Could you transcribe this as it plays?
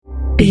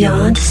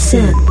Beyond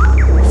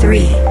Synth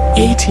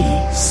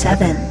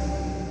 387.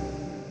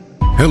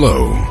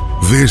 Hello,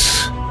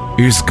 this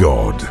is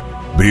God.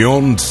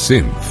 Beyond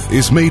Synth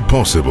is made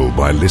possible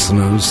by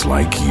listeners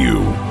like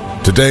you.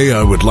 Today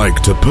I would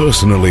like to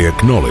personally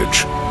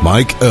acknowledge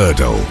Mike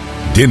Erdel,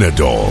 Dinner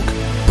Dog,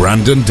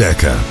 Brandon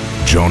Decker,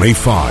 Johnny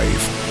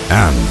Five,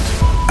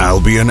 and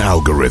Albion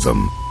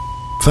Algorithm.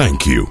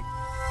 Thank you.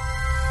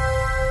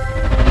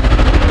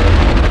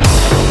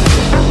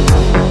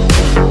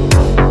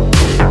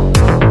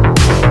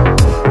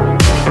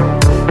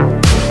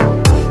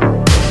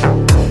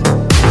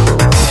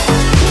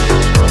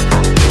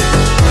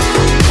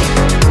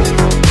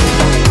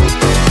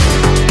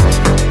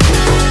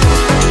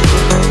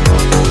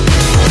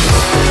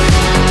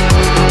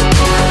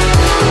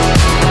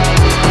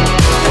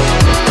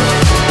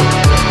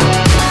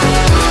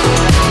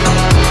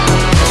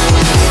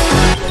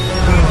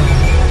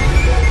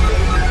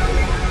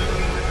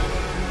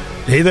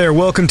 Hey there,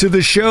 welcome to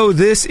the show.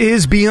 This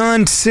is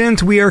Beyond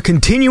Synth. We are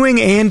continuing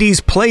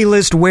Andy's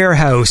Playlist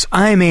Warehouse.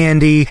 I'm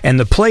Andy, and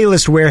the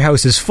Playlist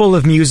Warehouse is full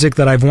of music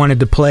that I've wanted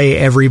to play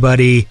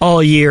everybody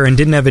all year and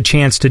didn't have a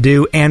chance to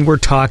do, and we're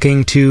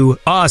talking to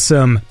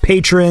awesome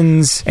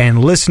patrons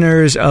and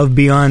listeners of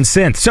Beyond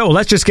Synth. So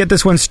let's just get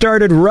this one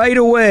started right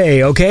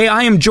away, okay?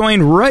 I am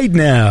joined right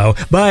now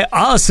by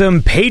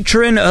awesome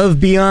patron of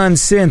Beyond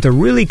Synth, a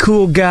really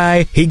cool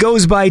guy. He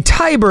goes by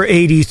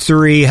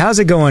Tyber83. How's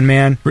it going,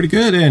 man? Pretty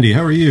good, Andy.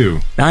 How are you?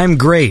 I'm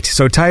great.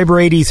 So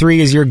Tyber83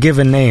 is your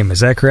given name,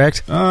 is that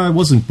correct? I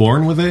wasn't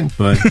born with it,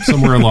 but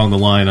somewhere along the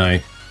line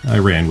I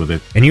ran with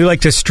it. And you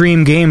like to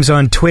stream games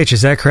on Twitch,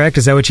 is that correct?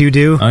 Is that what you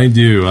do? I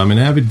do. I'm an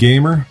avid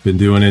gamer. Been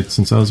doing it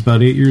since I was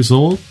about 8 years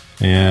old.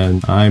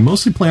 And I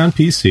mostly play on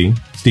PC,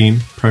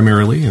 Steam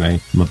primarily, and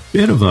I'm a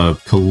bit of a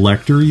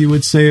collector, you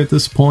would say, at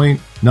this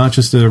point. Not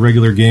just a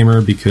regular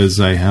gamer, because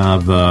I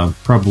have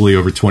probably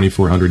over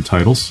 2,400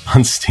 titles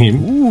on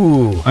Steam.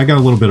 Ooh. I got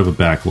a little bit of a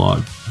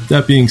backlog.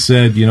 That being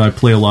said, I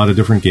play a lot of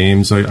different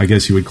games. I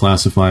guess you would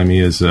classify me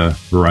as a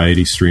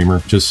variety streamer.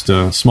 Just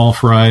a small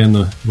fry in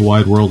the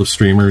wide world of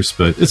streamers,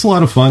 but it's a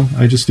lot of fun.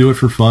 I just do it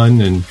for fun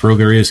and throw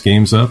various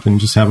games up and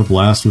just have a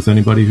blast with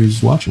anybody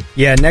who's watching.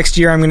 Yeah, next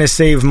year I'm going to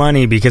save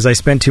money because I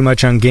spent too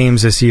much on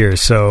games this year.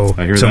 So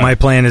my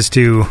plan is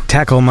to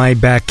tackle my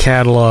back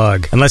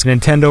catalog. Unless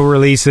Nintendo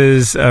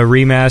releases a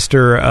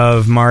remaster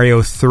of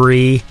Mario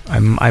 3,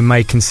 I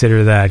might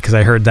consider that because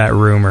I heard that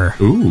rumor.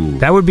 Ooh.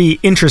 That would be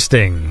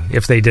interesting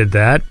if they did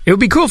that. It would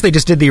be cool if they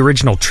just did the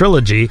original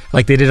trilogy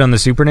like they did on the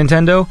Super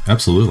Nintendo.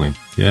 Absolutely.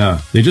 Yeah.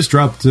 They just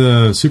dropped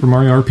Super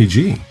Mario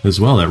RPG as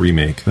well, that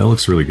remake. That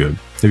looks really good.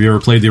 Have you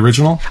ever played the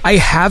original? I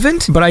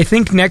haven't, but I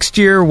think next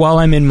year, while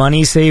I'm in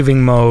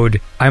money-saving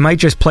mode, I might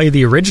just play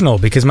the original,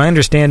 because my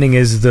understanding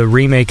is the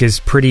remake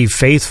is pretty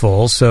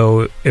faithful,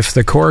 so if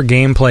the core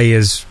gameplay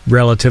is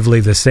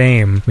relatively the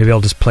same, maybe I'll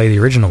just play the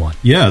original one.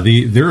 Yeah,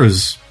 there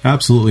is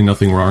absolutely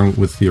nothing wrong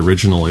with the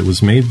original. It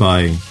was made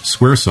by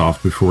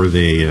Squaresoft before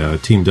they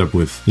teamed up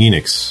with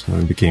Enix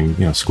and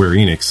became Square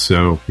Enix.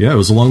 So, yeah, it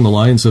was along the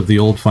lines of the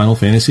old Final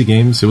Fantasy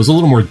games. It was a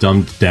little more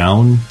dumbed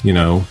down,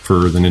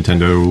 for the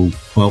Nintendo...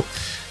 Well,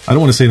 I don't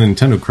want to say the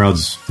Nintendo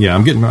crowds... Yeah,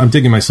 I'm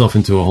digging myself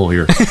into a hole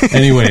here.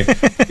 Anyway,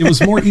 it was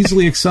more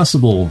easily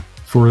accessible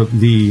for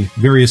the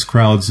various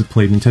crowds that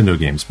played Nintendo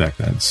games back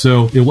then.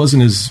 So it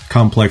wasn't as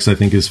complex, I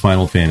think, as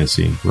Final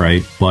Fantasy,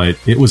 right? But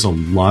it was a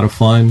lot of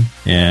fun,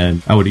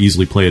 and I would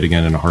easily play it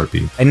again in a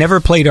heartbeat. I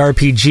never played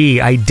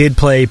RPG. I did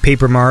play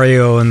Paper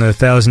Mario and the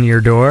Thousand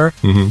Year Door,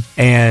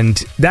 and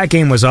that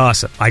game was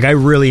awesome. Like, I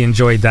really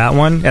enjoyed that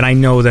one, and I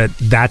know that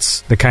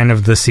that's the kind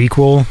of the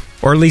sequel,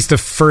 or at least the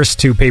first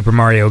two Paper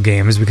Mario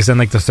games, because then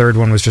the third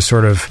one was just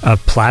sort of a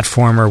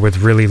platformer with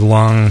really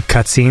long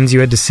cutscenes you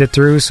had to sit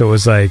through. So it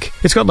was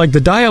it's got the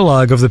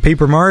dialogue of the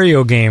Paper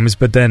Mario games,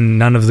 but then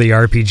none of the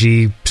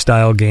RPG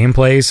style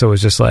gameplay. So it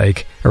was just a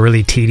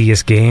really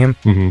tedious game.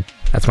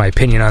 That's my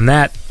opinion on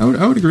that. I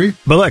would agree.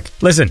 But look,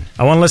 listen,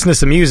 I want to listen to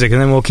some music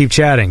and then we'll keep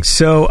chatting.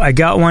 So I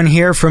got one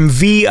here from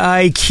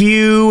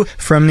VIQ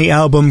from the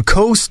album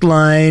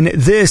Coastline.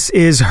 This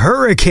is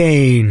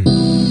Hurricane.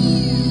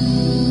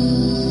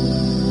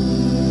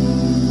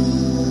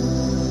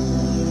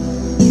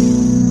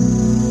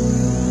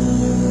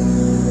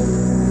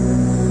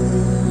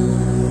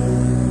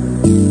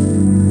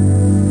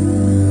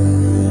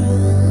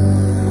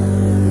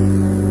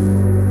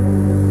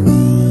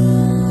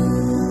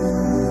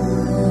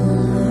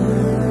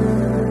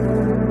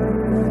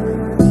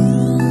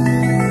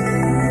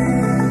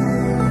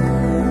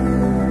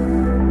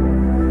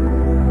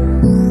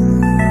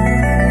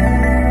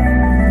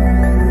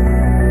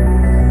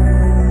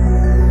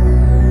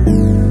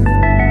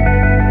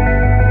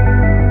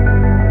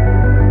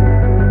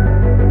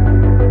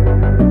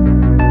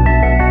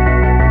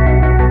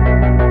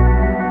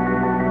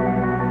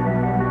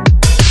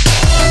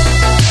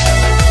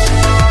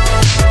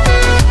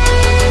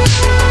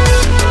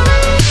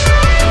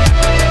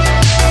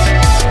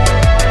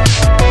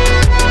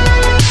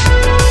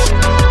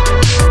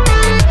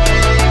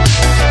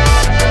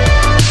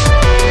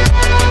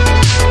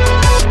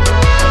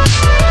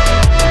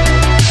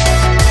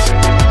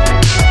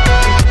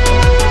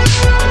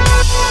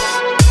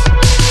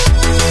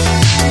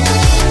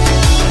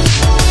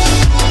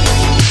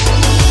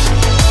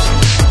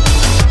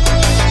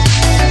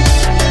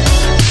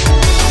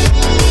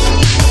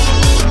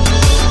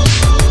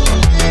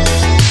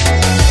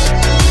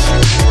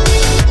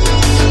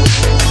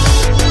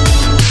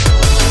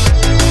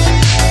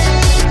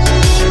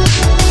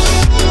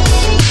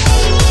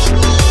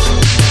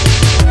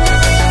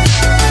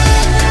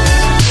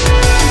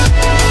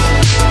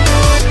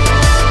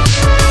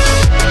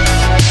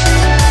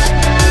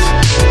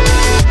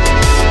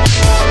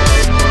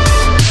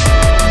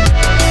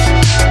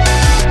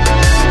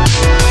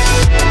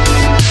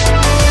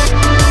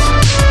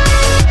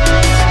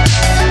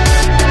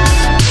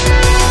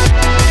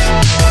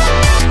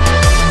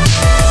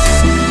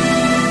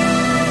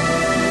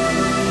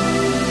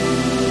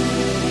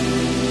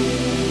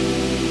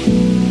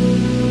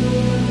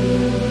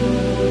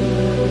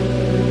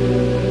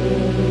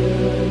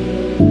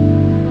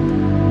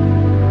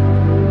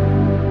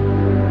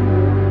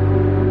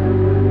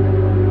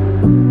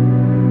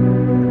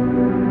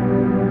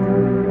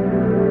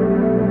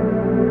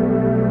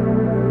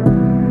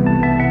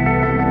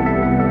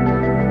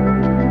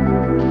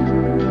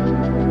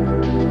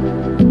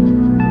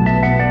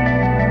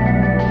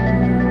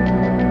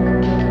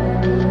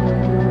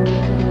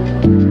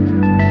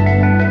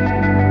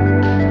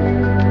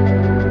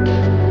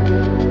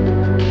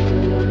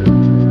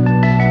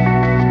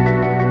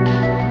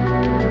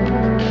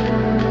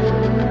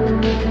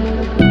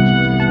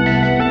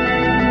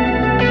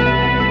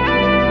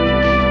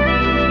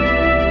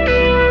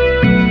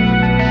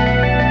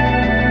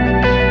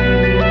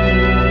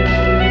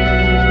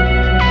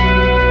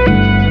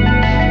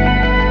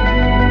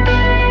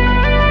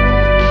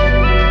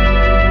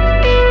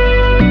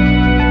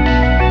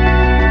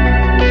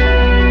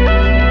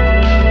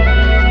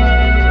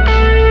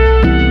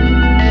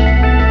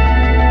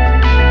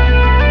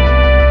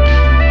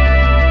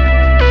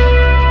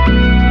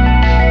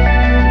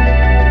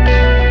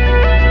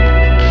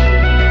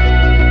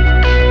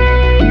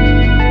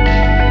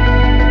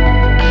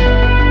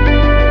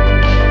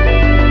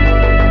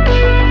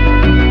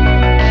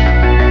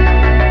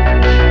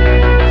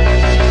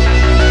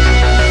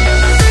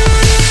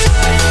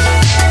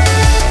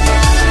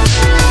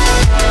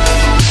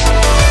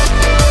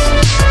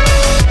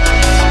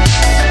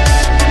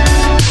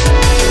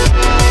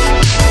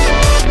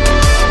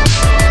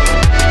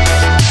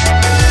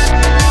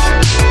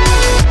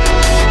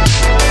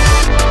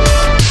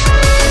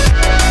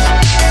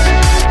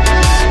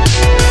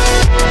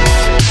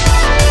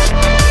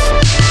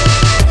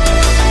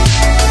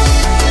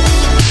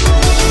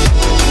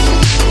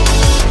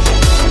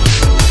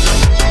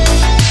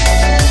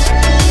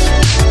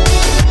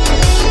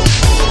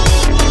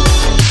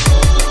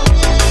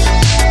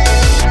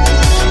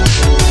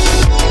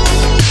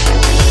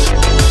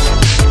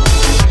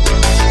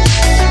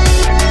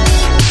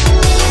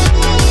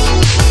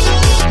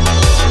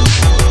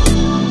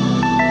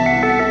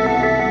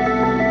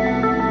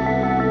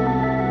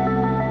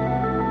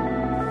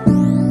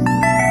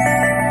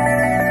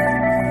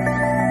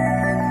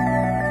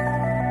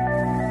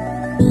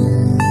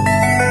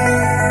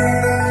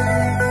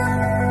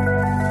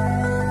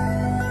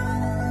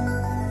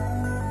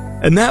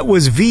 And that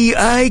was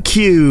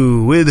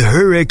VIQ with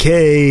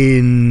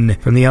Hurricane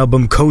from the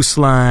album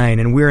Coastline,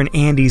 and we're in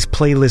Andy's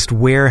playlist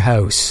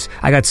warehouse.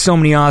 I got so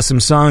many awesome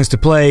songs to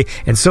play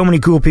and so many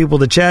cool people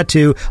to chat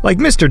to, like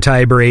Mr.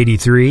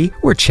 Tyber83.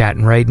 We're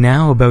chatting right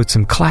now about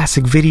some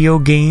classic video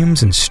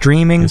games and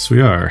streaming. Yes, we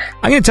are.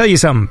 I'm going to tell you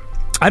something.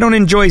 I don't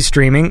enjoy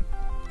streaming.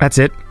 That's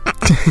it.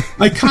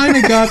 I kind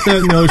of got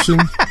that notion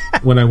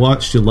when I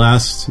watched you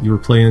last. You were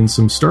playing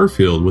some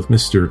Starfield with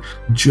Mr.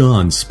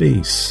 John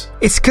Space.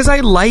 It's because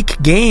I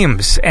like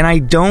games and I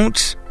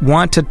don't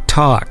want to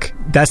talk.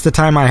 That's the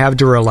time I have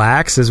to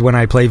relax, is when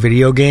I play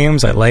video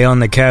games. I lay on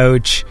the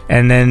couch,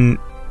 and then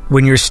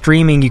when you're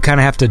streaming, you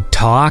kind of have to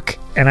talk.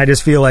 And I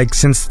just feel like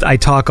since I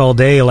talk all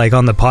day, like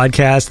on the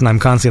podcast, and I'm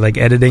constantly like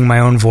editing my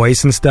own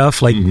voice and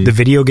stuff, like the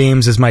video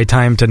games is my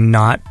time to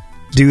not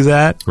do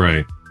that.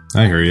 Right.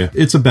 I hear you.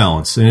 It's a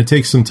balance, and it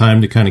takes some time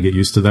to kind of get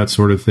used to that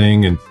sort of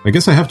thing. And I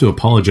guess I have to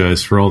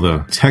apologize for all the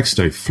text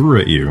I threw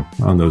at you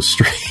on those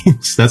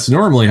streams. That's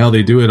normally how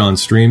they do it on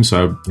stream,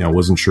 so I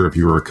wasn't sure if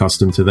you were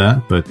accustomed to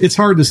that. But it's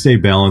hard to stay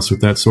balanced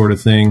with that sort of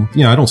thing.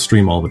 I don't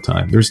stream all the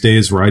time. There's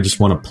days where I just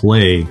want to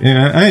play, and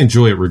I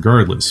enjoy it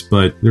regardless.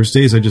 But there's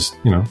days I just,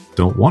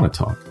 don't want to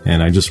talk,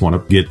 and I just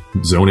want to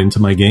zone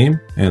into my game,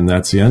 and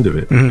that's the end of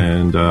it.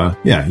 And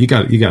you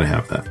got to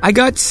have that. I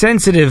got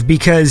sensitive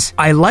because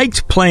I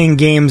liked playing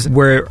games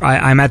where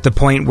I'm at the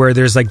point where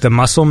there's like the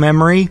muscle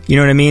memory, you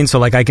know what I mean? So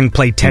like I can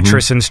play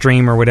Tetris and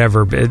stream or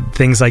whatever,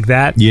 things like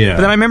that. Yeah.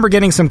 But then I remember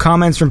getting some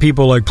comments from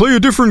people like, play a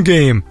different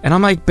game. And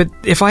I'm like, but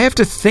if I have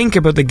to think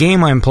about the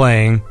game I'm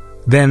playing,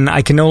 then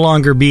I can no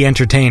longer be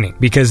entertaining,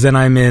 because then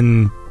I'm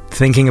in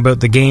thinking about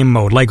the game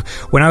mode. Like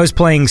when I was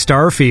playing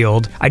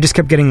Starfield, I just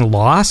kept getting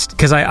lost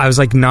because I was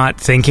like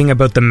not thinking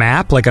about the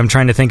map. Like I'm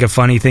trying to think of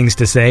funny things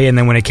to say, and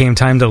then when it came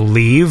time to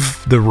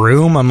leave the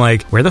room, I'm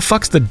like, where the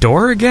fuck's the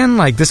door again?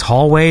 Like this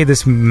hallway,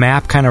 this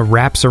map kind of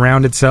wraps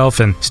around itself.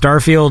 And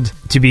Starfield,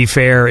 to be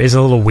fair, is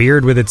a little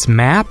weird with its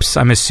maps.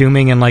 I'm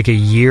assuming in like a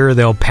year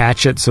they'll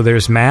patch it so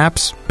there's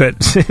maps,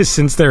 but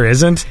since there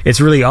isn't, it's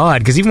really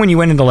odd, because even when you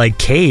went into like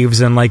caves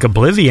and like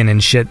Oblivion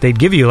and shit, they'd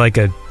give you like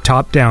a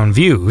top-down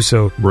view,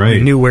 so you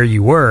knew where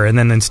you were. And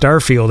then in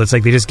Starfield, it's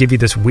like they just give you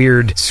this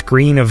weird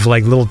screen of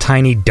like little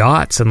tiny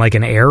dots and like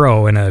an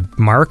arrow and a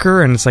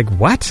marker, and it's like,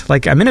 what?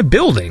 Like I'm in a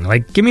building.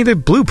 Like give me the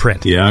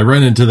blueprint. Yeah, I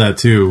ran into that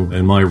too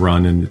in my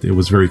run, and it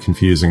was very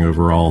confusing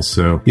overall.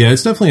 So yeah,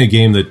 it's definitely a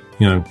game that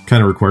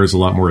kind of requires a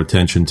lot more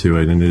attention to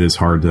it, and it is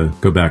hard to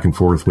go back and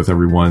forth with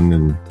everyone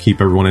and keep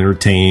everyone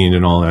entertained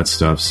and all that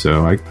stuff,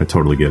 so I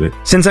totally get it.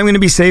 Since I'm going to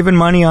be saving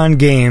money on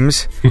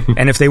games,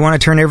 and if they want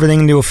to turn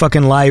everything into a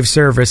fucking live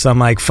service, I'm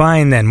like,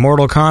 fine then,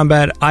 Mortal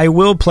Kombat, I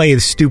will play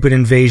the stupid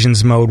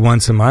Invasions mode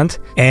once a month,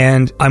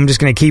 and I'm just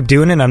going to keep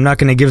doing it. I'm not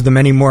going to give them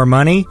any more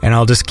money, and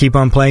I'll just keep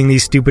on playing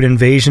these stupid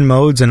invasion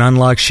modes and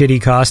unlock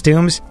shitty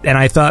costumes, and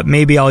I thought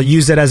maybe I'll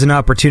use it as an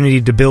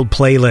opportunity to build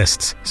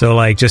playlists. So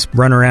like just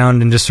run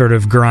around and just sort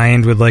of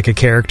grind with like a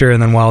character,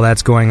 and then while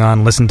that's going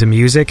on, listen to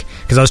music,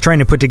 because I was trying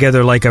to put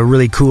together like a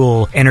really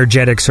cool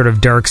energetic sort of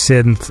dark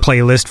synth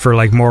playlist for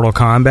like Mortal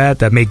Kombat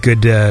that make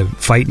good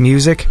fight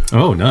music.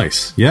 Oh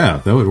nice. Yeah,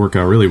 that would work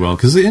out really well,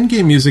 because the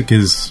in-game music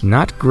is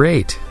not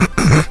great.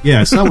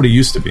 Yeah, it's not what it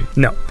used to be.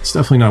 No, it's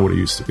definitely not what it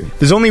used to be.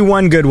 There's only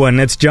one good one.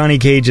 That's Johnny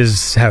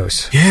Cage's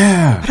house.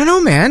 Yeah, I don't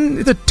know,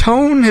 man, the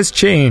tone has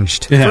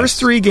changed. The first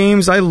 3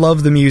 games, I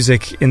love the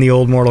music in the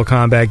old Mortal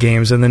Kombat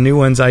games, and the new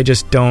ones I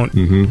just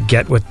don't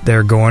get what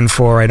they're going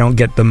for. I don't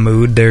get the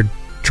mood they're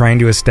trying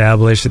to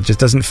establish. It just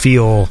doesn't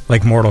feel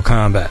like Mortal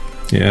Kombat.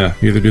 Yeah,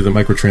 you either do the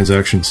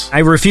microtransactions. I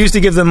refuse to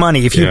give them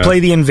money. If you play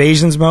the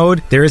Invasions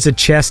mode, there is a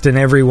chest in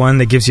every one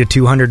that gives you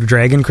 200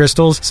 dragon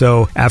crystals.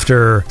 So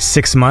after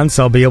 6 months,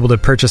 I'll be able to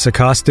purchase a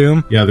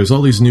costume. Yeah, there's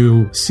all these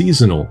new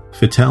seasonal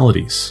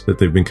fatalities that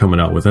they've been coming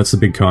out with. That's the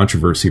big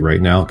controversy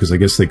right now, because I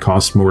guess they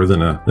cost more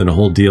than a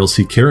whole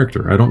DLC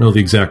character. I don't know the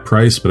exact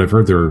price, but I've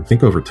heard they're, I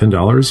think, over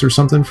 $10 or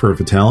something for a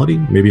fatality.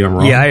 Maybe I'm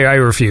wrong. Yeah, I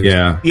refuse.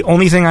 Yeah. The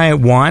only thing I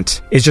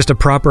want is just a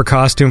proper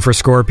costume for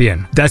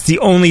Scorpion. That's the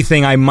only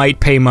thing I might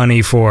pay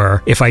money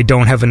for if I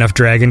don't have enough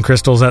dragon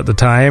crystals at the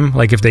time.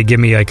 Like if they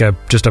give me like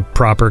just a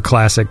proper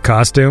classic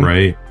costume.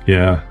 Right.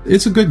 Yeah.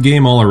 It's a good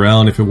game all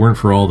around if it weren't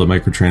for all the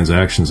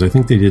microtransactions. I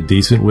think they did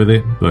decent with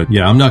it, but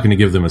yeah, I'm not going to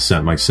give them a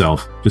cent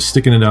myself. Just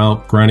sticking it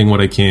out, grinding what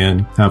I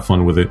can, have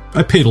fun with it.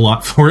 I paid a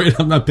lot for it.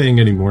 I'm not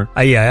paying anymore.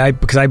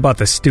 Because I bought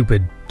the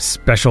stupid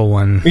special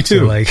one. Me too.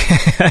 So like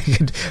I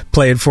could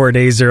play it 4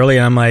 days early,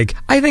 and I'm like,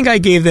 I think I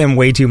gave them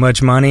way too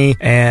much money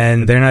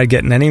and they're not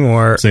getting any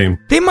more. Same.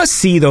 They must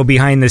see though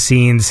behind the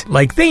scenes,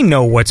 like they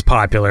know what's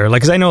popular.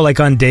 Like, cause I know like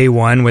on day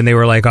one when they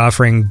were like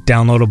offering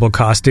downloadable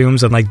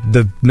costumes, and like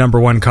the number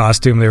one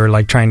costume they were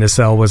like trying to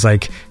sell was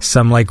like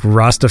some like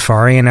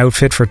Rastafarian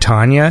outfit for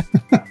Tanya.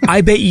 I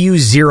bet you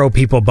 0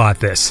 people bought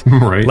this.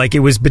 Right. Like it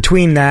was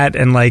between that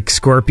and like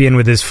Scorpion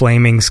with his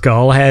flaming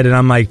skull head, and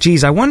I'm like,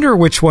 geez, I wonder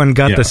which one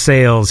got the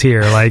sales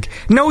here. Like,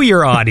 know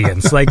your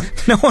audience. Like,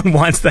 no one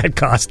wants that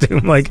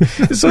costume. Like,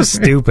 it's so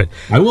stupid.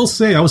 I will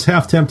say I was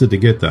half tempted to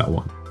get that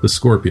one, the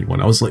Scorpion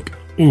one. I was like,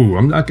 Ooh,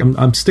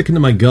 I'm sticking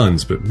to my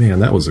guns, but man,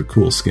 that was a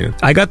cool skin.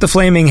 I got the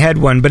flaming head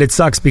one, but it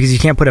sucks because you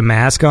can't put a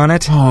mask on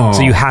it. Oh.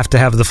 So you have to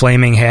have the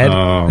flaming head.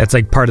 Oh. That's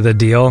like part of the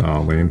deal.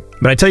 Oh, lame.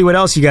 But I tell you what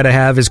else you got to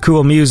have is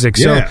cool music.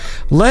 Yeah.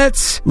 So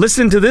let's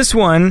listen to this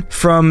one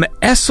from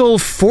Essel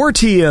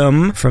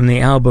Fortium from the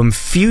album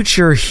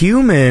Future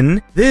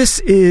Human. This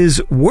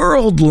is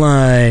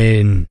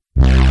Worldline.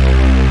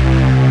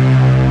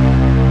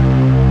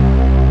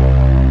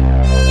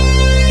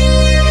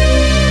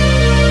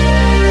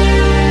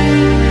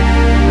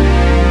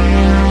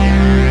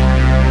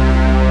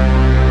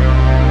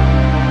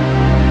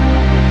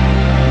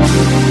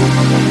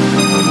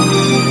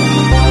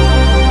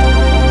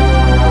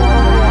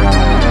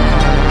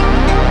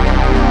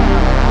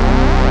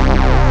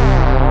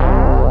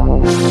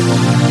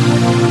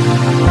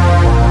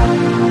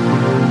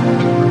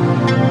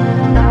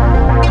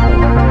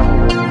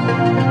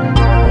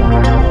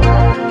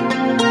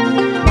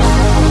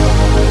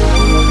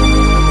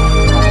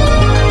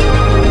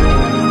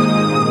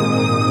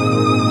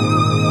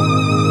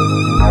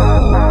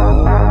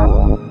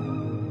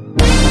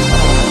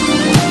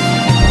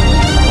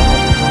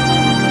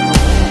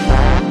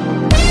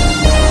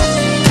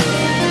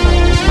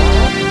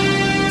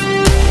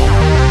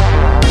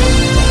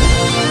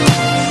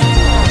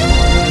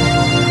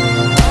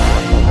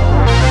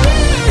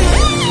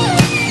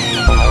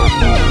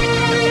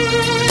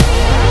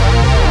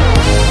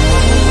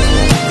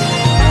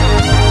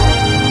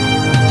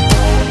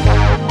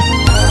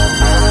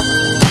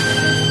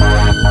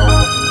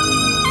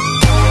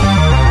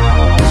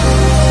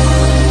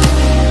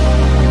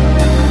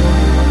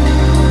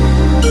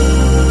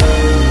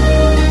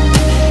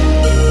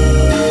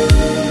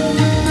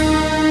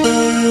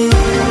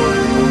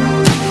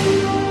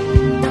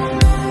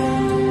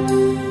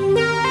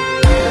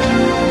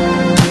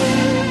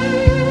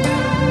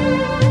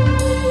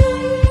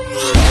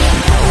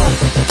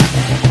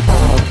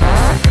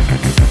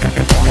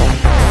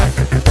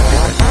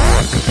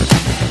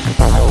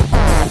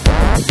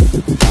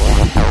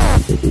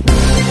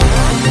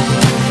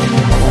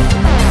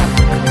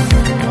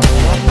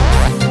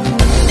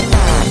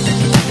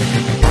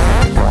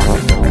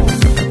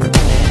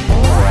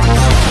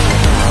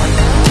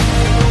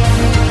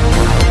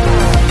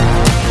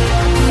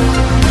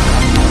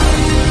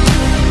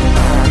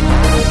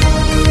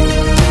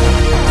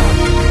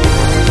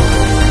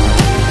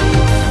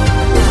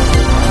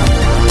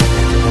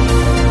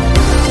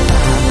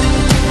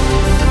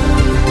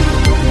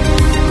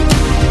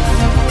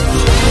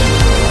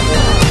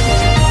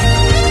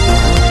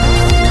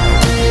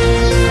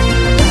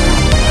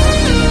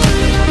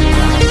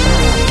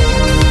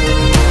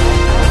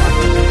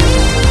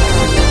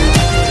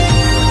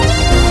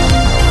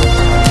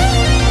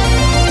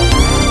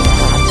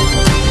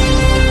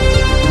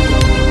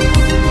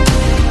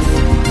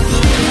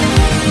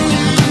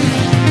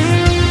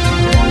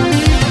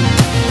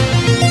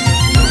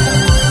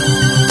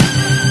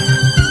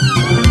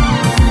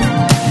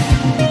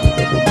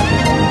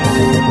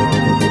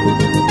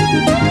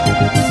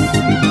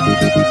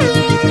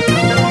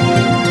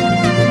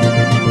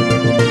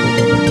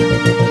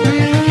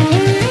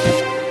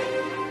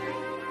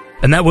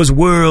 And that was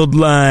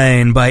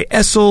Worldline by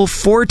Essel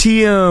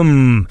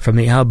Fortium from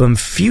the album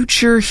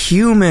Future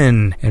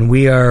Human. And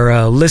we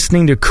are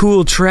listening to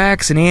cool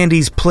tracks in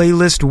Andy's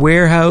playlist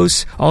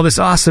warehouse. All this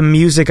awesome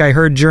music I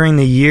heard during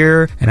the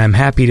year. And I'm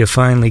happy to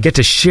finally get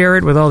to share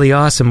it with all the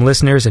awesome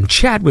listeners and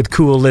chat with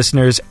cool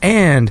listeners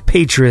and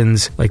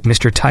patrons like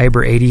Mr.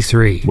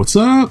 Tyber83. What's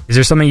up? Is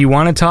there something you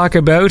want to talk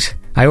about?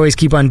 I always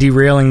keep on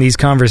derailing these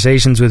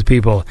conversations with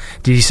people.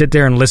 Do you sit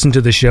there and listen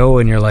to the show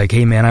and you're like,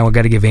 hey man, I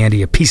got to give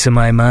Andy a piece of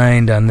my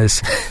mind on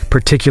this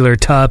particular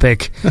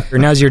topic? Or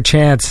now's your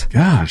chance.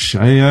 Gosh,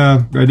 I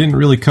didn't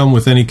really come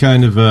with any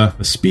kind of a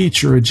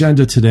speech or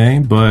agenda today,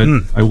 but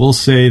I will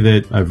say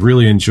that I've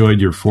really enjoyed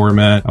your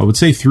format. I would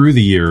say through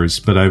the years,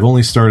 but I've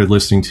only started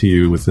listening to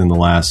you within the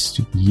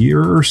last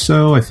year or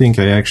so. I think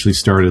I actually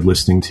started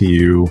listening to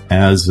you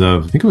as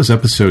of, I think it was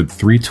episode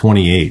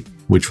 328.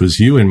 Which was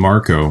you and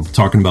Marco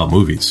talking about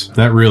movies.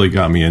 That really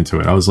got me into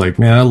it. I was like,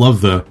 man, I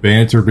love the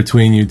banter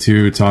between you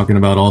two, talking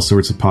about all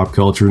sorts of pop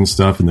culture and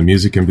stuff and the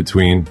music in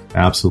between.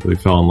 Absolutely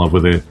fell in love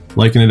with it.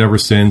 Liking it ever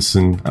since,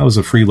 and I was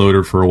a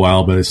freeloader for a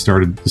while, but I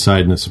started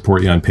deciding to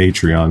support you on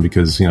Patreon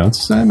because, you know,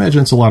 I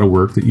imagine it's a lot of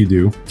work that you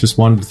do. Just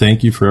wanted to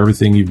thank you for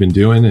everything you've been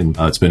doing, and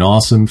it's been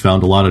awesome.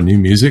 Found a lot of new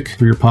music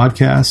for your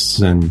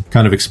podcasts and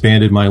kind of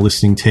expanded my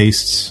listening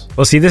tastes.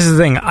 Well, see, this is the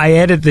thing. I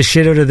edit the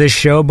shit out of this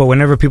show, but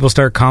whenever people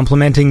start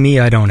complimenting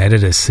me, I don't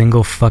edit a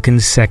single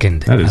fucking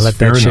second. That is I let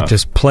fair that shit enough.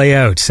 just play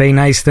out. Say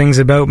nice things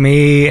about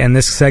me, and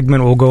this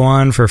segment will go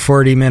on for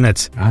 40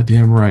 minutes.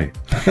 Goddamn right.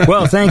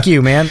 Well, thank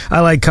you, man.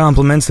 I like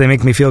compliments. They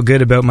make me feel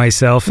good about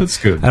myself. That's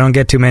good. I don't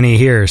get too many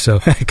here, so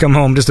I come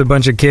home, just a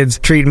bunch of kids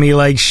treat me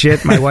like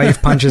shit. My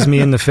wife punches me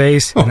in the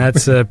face, and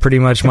that's pretty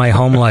much my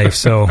home life.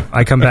 So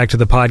I come back to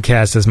the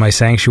podcast as my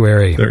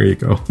sanctuary. There you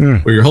go.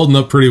 Well, you're holding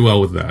up pretty well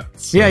with that.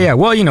 So. Yeah.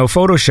 Well, you know,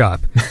 Photoshop.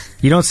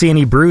 You don't see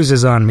any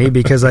bruises on me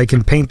because I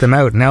can paint them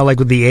out. Now, like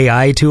with the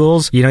AI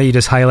tools, you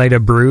just highlight a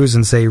bruise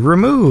and say,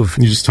 remove.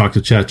 You just talk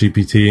to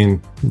ChatGPT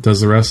and it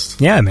does the rest?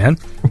 Yeah, man.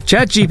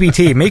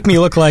 ChatGPT, make me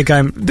look like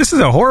this is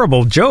a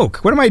horrible joke.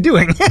 What am I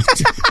doing?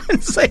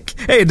 It's like,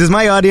 hey, does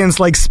my audience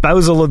like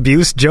spousal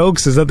abuse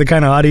jokes? Is that the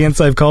kind of audience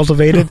I've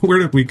cultivated? Where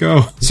did we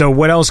go? So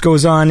what else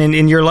goes on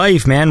in your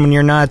life, man, when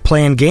you're not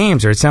playing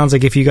games? Or it sounds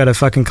like if you got a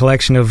fucking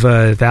collection of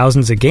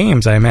thousands of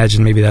games, I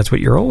imagine maybe that's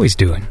what you're always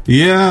doing.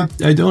 Yeah,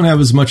 I don't have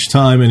as much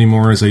time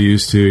anymore as I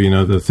used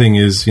to. The thing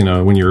is,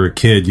 when you're a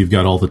kid, you've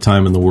got all the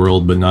time in the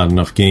world, but not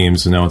enough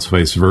games, and now it's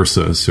vice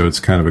versa. So it's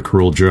kind of a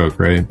cruel joke,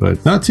 right?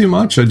 But not too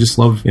much. I just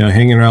love,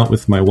 hanging out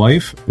with my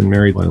wife. Been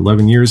married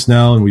 11 years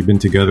now, and we've been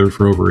together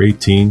for over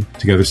 18,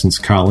 together since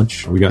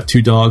college. We got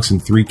 2 dogs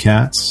and 3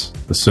 cats,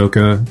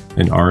 Ahsoka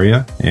and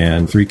Arya,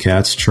 and 3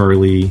 cats,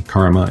 Charlie,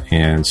 Karma,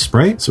 and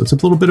Sprite. So it's a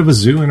little bit of a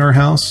zoo in our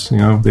house.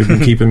 They've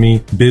been keeping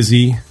me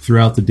busy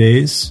throughout the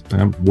days.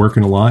 I'm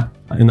working a lot.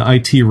 In the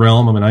IT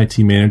realm, I'm an IT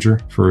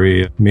manager for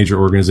a major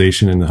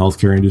organization in the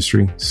healthcare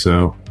industry.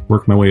 So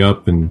work my way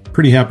up and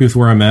pretty happy with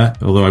where I'm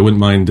at, although I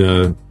wouldn't mind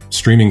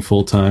streaming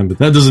full-time, but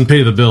that doesn't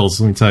pay the bills,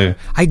 let me tell you.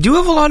 I do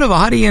have a lot of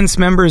audience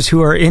members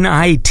who are in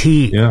IT.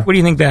 Yeah. What do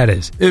you think that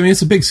is? I mean,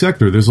 it's a big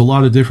sector. There's a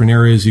lot of different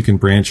areas you can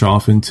branch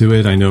off into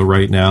it. I know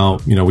right now,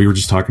 we were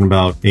just talking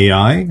about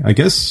AI. I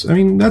guess,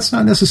 that's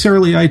not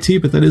necessarily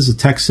IT, but that is a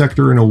tech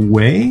sector in a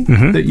way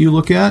that you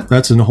look at.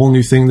 That's a whole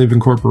new thing they've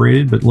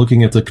incorporated. But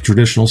looking at the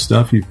traditional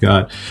stuff, you've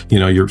got,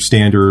 your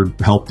standard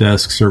help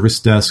desk, service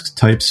desk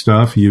type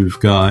stuff. You've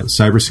got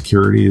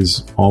cybersecurity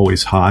is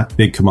always hot,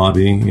 big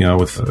commodity,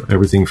 with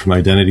everything from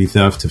identity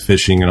theft to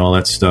phishing and all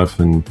that stuff,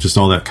 and just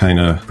all that kind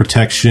of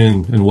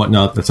protection and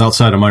whatnot. That's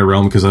outside of my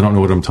realm because I don't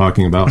know what I'm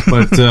talking about.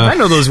 But I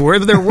know those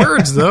words. They're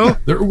words, though.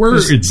 They're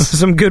words.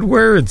 Some good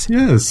words.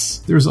 Yes.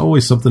 There's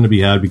always something to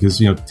be had because,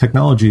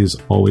 technology is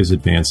always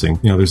advancing.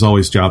 There's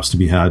always jobs to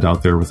be had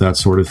out there with that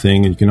sort of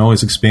thing. And you can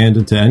always expand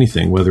into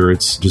anything, whether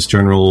it's just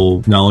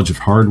general knowledge of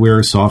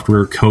hardware,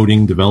 software,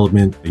 coding,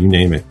 development, you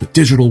name it. The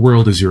digital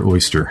world is your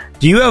oyster.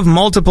 Do you have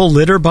multiple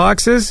litter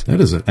boxes? That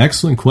is an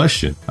excellent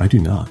question. I do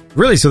not.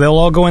 Really? So they'll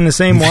all go in the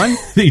same one?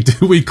 They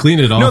do. We clean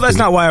it off. No, that's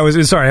not why I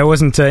was... Sorry, I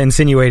wasn't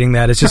insinuating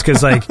that. It's just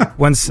because,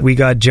 once we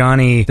got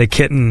Johnny, the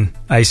kitten,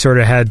 I sort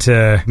of had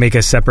to make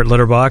a separate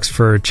litter box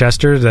for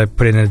Chester to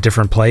put it in a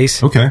different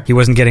place. Okay. He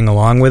wasn't getting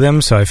along with him,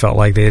 so I felt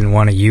like they didn't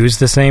want to use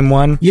the same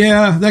one.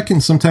 Yeah, that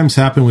can sometimes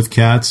happen with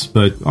cats,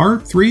 but our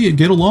 3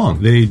 get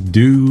along. They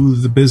do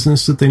the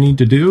business that they need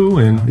to do,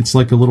 and it's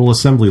like a little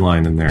assembly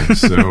line in there.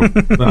 So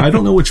I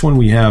don't know which one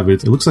we have.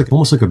 It looks like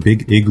almost like a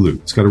big igloo.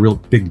 It's got a real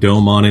big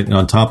dome on it, and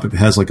on top it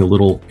has like a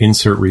little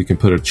insert where you can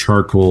put a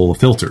charcoal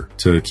filter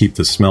to keep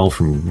the smell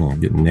from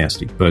getting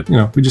nasty. But,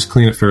 we just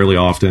clean it fairly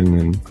often,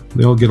 and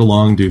they all get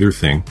along, do their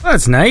thing.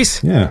 That's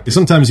nice. Yeah.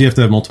 Sometimes you have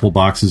to have multiple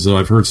boxes, though.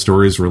 I've heard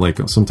stories where,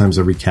 sometimes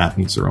every cat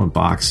needs their own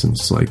box, and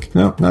it's like,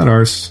 no, not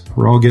ours.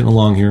 We're all getting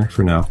along here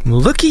for now.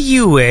 Look at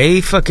you,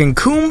 eh? Fucking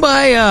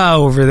kumbaya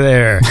over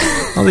there.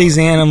 All these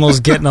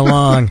animals getting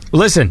along.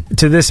 Listen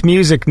to this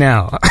music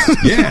now.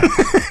 Yeah.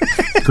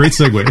 Great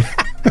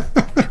segue.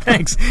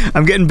 Thanks.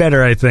 I'm getting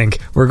better, I think.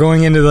 We're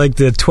going into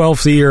the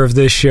 12th year of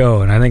this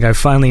show, and I think I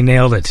finally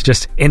nailed it.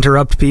 Just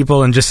interrupt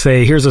people and just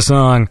say, here's a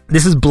song.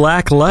 This is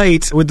Black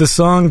Light with the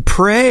song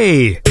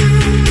Pray.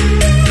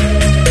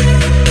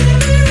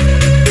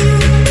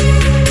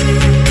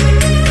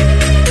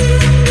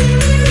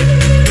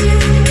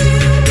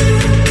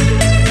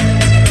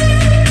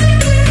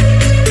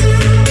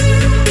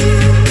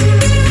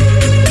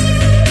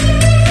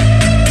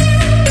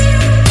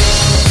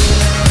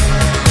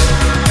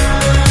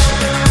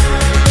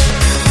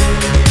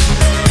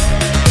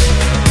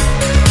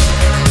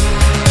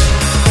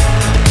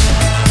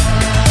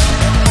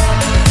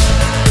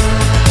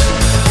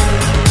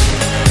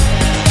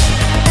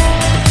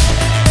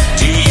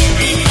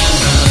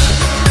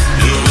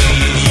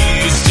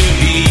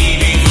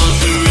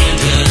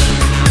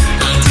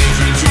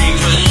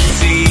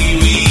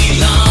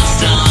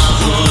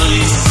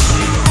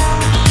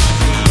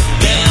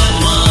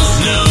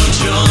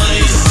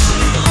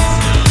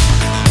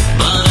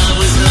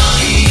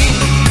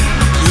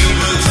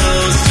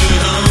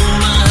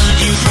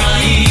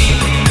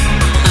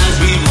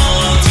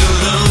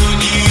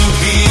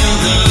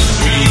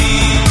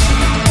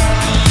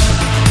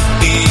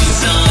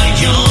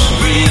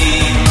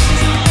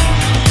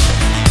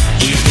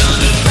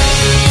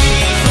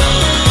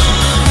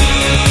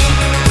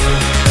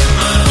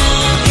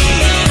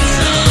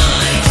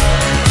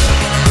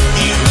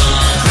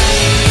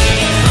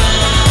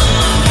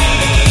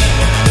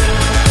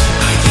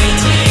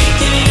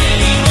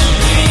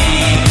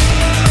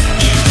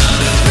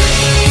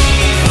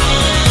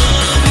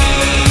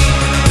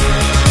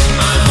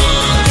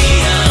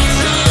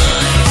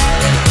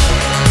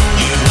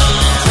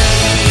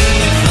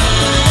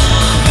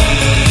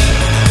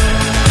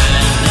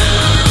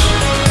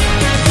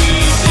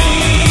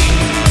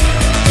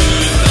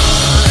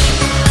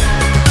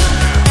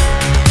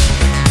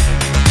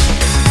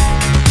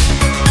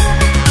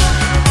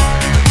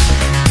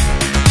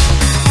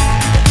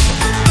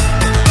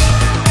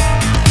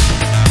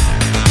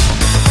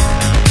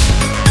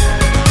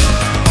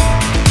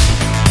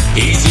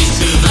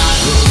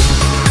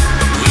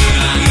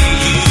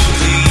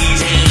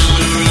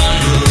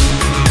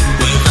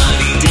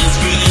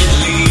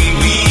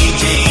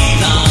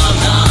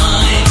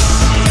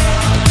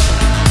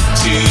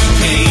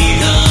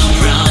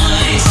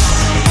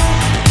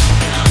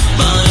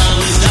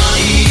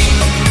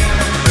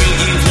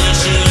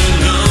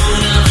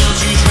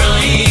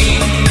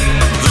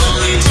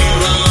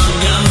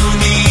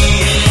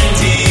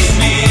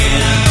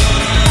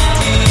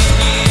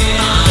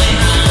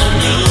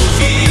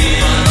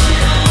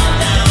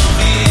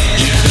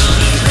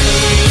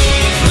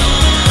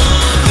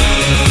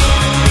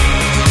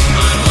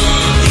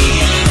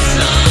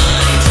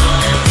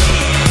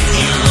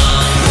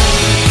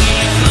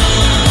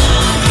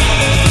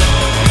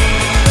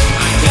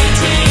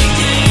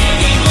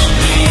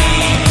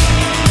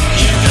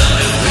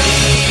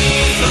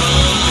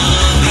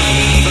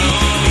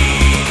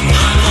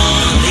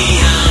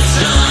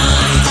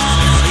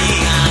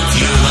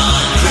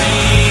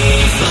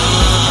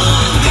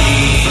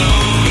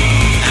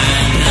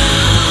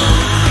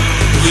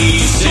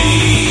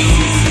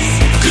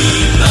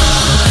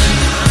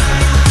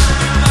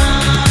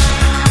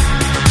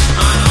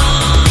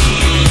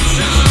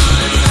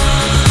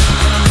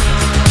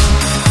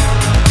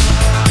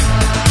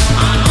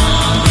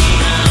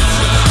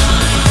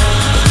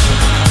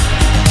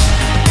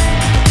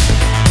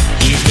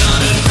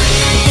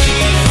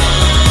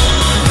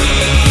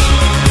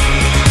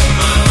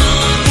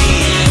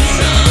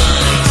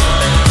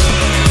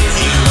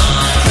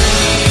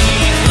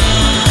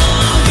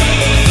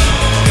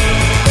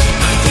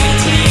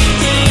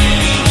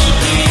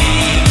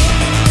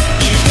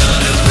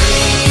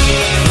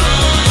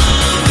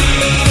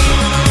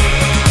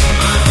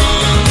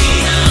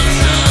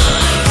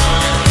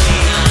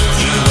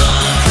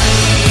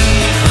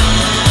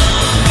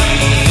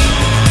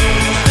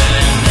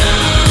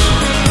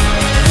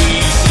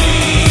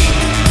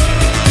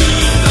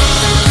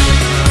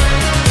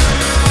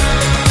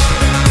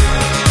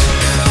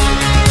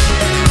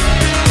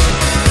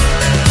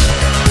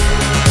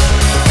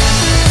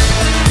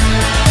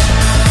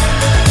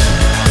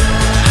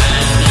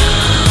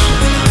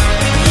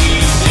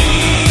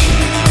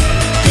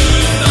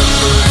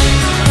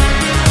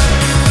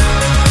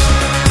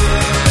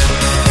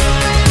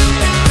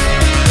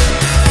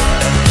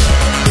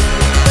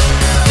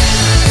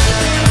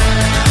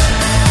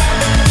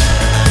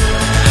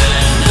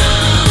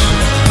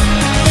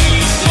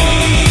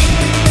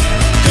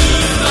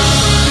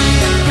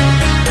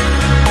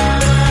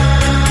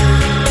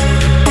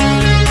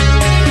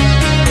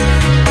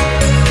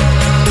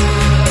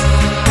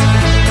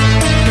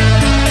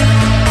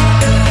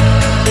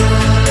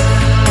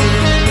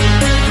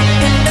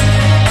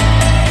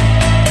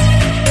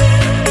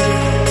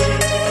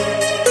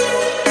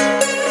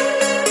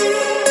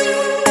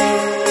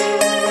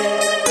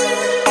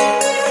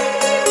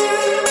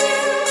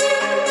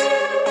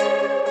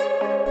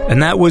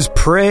 that was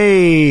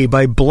Prey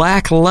by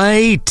Black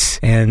Light.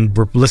 And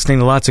we're listening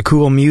to lots of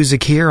cool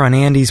music here on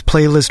Andy's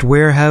Playlist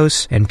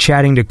Warehouse and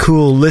chatting to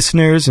cool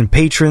listeners and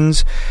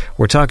patrons.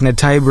 We're talking to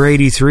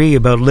Tyber83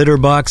 about litter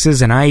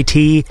boxes and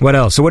IT. What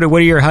else? So what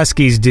do your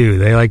huskies do?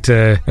 They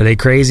are they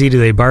crazy? Do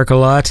they bark a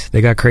lot?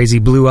 They got crazy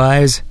blue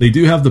eyes? They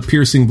do have the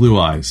piercing blue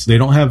eyes. They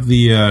don't have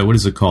the, what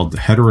is it called? The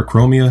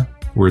heterochromia,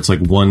 where it's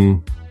like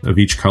one of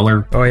each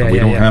color. Oh, yeah, we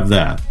don't have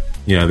that.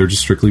 Yeah, they're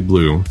just strictly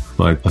blue.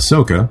 But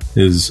Ahsoka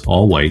is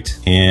all white,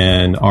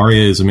 and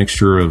Arya is a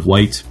mixture of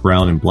white,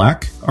 brown, and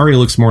black. Arya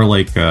looks more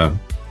like a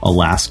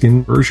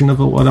Alaskan version of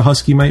what a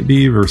husky might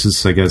be,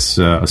 versus, I guess,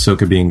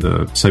 Ahsoka being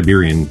the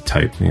Siberian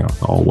type,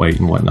 all white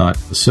and whatnot.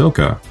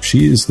 Ahsoka,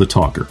 she is the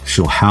talker.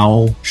 She'll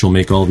howl. She'll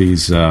make all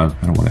these, I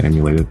don't want to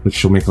emulate it, but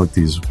she'll make like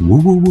these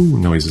woo-woo-woo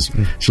noises.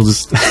 She'll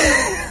just...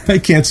 I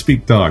can't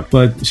speak dog,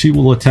 but she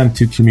will attempt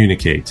to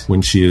communicate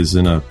when she is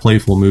in a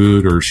playful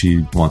mood, or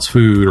she wants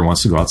food or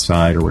wants to go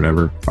outside or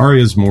whatever.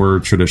 Arya's more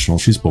traditional.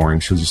 She's boring.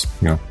 She'll just,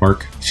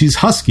 bark. She's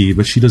husky,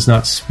 but she does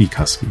not speak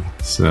husky.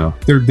 So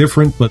they're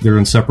different, but they're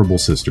inseparable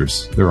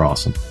sisters. They're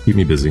awesome. Keep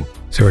me busy.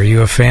 So are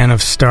you a fan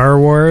of Star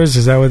Wars?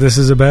 Is that what this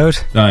is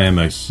about? I am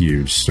a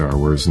huge Star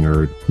Wars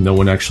nerd. No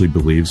one actually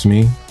believes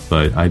me,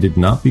 but I did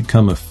not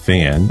become a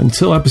fan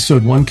until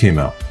Episode 1 came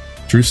out.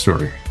 True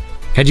story.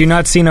 Had you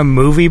not seen a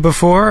movie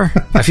before?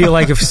 I feel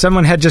like if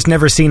someone had just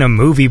never seen a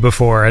movie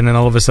before, and then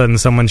all of a sudden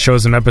someone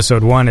shows them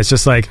Episode 1, it's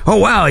just like, oh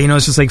wow,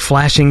 it's just like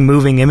flashing,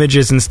 moving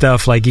images and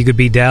stuff, like you could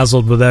be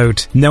dazzled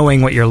without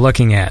knowing what you're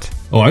looking at.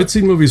 Oh, I'd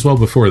seen movies well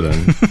before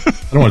then.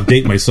 I don't want to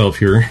date myself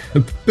here.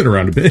 I've been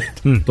around a bit.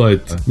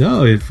 But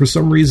no, for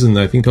some reason,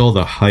 I think all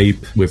the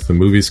hype with the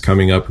movies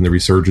coming up and the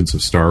resurgence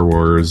of Star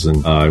Wars,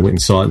 and I went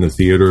and saw it in the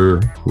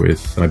theater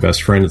with my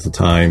best friend at the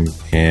time,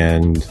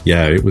 and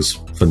yeah, it was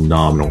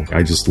phenomenal.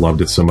 I just loved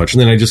it so much.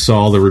 And then I just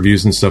saw all the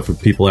reviews and stuff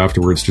of people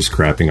afterwards just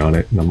crapping on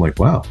it, and I'm like,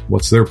 wow,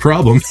 what's their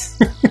problem?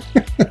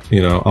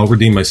 I'll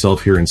redeem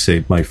myself here and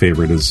say my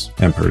favorite is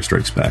Empire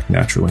Strikes Back,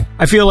 naturally.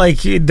 I feel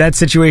like that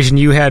situation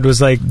you had was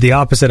like the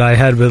opposite I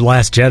had with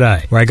Last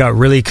Jedi, where I got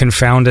really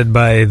confounded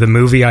by the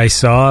movie I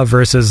saw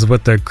versus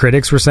what the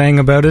critics were saying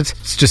about it.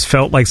 It just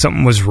felt like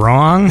something was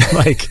wrong.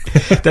 Like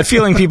that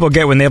feeling people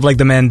get when they have like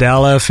the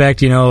Mandela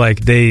effect, like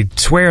they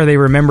swear they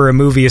remember a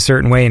movie a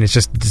certain way and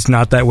it's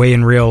not that way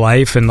in real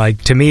life. And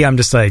like to me, I'm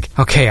just like,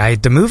 okay,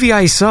 the movie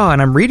I saw,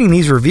 and I'm reading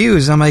these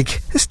reviews, I'm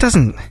like,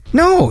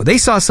 no, they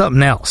saw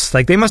something else.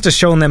 Like they must have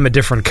shown them a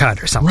different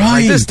cut or something.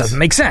 Right. Like this doesn't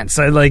make sense.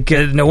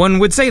 No one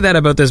would say that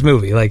about this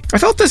movie. Like I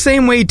felt the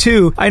same way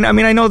too. I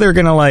mean, I know they're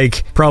gonna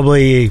like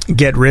probably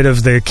get rid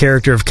of the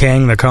character of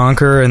Kang the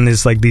Conqueror in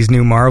these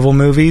new Marvel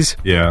movies.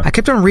 Yeah. I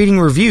kept on reading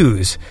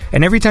reviews,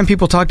 and every time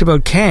people talked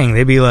about Kang,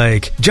 they'd be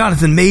like,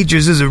 Jonathan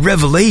Majors is a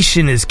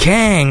revelation as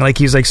Kang. Like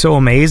he's like so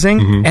amazing.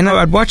 Mm-hmm. And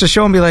I'd watch the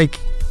show and be like,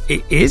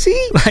 is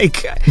he?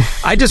 Like,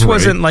 I just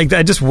wasn't like,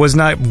 I just was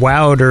not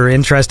wowed or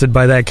interested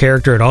by that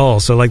character at all.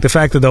 So like the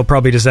fact that they'll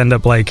probably just end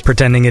up like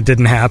pretending it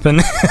didn't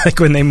happen, like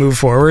when they move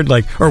forward,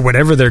 like, or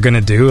whatever they're going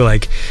to do,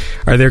 like,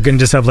 are they going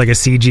to just have like a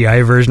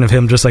CGI version of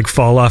him just like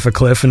fall off a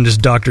cliff and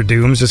just Dr.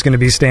 Doom's just going to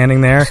be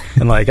standing there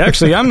and like,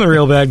 actually, I'm the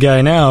real bad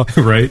guy now.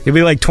 Right. It'd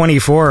be like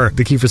 24,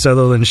 the Kiefer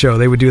Sutherland show.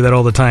 They would do that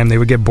all the time. They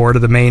would get bored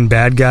of the main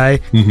bad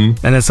guy, and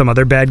then some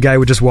other bad guy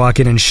would just walk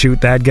in and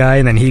shoot that guy,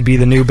 and then he'd be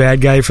the new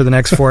bad guy for the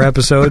next 4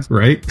 episodes.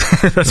 Right.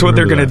 That's what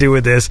they're going to do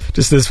with this.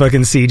 Just this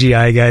fucking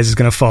CGI guy is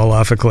going to fall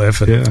off a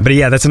cliff. Yeah. But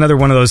yeah, that's another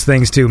one of those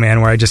things too,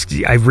 man, where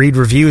I read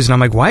reviews and I'm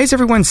like, why is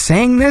everyone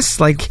saying this?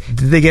 Like,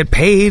 did they get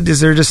paid? Is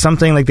there just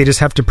something like they just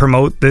have to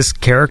promote this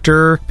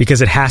character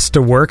because it has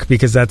to work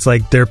because that's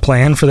like their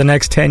plan for the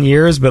next 10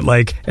 years? But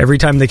like every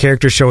time the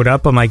character showed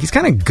up, I'm like, he's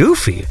kind of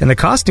goofy. And the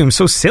costume's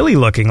so silly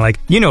looking.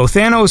 Like,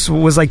 Thanos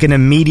was like an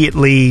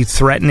immediately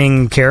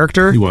threatening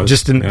character. He was.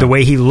 Just in the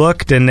way he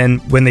looked. And then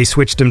when they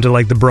switched him to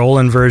like the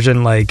Brolin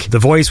version, like the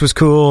voice was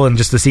cool and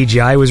just the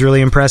CGI was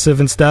really impressive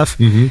and stuff.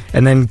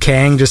 And then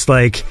Kang just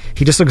like,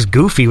 he just looks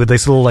goofy with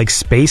this little like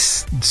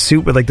space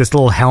suit with like this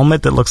little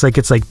helmet that looks like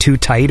it's like too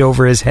tight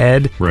over his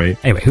head. Right.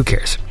 Anyway, who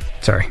cares?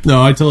 Sorry.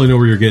 No, I totally know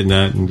where you're getting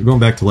at. And going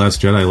back to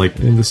Last Jedi,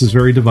 and this is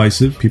very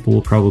divisive. People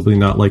will probably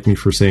not like me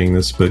for saying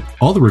this, but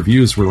all the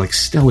reviews were like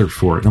stellar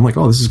for it. And I'm like,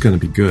 oh, this is going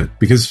to be good.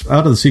 Because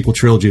out of the sequel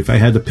trilogy, if I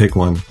had to pick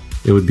one,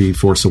 it would be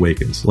Force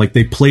Awakens. Like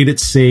they played it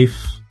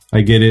safe. I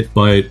get it,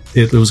 but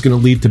it was going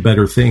to lead to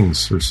better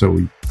things, or so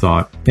we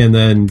thought. And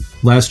then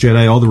Last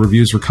Jedi, all the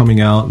reviews were coming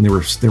out, and they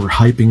were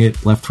hyping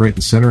it left, right,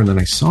 and center. And then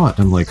I saw it,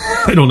 and I'm like,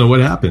 I don't know what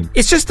happened.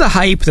 It's just the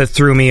hype that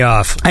threw me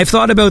off. I've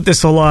thought about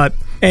this a lot,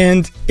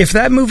 and if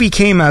that movie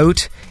came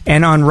out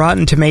and on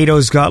Rotten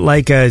Tomatoes got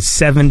like a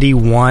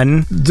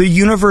 71, the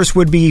universe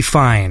would be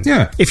fine.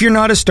 Yeah. If you're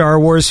not a Star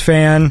Wars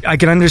fan, I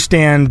can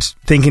understand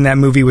thinking that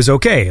movie was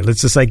okay. It's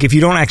just like, if you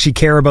don't actually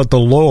care about the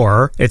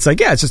lore, it's like,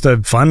 yeah, it's just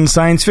a fun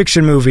science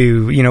fiction movie,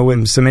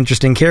 with some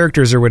interesting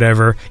characters or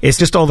whatever. It's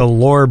just all the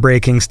lore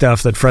breaking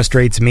stuff that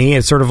frustrates me.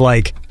 It's sort of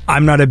like,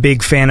 I'm not a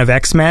big fan of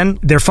X-Men.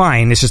 They're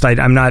fine. It's just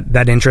I'm not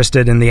that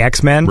interested in the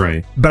X-Men.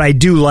 Right. But I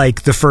do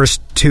like the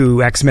first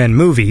 2 X-Men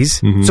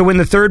movies. So when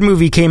the third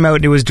movie came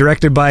out, it was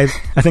directed by by,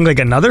 I think, like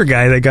another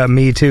guy that got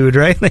Me Too'd,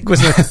 right? Like,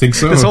 I think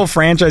so. This whole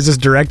franchise is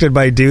directed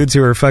by dudes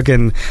who are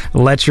fucking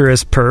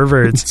lecherous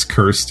perverts. It's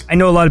cursed. I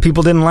know a lot of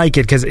people didn't like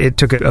it because it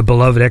took a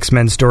beloved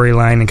X-Men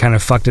storyline and kind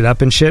of fucked it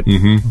up and shit.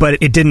 But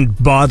it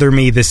didn't bother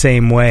me the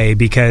same way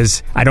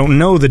because I don't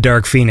know the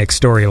Dark Phoenix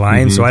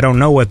storyline, so I don't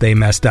know what they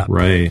messed up.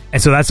 Right.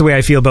 And so that's the way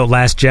I feel about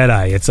Last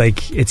Jedi. It's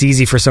like, it's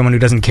easy for someone who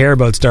doesn't care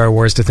about Star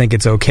Wars to think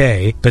it's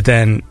okay. But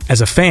then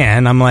as a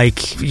fan, I'm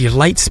like, you're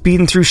light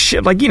speeding through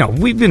shit. Like, you know,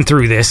 we've been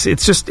through this.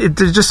 It's just,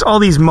 there's just all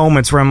these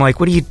moments where I'm like,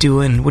 what are you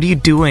doing? What are you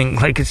doing?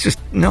 Like, it's just,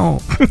 no.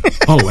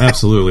 Oh,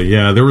 absolutely.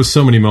 Yeah. There was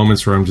so many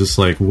moments where I'm just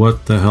like,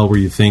 what the hell were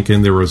you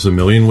thinking? There was a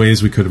million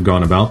ways we could have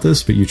gone about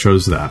this, but you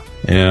chose that.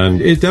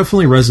 And it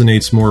definitely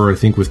resonates more, I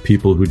think, with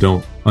people who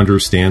don't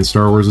understand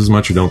Star Wars as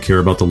much or don't care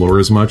about the lore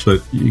as much.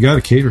 But you got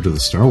to cater to the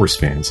Star Wars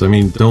fans. I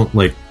mean, don't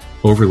like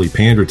overly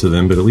pander to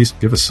them, but at least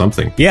give us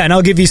something. Yeah, and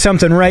I'll give you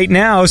something right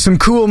now, some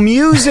cool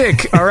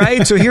music. All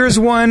right, so here's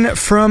one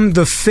from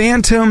the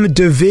Phantom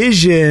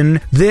Division.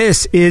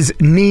 This is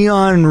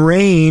Neon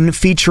Rain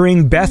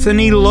featuring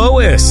Bethany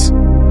Lois.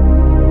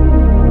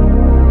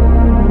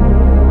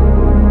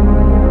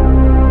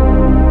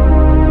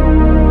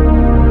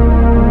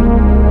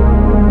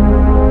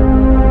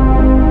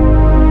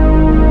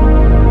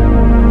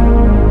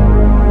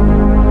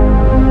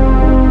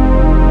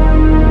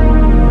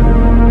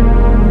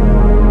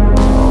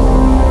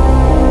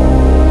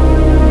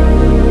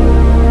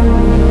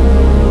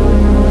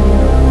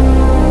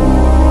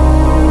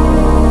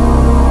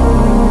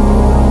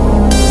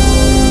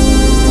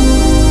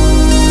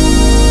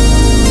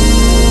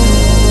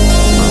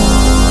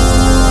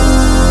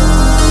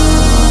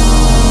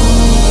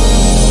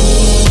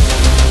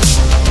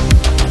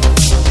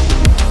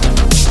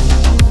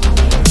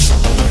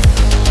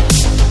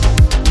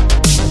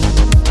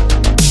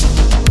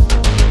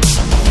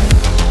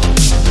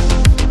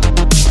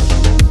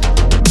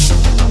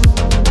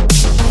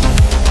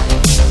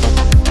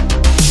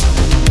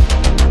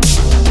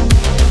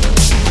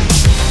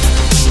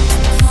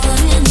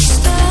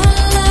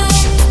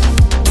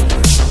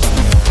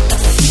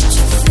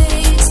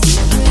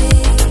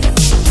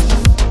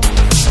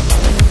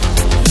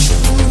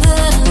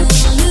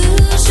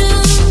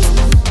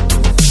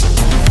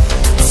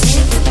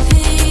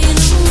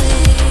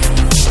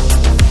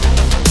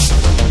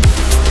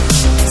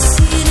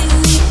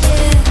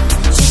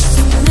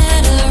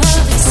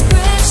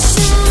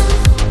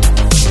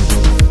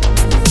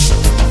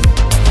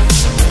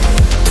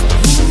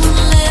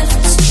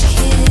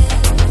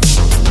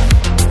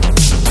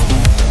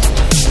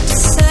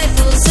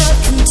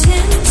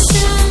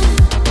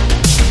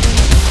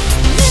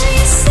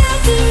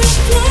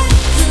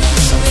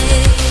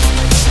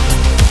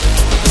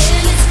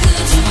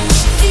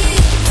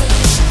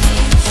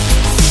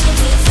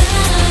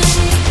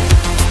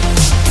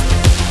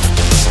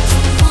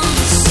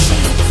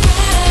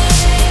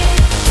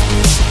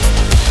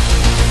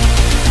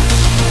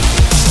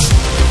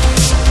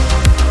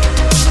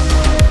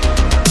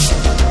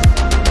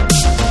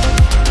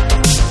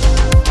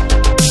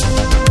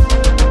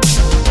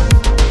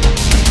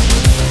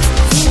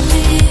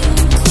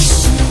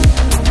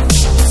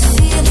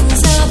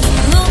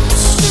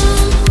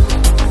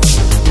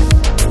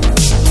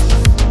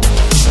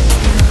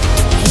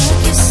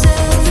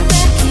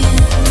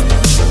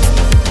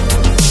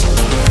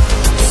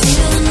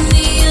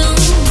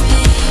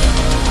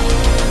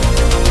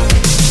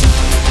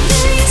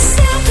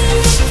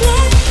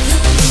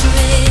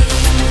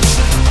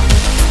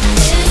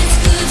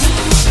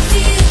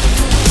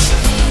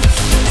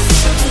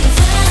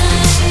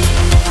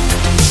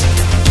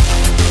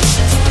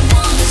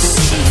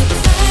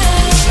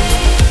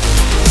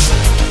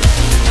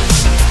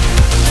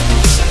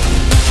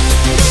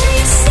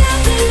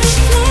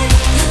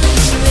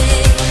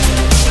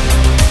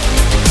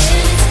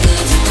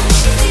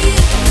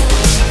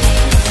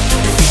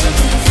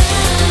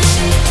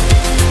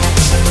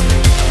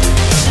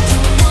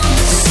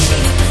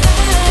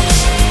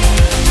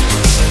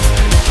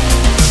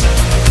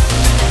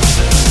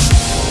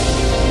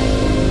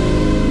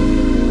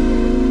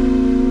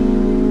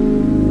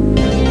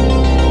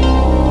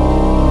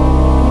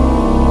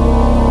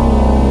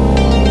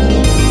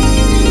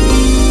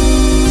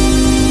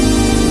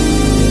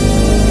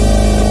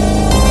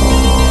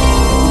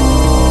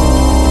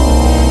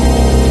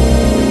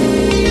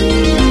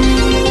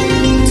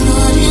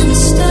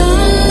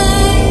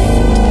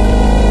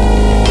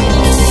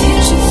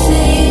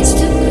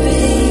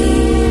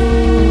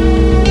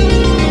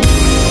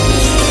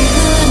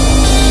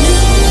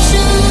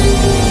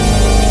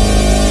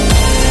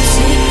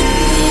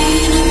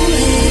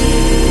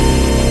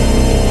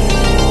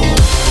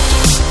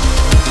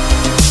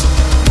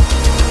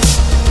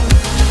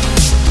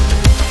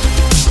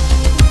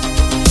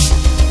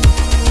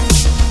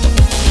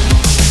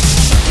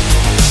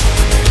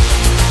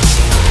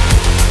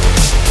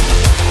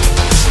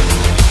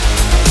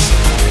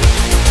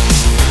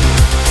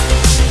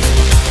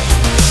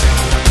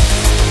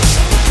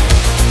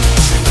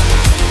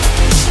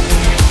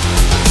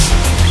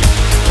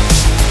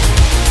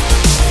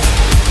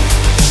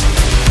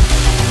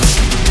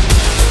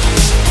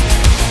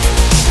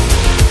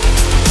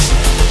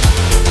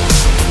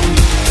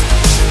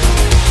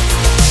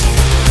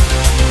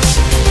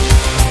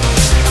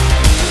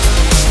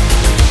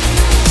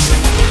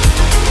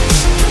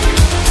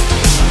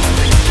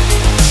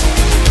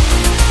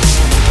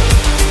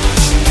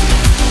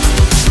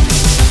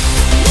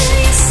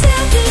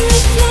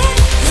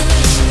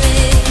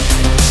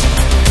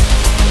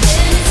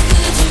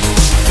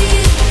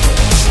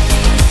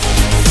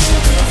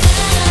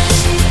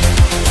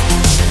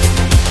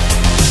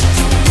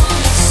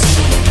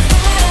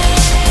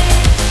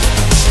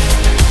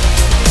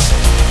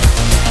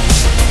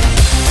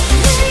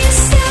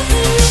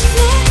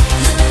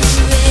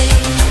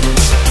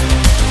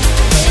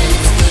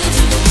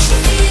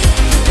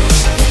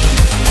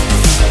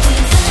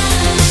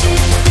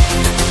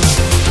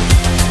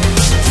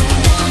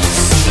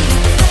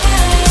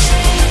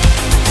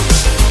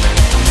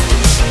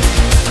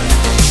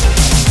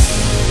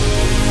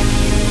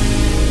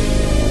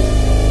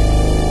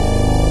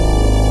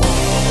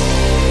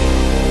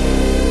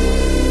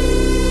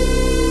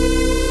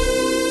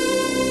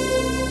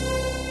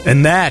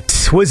 And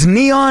that was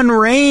Neon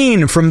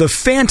Rain from the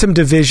Phantom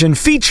Division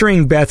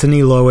featuring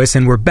Bethany Lois,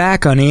 and we're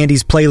back on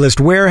Andy's Playlist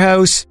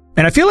Warehouse.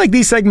 And I feel like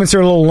these segments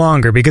are a little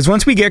longer because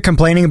once we get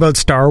complaining about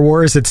Star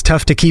Wars, it's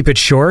tough to keep it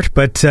short.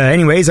 But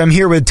anyways, I'm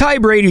here with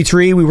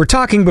Tyber83. We were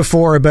talking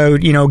before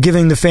about,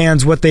 giving the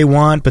fans what they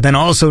want, but then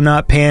also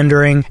not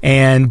pandering.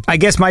 And I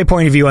guess my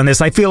point of view on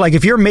this, I feel like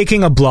if you're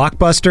making a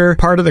blockbuster,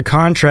 part of the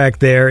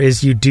contract there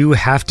is you do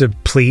have to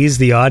please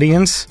the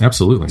audience.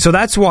 Absolutely. So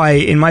that's why,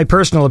 in my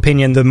personal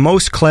opinion, the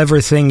most clever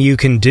thing you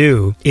can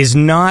do is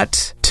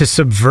not to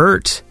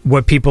subvert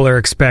what people are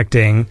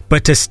expecting,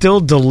 but to still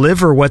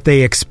deliver what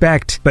they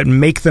expect, but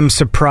make them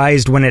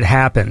surprised when it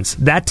happens.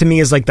 That to me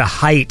is like the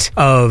height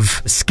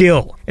of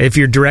skill if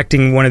you're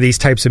directing one of these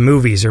types of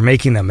movies or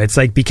making them. It's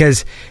like,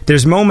 because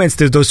there's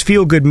those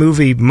feel-good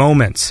movie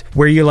moments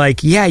where you're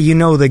like, yeah,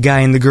 the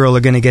guy and the girl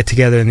are going to get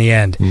together in the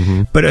end.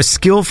 Mm-hmm. But a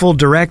skillful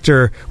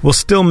director will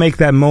still make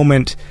that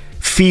moment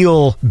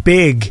feel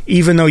big,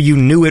 even though you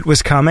knew it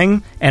was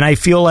coming. And I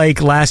feel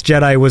like Last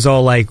Jedi was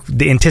all like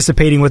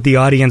anticipating what the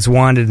audience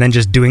wanted and then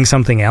just doing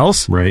something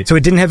else. Right. So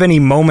it didn't have any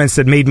moments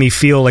that made me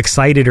feel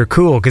excited or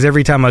cool, because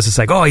every time I was just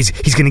like, oh, he's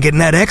going to get in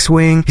that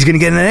X-Wing. He's going to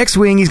get in that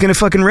X-Wing. He's going to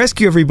fucking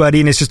rescue everybody.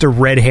 And it's just a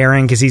red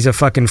herring because he's a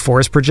fucking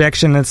force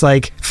projection. It's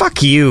like,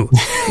 fuck you.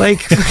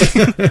 Like,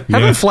 have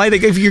him fly.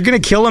 If you're going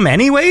to kill him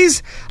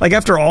anyways, like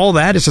after all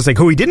that, it's just like,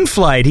 oh, he didn't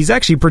fly it. He's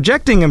actually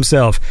projecting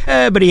himself.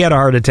 But he had a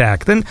heart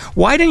attack. Then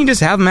why didn't you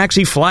just have him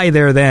actually fly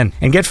there then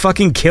and get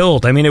fucking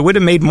killed? I mean, it would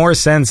have made more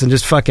sense than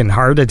just fucking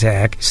heart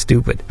attack.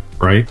 Stupid.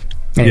 Right?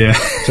 Anyway, yeah.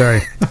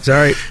 Sorry.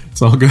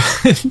 It's all good.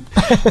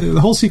 The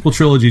whole sequel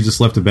trilogy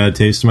just left a bad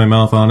taste in my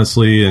mouth,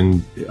 honestly.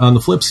 And on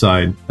the flip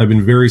side, I've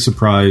been very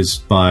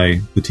surprised by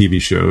the TV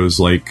shows.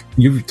 Like,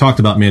 you've talked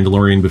about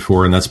Mandalorian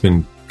before, and that's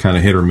been kind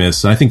of hit or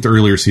miss. I think the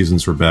earlier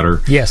seasons were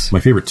better. Yes.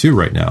 My favorite two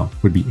right now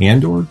would be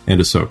Andor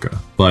and Ahsoka.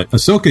 But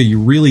Ahsoka, you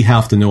really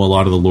have to know a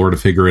lot of the lore to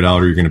figure it out,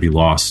 or you're going to be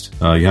lost.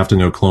 You have to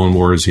know Clone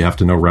Wars. You have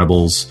to know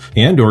Rebels.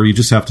 Andor, you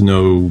just have to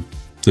know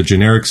the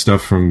generic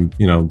stuff from,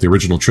 the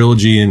original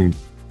trilogy, and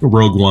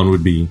Rogue One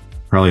would be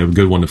probably a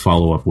good one to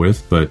follow up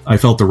with. But I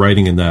felt the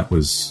writing in that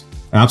was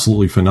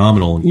absolutely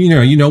phenomenal.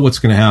 You know what's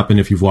going to happen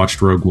if you've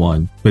watched Rogue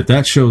One, but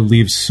that show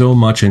leaves so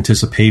much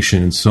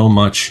anticipation and so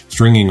much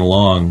stringing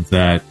along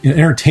that it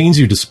entertains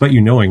you despite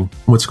you knowing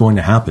what's going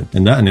to happen.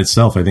 And that in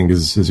itself, I think,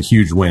 is a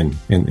huge win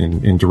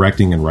in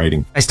directing and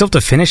writing. I still have to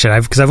finish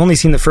it because I've only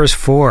seen the first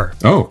 4.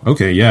 Oh,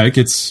 okay. Yeah, it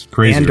gets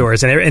crazy.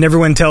 Andor's, and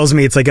everyone tells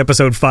me it's like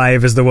episode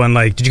 5 is the one,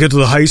 like, did you go to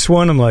the heist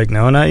one? I'm like,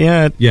 no, not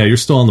yet. Yeah, you're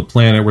still on the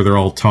planet where they're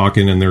all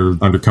talking and they're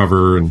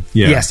undercover, and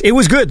yeah. Yes, it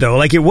was good though.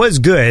 Like, it was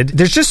good.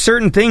 There's just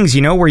certain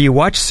things, where you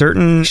watch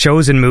certain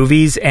shows and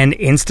movies and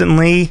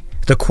instantly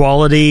the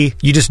quality,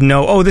 you just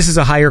know, oh, this is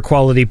a higher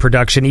quality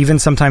production, even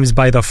sometimes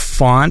by the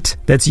font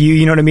that's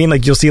you know what I mean?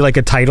 Like, you'll see like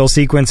a title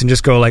sequence and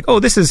just go like,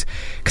 oh, this is,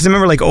 because I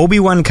remember like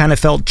Obi-Wan kind of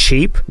felt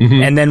cheap,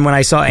 and then when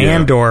I saw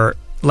Andor,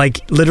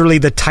 like, literally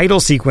the title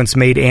sequence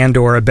made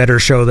Andor a better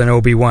show than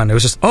Obi-Wan. It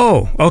was just,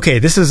 oh, okay,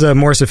 this is a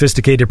more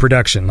sophisticated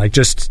production. Like,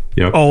 just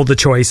all the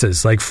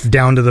choices, like,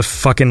 down to the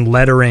fucking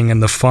lettering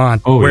and the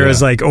font. Oh,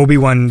 whereas, like,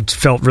 Obi-Wan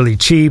felt really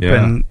cheap.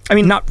 And, I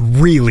mean, not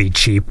really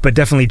cheap, but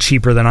definitely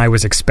cheaper than I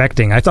was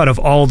expecting. I thought of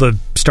all the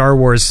Star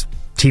Wars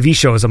TV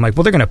shows, I'm like,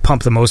 well, they're going to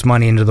pump the most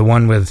money into the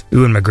one with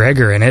Ewan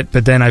McGregor in it,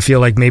 but then I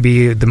feel like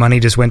maybe the money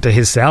just went to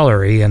his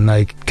salary, and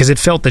like, because it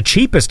felt the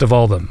cheapest of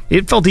all them.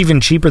 It felt even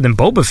cheaper than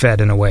Boba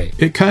Fett in a way.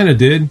 It kind of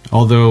did,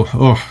 although,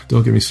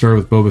 don't get me started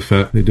with Boba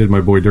Fett. They did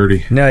my boy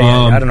dirty. No,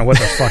 yeah, I don't know what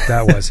the fuck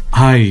that was.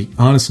 I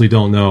honestly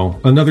don't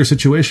know. Another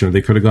situation,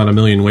 they could have gone a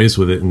million ways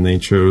with it, and they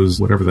chose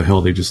whatever the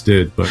hell they just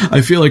did, but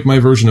I feel like my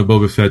version of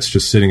Boba Fett's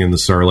just sitting in the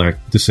Sarlacc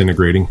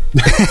disintegrating.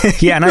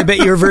 Yeah, and I bet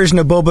your version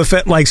of Boba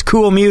Fett likes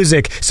cool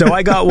music, so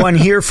I got one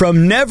here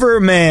from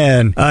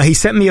Neverman. He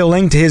sent me a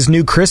link to his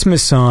new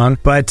Christmas song,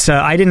 but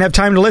I didn't have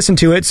time to listen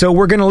to it, so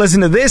we're going to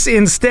listen to this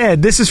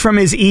instead. This is from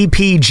his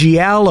EP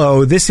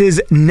Giallo. This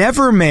is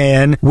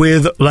Neverman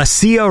with La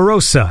Cia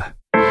Rosa.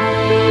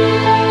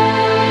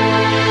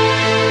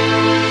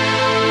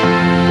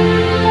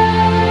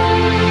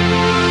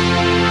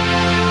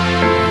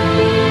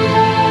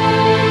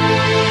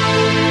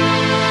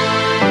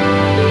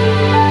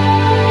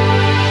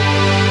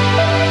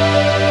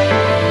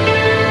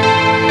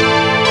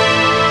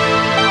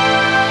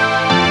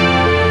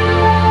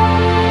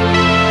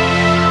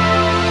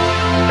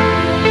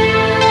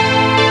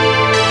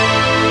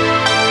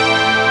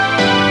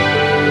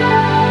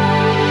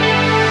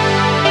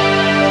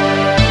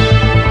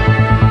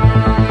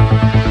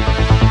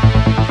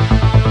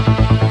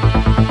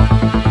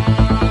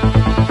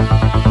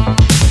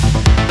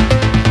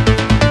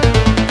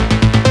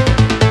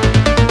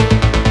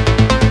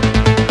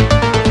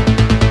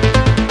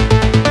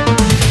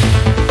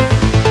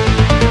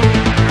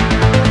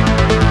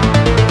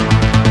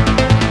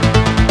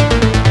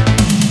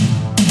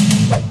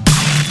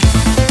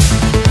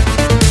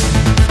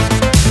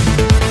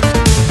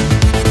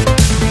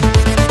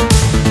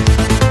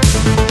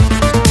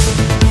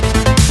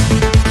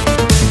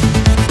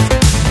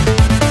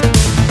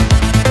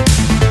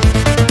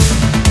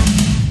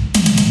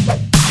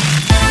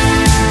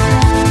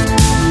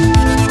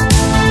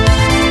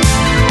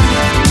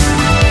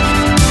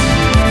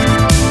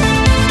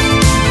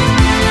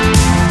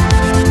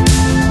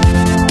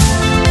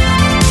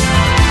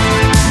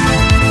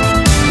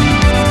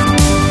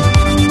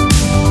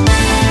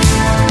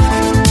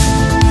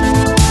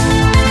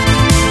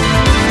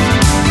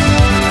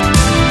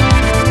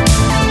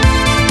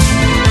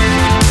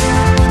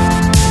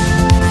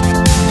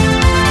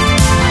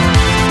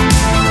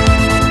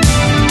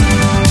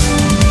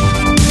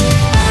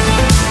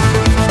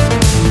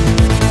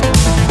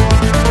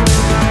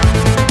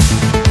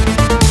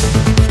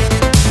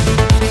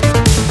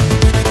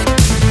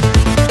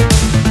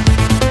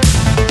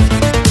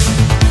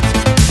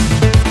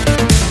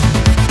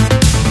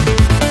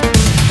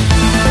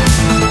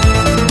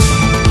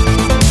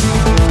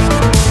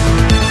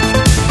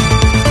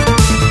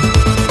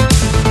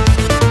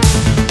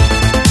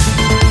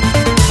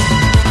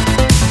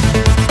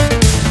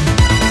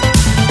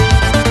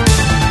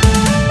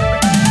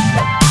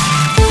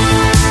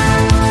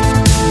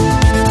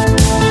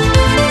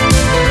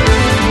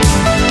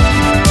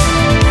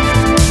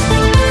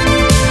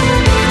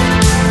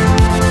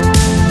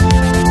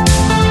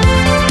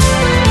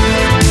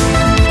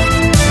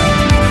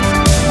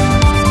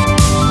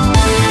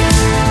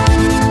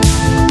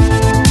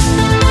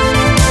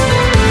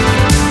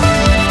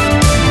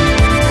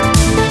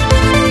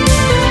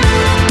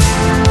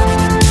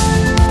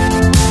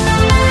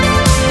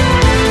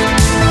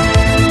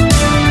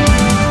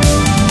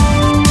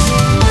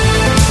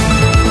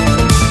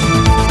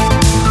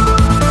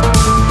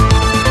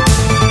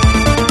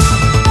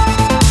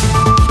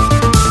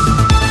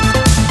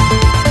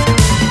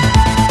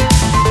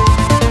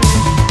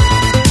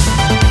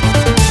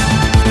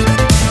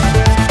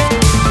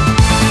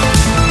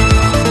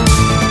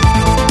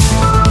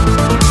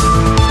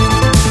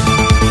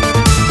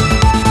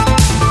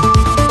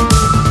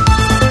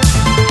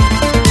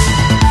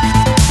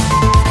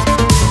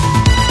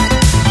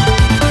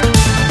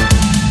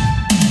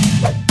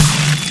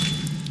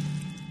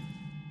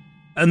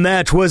 And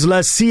that was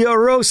La Cia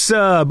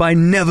Rosa by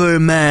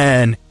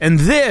Neverman. And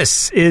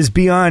this is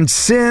Beyond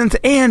Synth,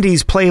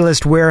 Andy's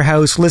playlist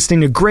warehouse,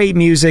 listening to great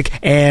music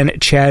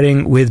and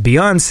chatting with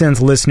Beyond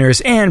Synth listeners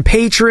and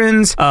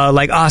patrons,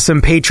 like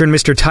awesome patron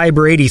Mr.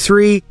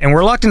 Tyber83. And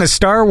we're locked in a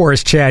Star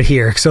Wars chat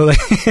here. So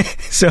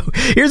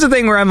here's the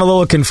thing where I'm a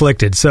little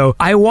conflicted. So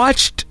I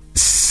watched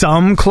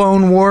some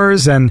Clone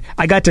Wars, and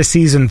I got to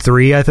season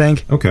 3, I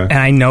think. Okay. And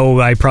I know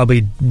I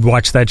probably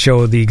watched that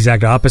show the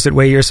exact opposite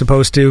way you're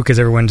supposed to, because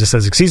everyone just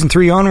says season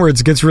 3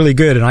 onwards gets really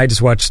good, and I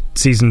just watched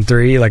season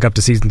 3, like up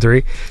to season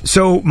 3.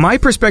 So my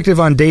perspective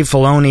on Dave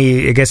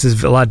Filoni, I guess,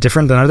 is a lot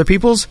different than other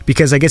people's,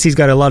 because I guess he's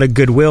got a lot of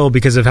goodwill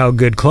because of how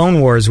good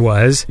Clone Wars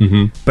was.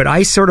 Mm-hmm. But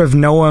I sort of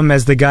know him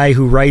as the guy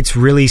who writes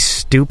really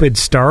stupid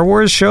Star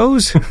Wars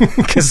shows,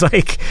 because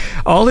like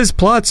all his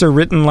plots are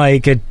written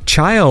like a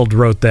child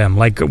wrote them.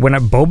 Like when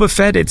Boba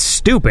Fett, it's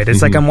stupid.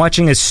 It's like I'm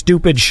watching a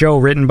stupid show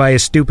written by a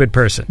stupid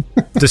person.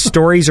 The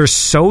stories are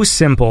so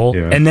simple,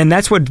 and then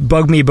that's what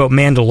bugged me about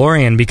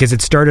Mandalorian, because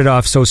it started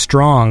off so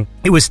strong.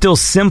 It was still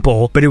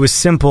simple, but it was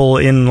simple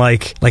in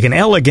like an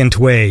elegant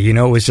way, you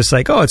know? It was just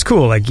like, oh, it's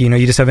cool. Like, you know,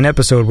 you just have an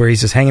episode where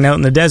he's just hanging out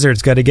in the desert,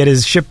 it's got to get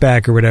his ship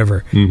back or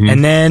whatever. Mm-hmm.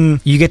 And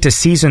then you get to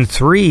season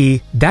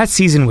 3, that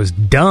season was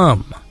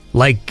dumb.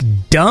 Like,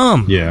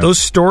 dumb. Yeah. Those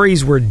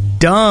stories were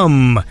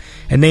dumb.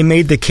 And they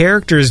made the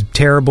characters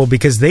terrible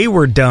because they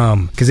were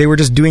dumb. Because they were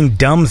just doing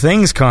dumb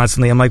things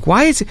constantly. I'm like,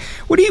 why is it...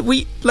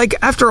 Like,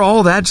 after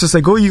all that, it's just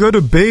like, oh, you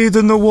gotta bathe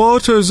in the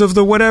waters of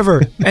the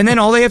whatever. And then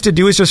all they have to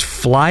do is just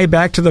fly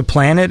back to the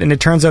planet, and it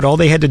turns out all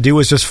they had to do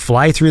was just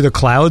fly through the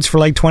clouds for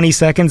like 20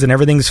 seconds, and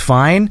everything's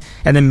fine.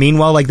 And then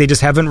meanwhile, like, they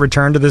just haven't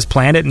returned to this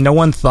planet, and no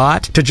one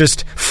thought to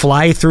just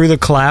fly through the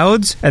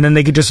clouds, and then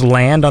they could just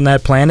land on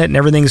that planet, and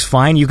everything's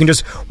fine. You can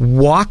just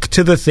walk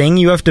to the thing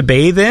you have to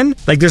bathe in.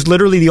 Like, there's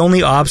literally the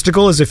only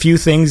obstacle is a few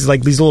things,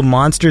 like these little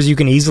monsters you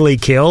can easily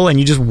kill, and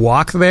you just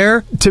walk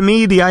there. To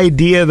me, the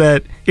idea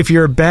that if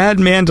you're a bad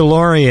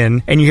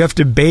Mandalorian and you have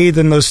to bathe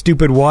in those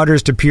stupid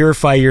waters to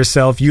purify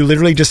yourself, you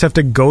literally just have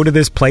to go to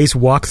this place,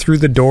 walk through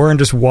the door, and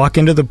just walk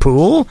into the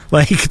pool?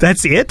 Like,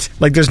 that's it?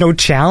 Like, there's no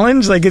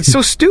challenge? Like, it's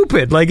so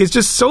stupid. Like, it's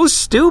just so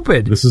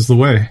stupid. This is the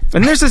way.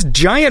 And there's this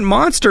giant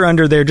monster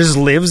under there, just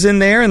lives in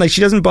there, and like,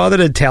 she doesn't bother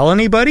to tell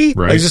anybody.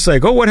 Right. Like, just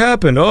like, oh, what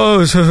happened?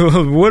 Oh,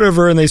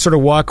 whatever, and they sort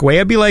of walk away.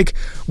 I'd be like,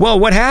 well,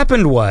 what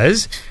happened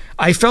was...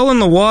 I fell in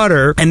the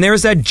water, and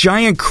there's that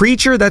giant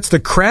creature. That's the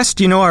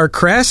crest, you know, our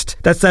crest.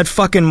 That's that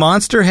fucking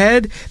monster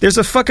head. There's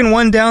a fucking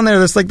one down there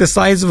that's like the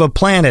size of a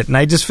planet, and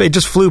it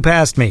just flew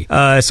past me.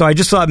 So I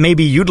just thought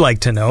maybe you'd like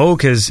to know,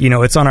 because, you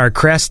know, it's on our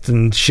crest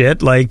and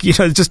shit. Like, you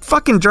know, it just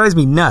fucking drives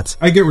me nuts.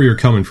 I get where you're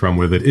coming from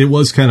with it. It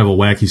was kind of a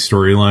wacky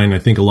storyline. I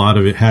think a lot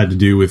of it had to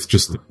do with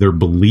just their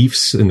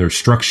beliefs and their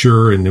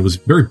structure, and it was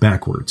very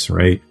backwards,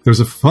 right? There's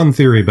a fun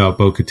theory about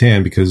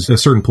Bo-Katan, because at a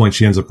certain point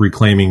she ends up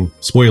reclaiming,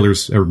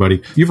 spoilers,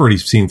 everybody, you've already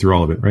seen through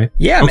all of it, right?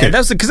 Yeah, okay. Man, that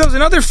was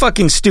another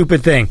fucking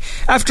stupid thing.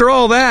 After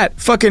all that,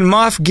 fucking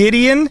Moff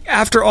Gideon,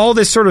 after all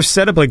this sort of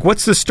setup, like,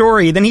 what's the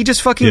story? Then he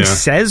just fucking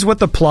says what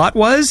the plot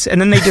was, and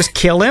then they just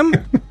kill him?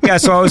 Yeah,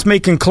 so I was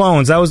making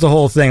clones. That was the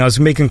whole thing. I was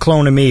making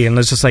clone of me, and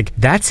it's just like,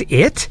 that's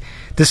it?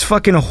 This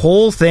fucking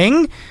whole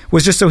thing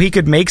was just so he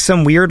could make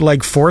some weird,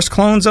 like, force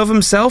clones of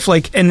himself?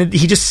 Like, and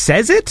he just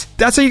says it?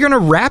 That's how you're gonna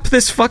wrap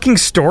this fucking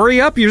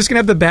story up? You're just gonna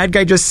have the bad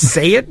guy just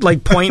say it,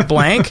 like, point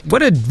blank?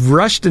 What a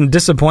rushed and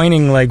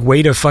disappointing, like,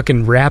 way to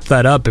fucking wrap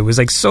that up. It was,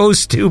 like, so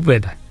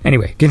stupid.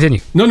 Anyway,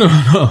 continue. No.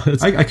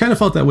 I kind of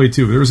felt that way,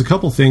 too. There was a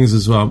couple things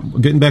as well.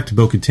 Getting back to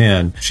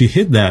Bo-Katan, she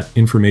hid that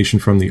information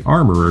from the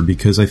armorer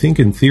because I think,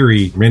 in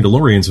theory,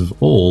 Mandalorians of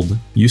old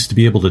used to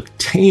be able to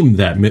tame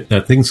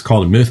that thing's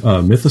called a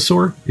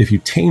mythosaur. If you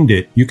tamed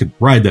it, you could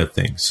ride that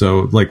thing.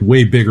 So, like,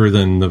 way bigger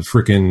than the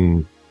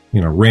frickin',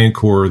 you know,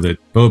 Rancor that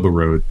Boba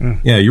rode.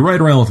 Yeah, you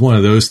ride around with one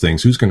of those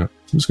things. Who's gonna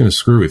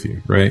screw with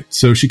you, right?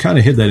 So she kind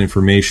of hid that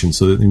information.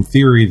 So that in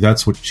theory,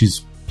 that's what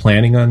she's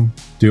planning on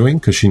doing,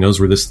 because she knows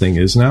where this thing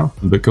is now.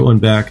 But going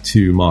back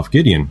to Moff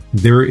Gideon,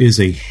 there is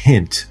a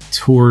hint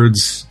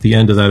towards the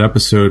end of that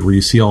episode where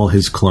you see all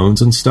his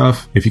clones and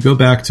stuff. If you go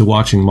back to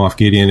watching Moff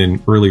Gideon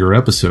in earlier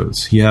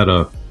episodes, he had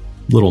a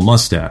little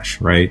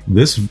mustache, right?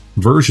 This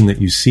version that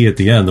you see at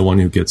the end, the one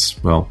who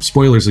gets, well,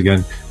 spoilers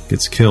again,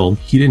 gets killed,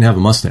 he didn't have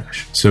a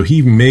mustache. So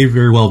he may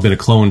very well have been a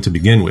clone to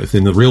begin with,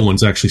 and the real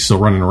one's actually still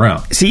running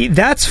around. See,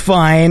 that's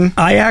fine.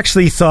 I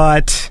actually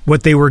thought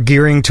what they were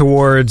gearing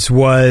towards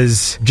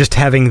was just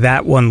having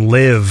that one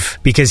live,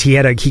 because he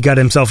got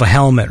himself a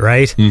helmet,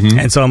 right? Mm-hmm.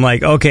 And so I'm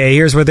like, okay,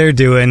 here's what they're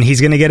doing.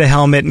 He's going to get a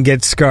helmet and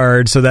get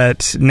scarred so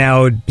that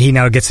he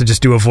now gets to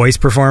just do a voice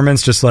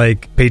performance just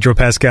like Pedro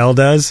Pascal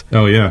does.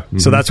 Oh, yeah. Mm-hmm.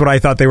 So that's what I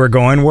thought they were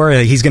going for.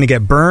 He's going to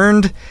get burned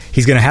learned.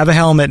 He's going to have a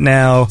helmet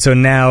now. So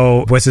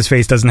now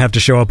What's-His-Face doesn't have to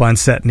show up on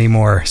set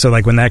anymore. So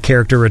like when that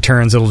character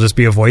returns, it'll just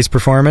be a voice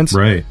performance.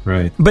 Right.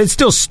 But it's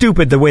still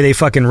stupid the way they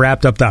fucking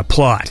wrapped up that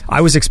plot.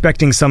 I was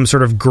expecting some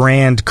sort of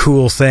grand,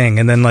 cool thing.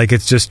 And then like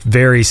it's just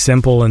very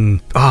simple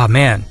and, oh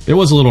man. It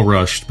was a little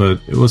rushed, but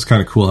it was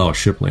kind of cool how a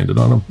ship landed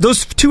on him.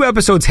 Those 2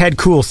 episodes had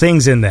cool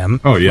things in them.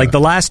 Oh, yeah. Like the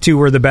last 2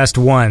 were the best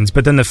ones,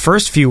 but then the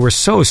first few were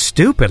so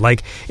stupid.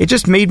 Like, it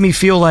just made me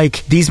feel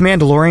like these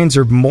Mandalorians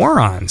are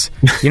morons.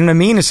 You know what I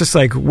mean? It's just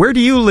like, where do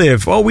you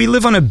live? Oh, we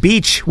live on a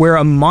beach where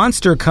a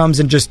monster comes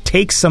and just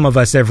takes some of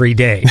us every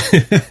day.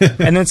 And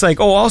then it's like,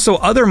 oh, also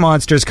other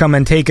monsters come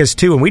and take us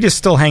too, and we just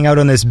still hang out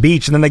on this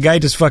beach, and then the guy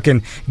just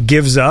fucking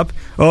gives up.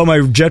 Oh, my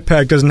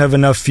jetpack doesn't have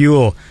enough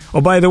fuel.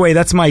 Oh, by the way,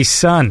 that's my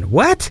son.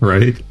 What?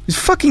 Right. It's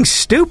fucking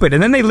stupid.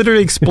 And then they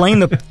literally explain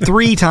the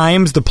 3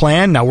 times the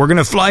plan. Now we're going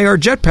to fly our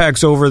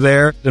jetpacks over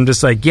there. I'm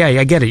just like, yeah,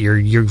 I get it.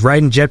 You're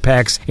riding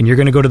jetpacks and you're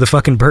going to go to the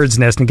fucking bird's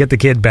nest and get the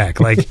kid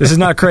back. Like, this is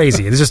not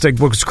crazy. It's just like,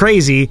 what's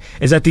crazy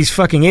is that these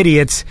fucking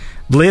idiots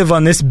live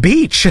on this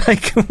beach.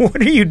 Like,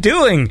 what are you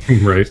doing?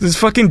 Right. There's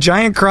fucking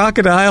giant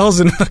crocodiles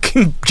and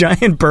fucking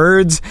giant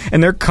birds,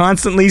 and they're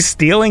constantly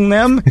stealing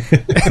them,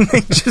 and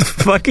they just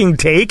fucking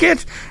take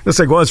it. It's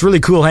like, well, it's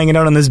really cool hanging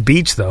out on this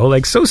beach, though.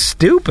 Like, so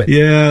stupid.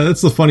 Yeah,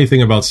 that's the funny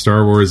thing about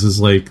Star Wars is,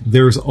 like,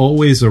 there's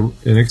always an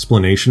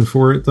explanation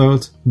for it, though,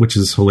 which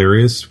is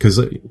hilarious, because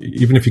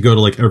even if you go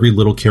to, like, every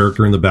little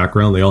character in the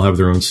background, they all have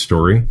their own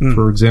story,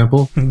 for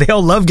example. They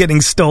all love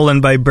getting stolen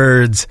by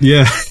birds.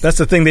 Yeah. That's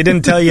the thing they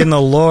didn't tell you in the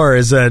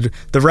lore, is that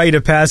the rite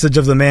of passage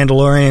of the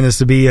Mandalorian is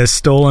to be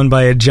stolen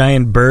by a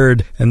giant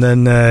bird and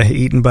then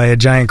eaten by a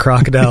giant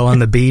crocodile on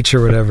the beach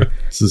or whatever.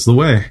 This is the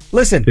way.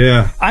 Listen,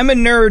 yeah. I'm a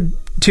nerd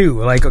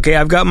too. Like, okay,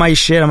 I've got my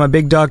shit. I'm a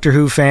big Doctor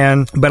Who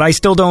fan, but I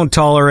still don't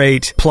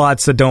tolerate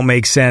plots that don't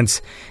make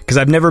sense, because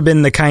I've never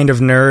been the kind of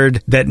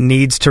nerd that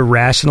needs to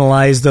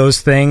rationalize those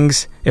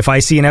things. If I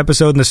see an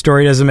episode and the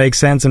story doesn't make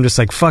sense, I'm just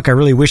like, fuck, I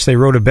really wish they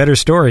wrote a better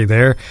story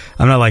there.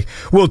 I'm not like,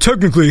 well,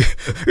 technically,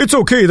 it's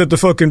okay that the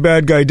fucking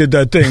bad guy did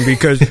that thing,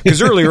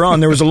 because earlier on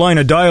there was a line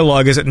of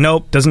dialogue. Is it?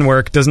 Nope, doesn't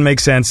work, doesn't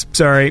make sense.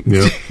 Sorry.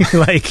 Yep.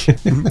 Like,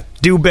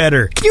 do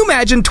better. Can you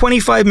imagine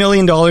 $25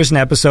 million an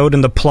episode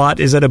and the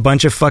plot is that a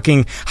bunch of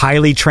fucking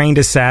highly trained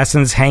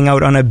assassins hang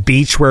out on a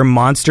beach where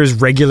monsters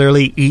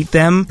regularly eat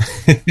them?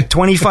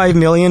 $25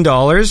 million?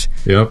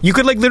 Yep. You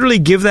could, like, literally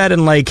give that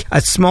in, like,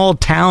 a small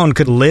town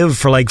could live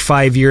for, like,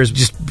 5 years.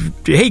 Just,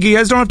 hey, you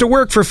guys don't have to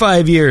work for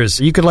 5 years.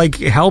 You could, like,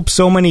 help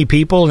so many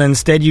people, and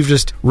instead you've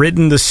just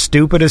written the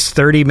stupidest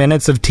 30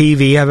 minutes of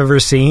TV I've ever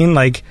seen.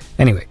 Like,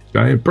 anyway.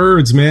 Giant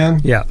birds, man.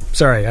 Yeah,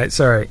 sorry.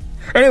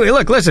 Anyway,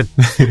 look, listen.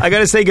 I got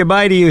to say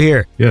goodbye to you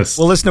here. Yes.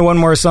 We'll listen to one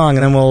more song,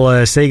 and then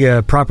we'll say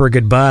a proper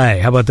goodbye.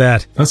 How about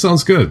that? That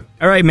sounds good.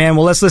 All right, man.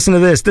 Well, let's listen to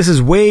this. This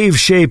is Wave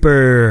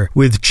Shaper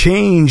with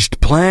Changed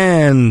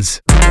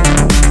Plans.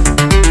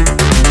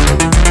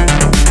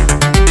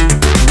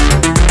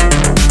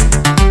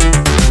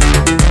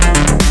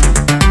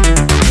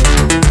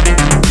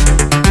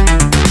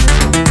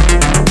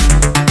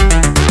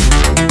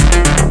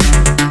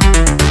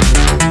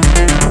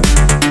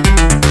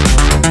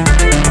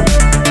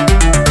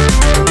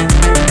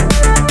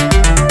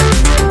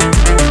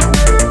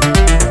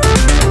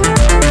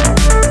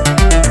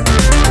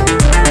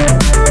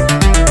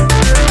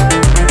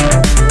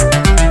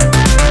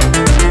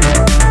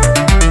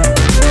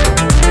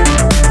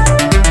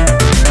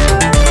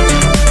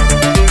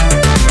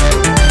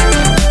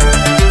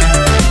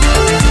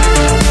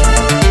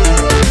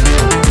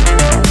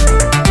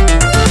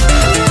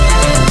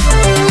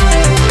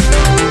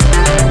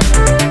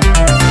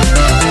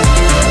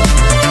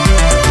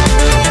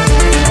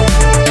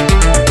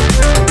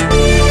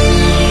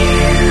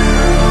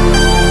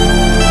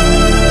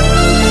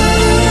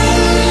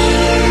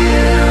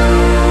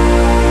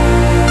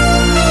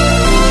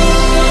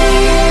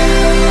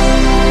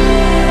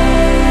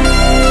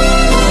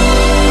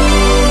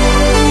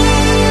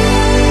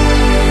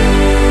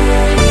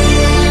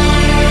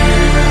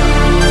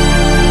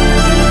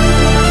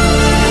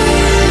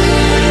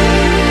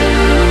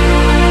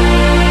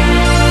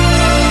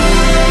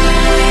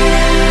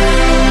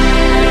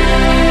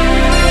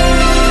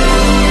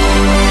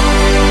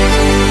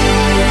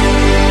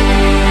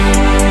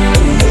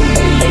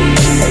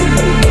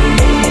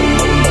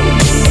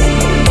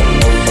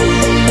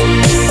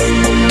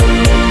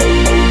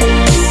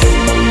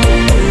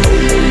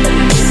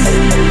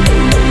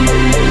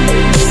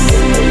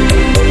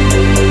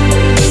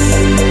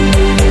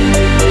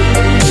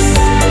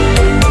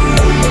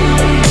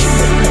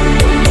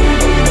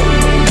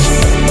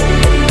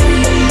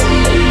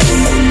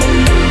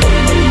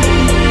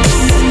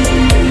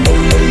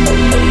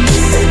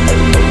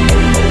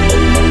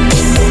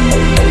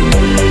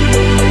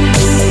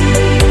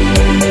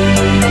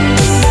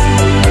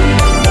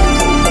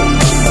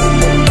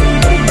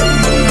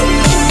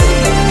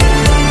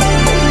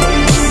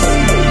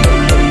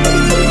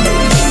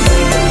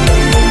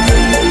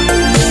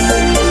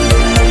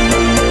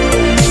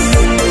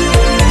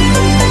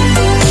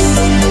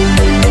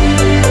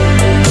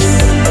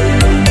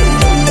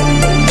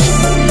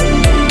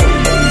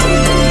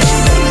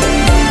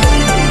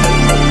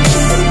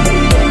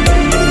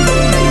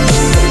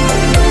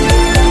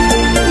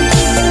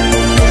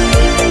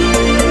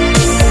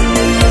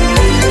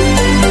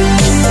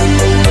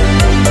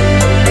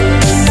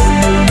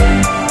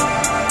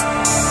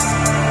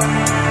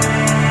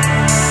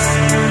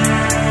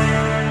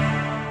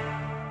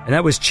 And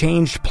that was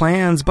Changed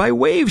Plans by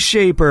Wave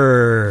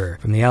Shaper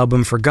from the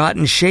album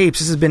Forgotten Shapes.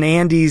 This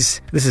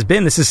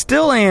is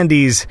still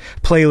Andy's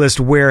playlist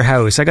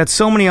warehouse. I got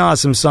so many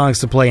awesome songs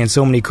to play and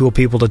so many cool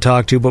people to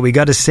talk to, but we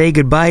got to say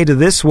goodbye to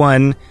this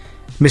one,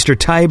 Mr.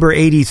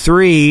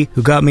 Tyber83,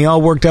 who got me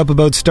all worked up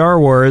about Star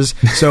Wars.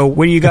 So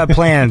what do you got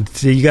planned?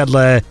 You got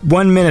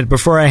 1 minute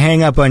before I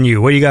hang up on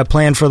you. What do you got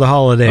planned for the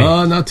holiday?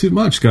 Not too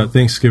much. Got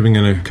Thanksgiving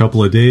in a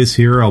couple of days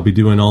here. I'll be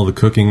doing all the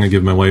cooking. I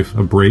give my wife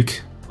a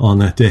break on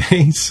that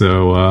day.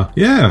 So,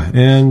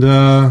 and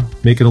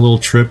making a little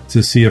trip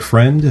to see a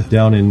friend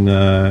down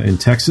in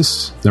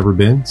Texas. Never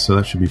been, so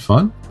that should be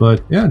fun.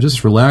 But yeah,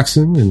 just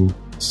relaxing and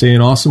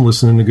staying awesome,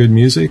 listening to good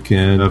music,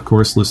 and of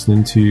course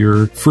listening to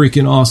your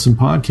freaking awesome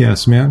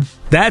podcast, man.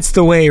 That's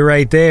the way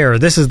right there.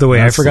 This is the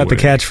way. I forgot the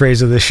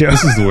catchphrase of the show.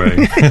 This is the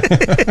way.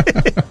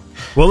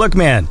 Well, look,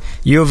 man,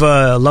 you have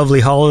a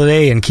lovely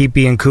holiday and keep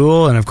being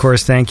cool. And, of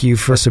course, thank you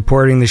for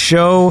supporting the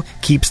show.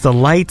 Keeps the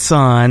lights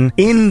on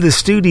in the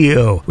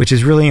studio, which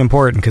is really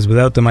important because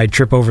without them, I'd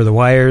trip over the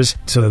wires.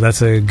 So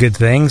that's a good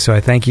thing. So I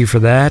thank you for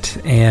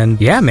that.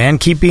 And, yeah, man,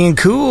 keep being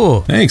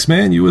cool. Thanks,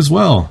 man. You as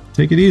well.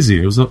 Take it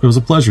easy. It was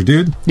a pleasure,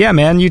 dude. Yeah,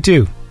 man, you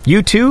too.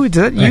 You too?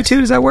 You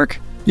too? Does that work?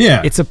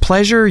 Yeah. It's a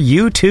pleasure.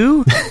 You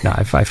too? No,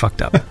 I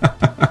fucked up.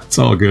 It's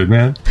all good,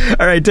 man.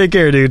 All right, take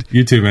care, dude.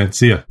 You too, man.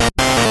 See ya.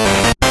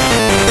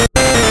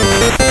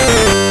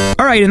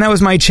 All right, and that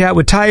was my chat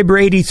with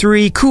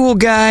Tyber83. Cool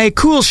guy,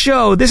 cool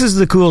show. This is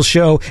the cool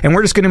show, and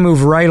we're just going to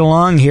move right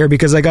along here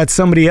because I got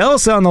somebody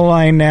else on the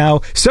line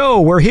now. So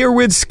we're here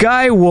with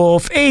Skye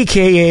Wolff,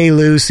 a.k.a.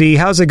 Lucy.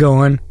 How's it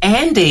going?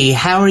 Andy,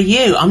 how are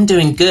you? I'm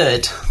doing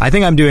good. I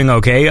think I'm doing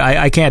okay.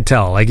 I can't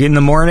tell. Like in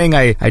the morning,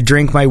 I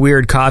drink my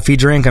weird coffee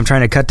drink. I'm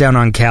trying to cut down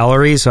on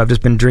calories, so I've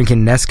just been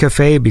drinking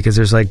Nescafe because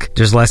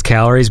there's less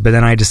calories. But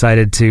then I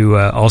decided to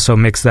also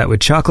mix that with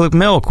chocolate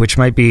milk, which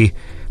might be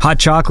hot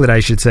chocolate,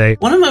 I should say.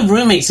 One of my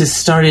roommates has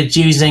started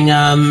using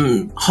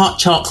hot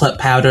chocolate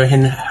powder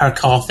in her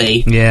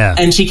coffee. Yeah.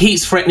 And she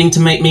keeps threatening to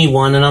make me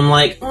one, and I'm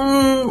like,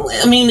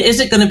 is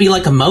it going to be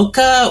like a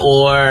mocha,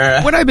 or...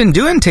 What I've been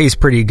doing tastes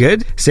pretty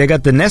good. See, I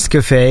got the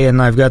Nescafe,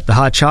 and I've got the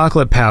hot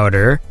chocolate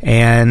powder,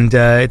 and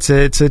it's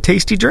a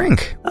tasty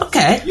drink.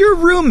 Okay. Your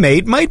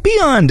roommate might be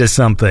onto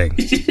something.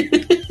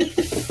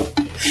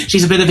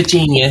 She's a bit of a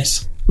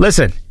genius.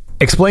 Listen,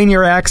 explain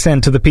your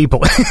accent to the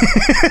people.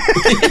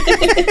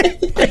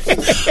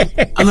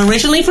 I'm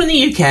originally from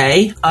the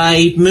UK.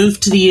 I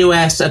moved to the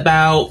US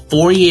about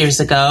 4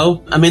 years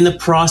ago. I'm in the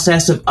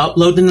process of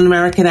uploading an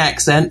American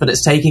accent, but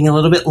it's taking a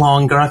little bit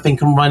longer. I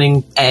think I'm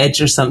running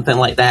Edge or something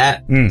like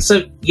that.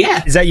 So,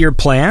 yeah. Is that your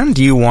plan?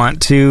 Do you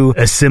want to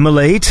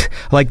assimilate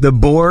like the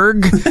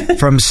Borg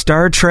from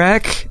Star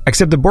Trek?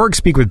 Except the Borg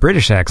speak with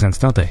British accents,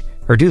 don't they?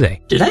 Or do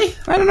they? Do they?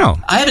 I don't know.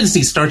 I haven't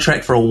seen Star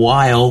Trek for a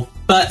while.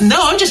 But no,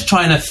 I'm just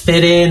trying to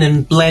fit in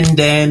and blend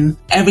in.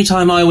 Every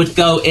time I would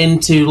go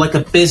into like a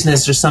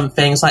business or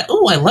something, it's like,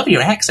 oh, I love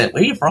your accent.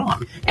 Where are you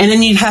from? And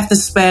then you'd have to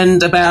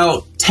spend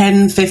about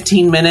 10,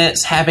 15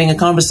 minutes having a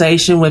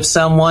conversation with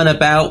someone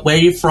about where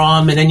you're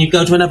from. And then you'd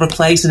go to another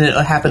place and it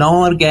would happen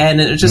all again.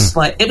 And it was just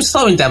like, it was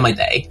slowing down my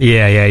day.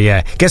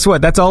 Yeah. Guess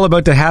what? That's all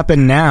about to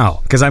happen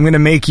now. Because I'm going to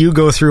make you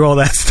go through all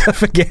that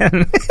stuff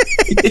again.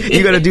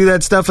 You got to do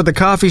that stuff at the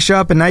coffee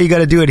shop, and now you got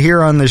to do it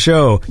here on the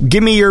show.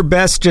 Give me your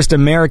best just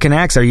American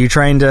accent.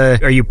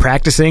 Are you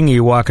practicing? Are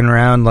you walking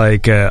around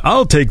like,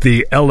 I'll take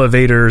the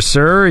elevator,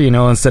 sir,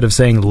 instead of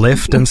saying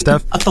lift and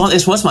stuff? I thought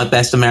this was my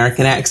best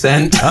American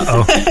accent.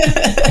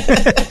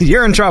 Uh-oh.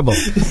 You're in trouble.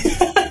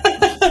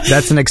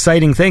 That's an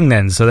exciting thing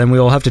then. So then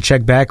we'll have to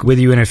check back with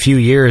you in a few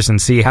years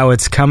and see how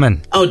it's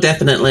coming. Oh,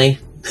 definitely.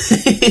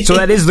 So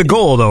that is the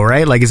goal, though,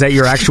 right? Like, is that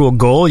your actual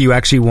goal? You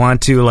actually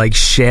want to, like,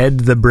 shed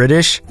the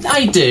British?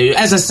 I do.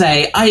 As I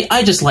say,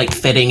 I just like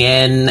fitting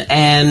in.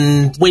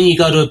 And when you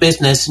go to a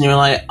business and you're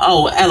like,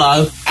 oh,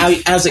 hello,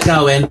 how's it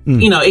going?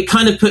 It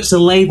kind of puts a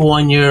label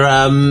on your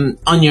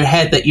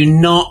head that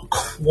you're not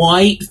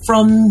quite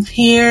from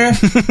here.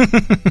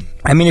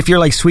 I mean, if you're,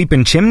 like,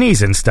 sweeping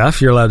chimneys and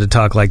stuff, you're allowed to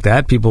talk like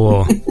that. People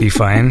will be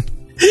fine.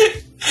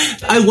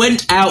 I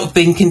went out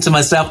thinking to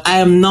myself, I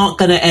am not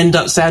going to end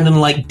up sounding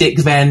like Dick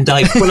Van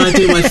Dyke when I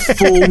do my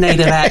full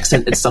native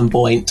accent at some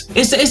point.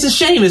 It's a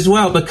shame as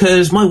well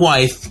because my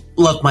wife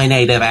loved my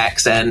native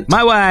accent.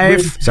 My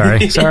wife.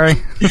 Sorry. Sorry.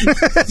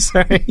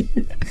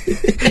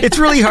 It's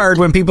really hard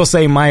when people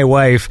say my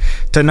wife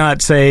to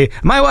not say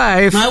my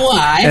wife. My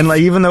wife. And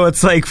like, even though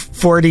it's like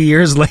 40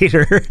 years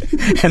later,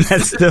 and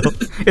that's still,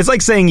 it's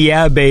like saying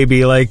yeah,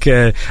 baby, like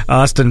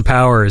Austin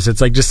Powers.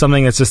 It's like just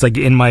something that's just like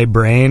in my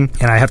brain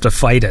and I have to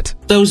fight it.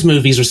 Those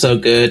movies are so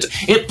good.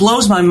 It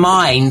blows my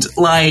mind.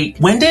 Like,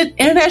 when did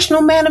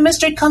International Man of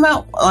Mystery come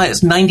out? Like,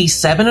 it's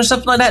 97 or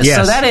something like that. Yes.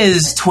 So that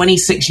is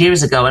 26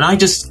 years ago. And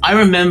I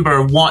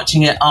remember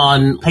watching it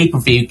on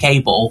pay-per-view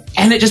cable,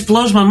 and it just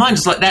blows my mind.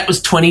 It's like that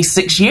was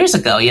 26 years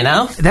ago,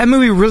 That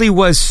movie really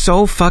was so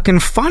so fucking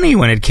funny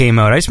when it came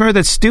out. I just remember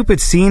that stupid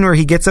scene where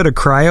he gets out of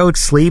cryo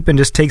sleep and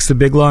just takes the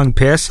big long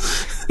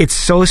piss. It's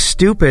so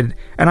stupid.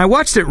 And I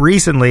watched it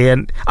recently,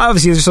 and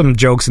obviously there's some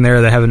jokes in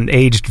there that haven't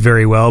aged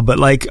very well, but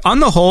like on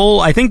the whole,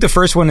 I think the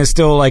first one is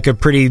still like a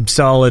pretty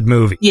solid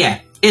movie. Yeah.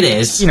 It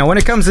is. You know, when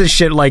it comes to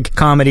shit like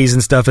comedies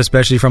and stuff,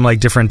 especially from like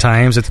different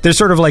times, there's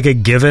sort of like a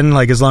given,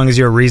 like as long as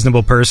you're a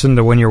reasonable person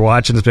to when you're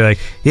watching, it's be like,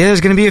 yeah,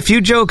 there's going to be a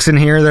few jokes in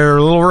here that are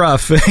a little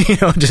rough. You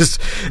know, just,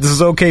 this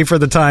is okay for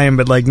the time,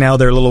 but like now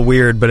they're a little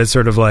weird, but it's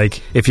sort of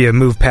like, if you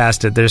move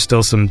past it, there's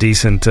still some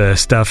decent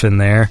stuff in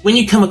there. When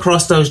you come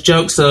across those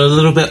jokes that are a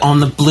little bit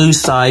on the blue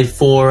side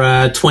for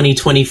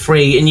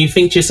 2023, and you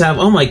think to yourself,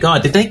 oh my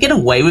god, did they get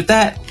away with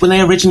that when they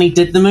originally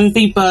did the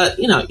movie? But,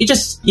 you know,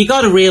 you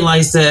got to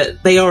realize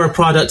that they are a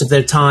product of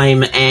their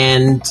time,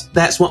 and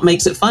that's what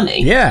makes it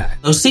funny. Yeah.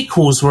 Those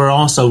sequels were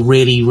also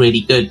really,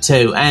 really good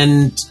too,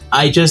 and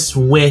I just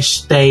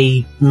wish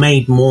they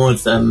made more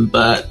of them,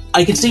 but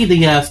I could see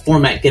the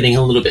format getting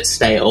a little bit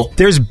stale.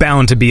 There's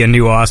bound to be a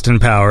new Austin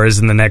Powers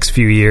in the next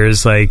few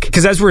years, like,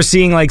 because as we're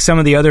seeing, like, some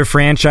of the other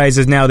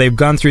franchises now, they've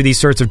gone through these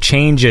sorts of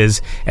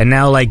changes, and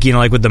now, like, you know,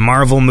 like with the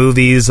Marvel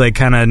movies, like,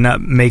 kind of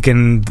not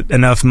making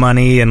enough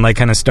money, and, like,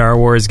 kind of Star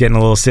Wars getting a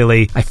little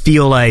silly, I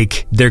feel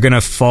like they're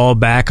gonna fall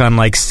back on,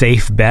 like,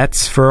 safe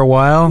bets for a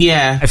while.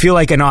 Yeah. I feel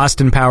like an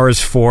Austin Powers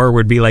 4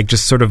 would be, like,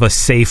 just sort of a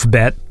safe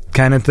bet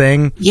kind of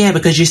thing. Yeah,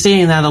 because you're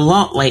seeing that a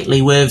lot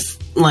lately with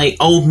like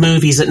old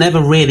movies that never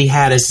really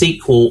had a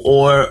sequel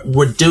or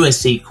would do a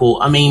sequel.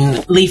 I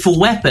mean, Lethal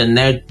Weapon,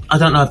 I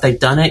don't know if they've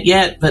done it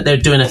yet, but they're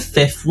doing a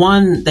 5th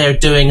one. They're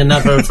doing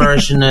another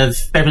version of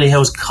Beverly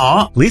Hills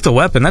Cop. Lethal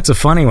Weapon, that's a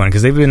funny one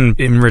because they've been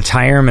in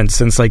retirement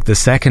since like the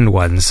second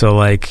one, so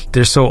like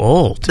they're so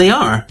old. They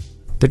are.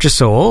 They're just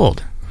so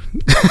old.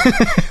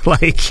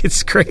 Like,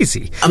 it's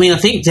crazy. I mean, I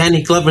think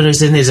Danny Glover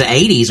is in his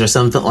 80s or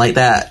something like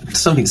that.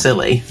 Something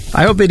silly.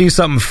 I hope they do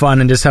something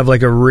fun and just have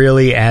like a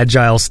really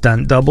agile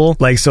stunt double.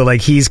 Like, so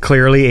like he's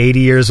clearly 80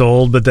 years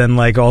old, but then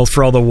like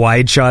for all the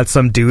wide shots,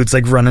 some dude's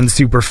like running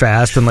super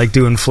fast and like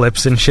doing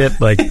flips and shit.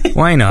 Like,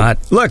 why not?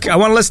 Look, I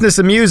want to listen to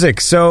some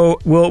music, so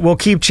we'll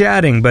keep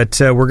chatting, but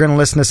we're going to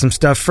listen to some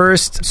stuff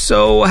first.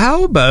 So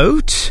how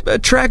about a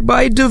track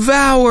by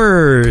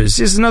Devours?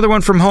 This is another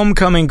one from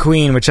Homecoming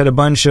Queen, which had a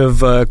bunch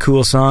of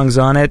cool songs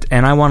on it,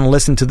 and I want to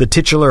listen to the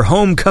titular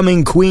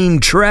Homecoming Queen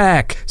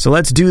track. So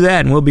let's do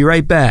that, and we'll be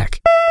right back.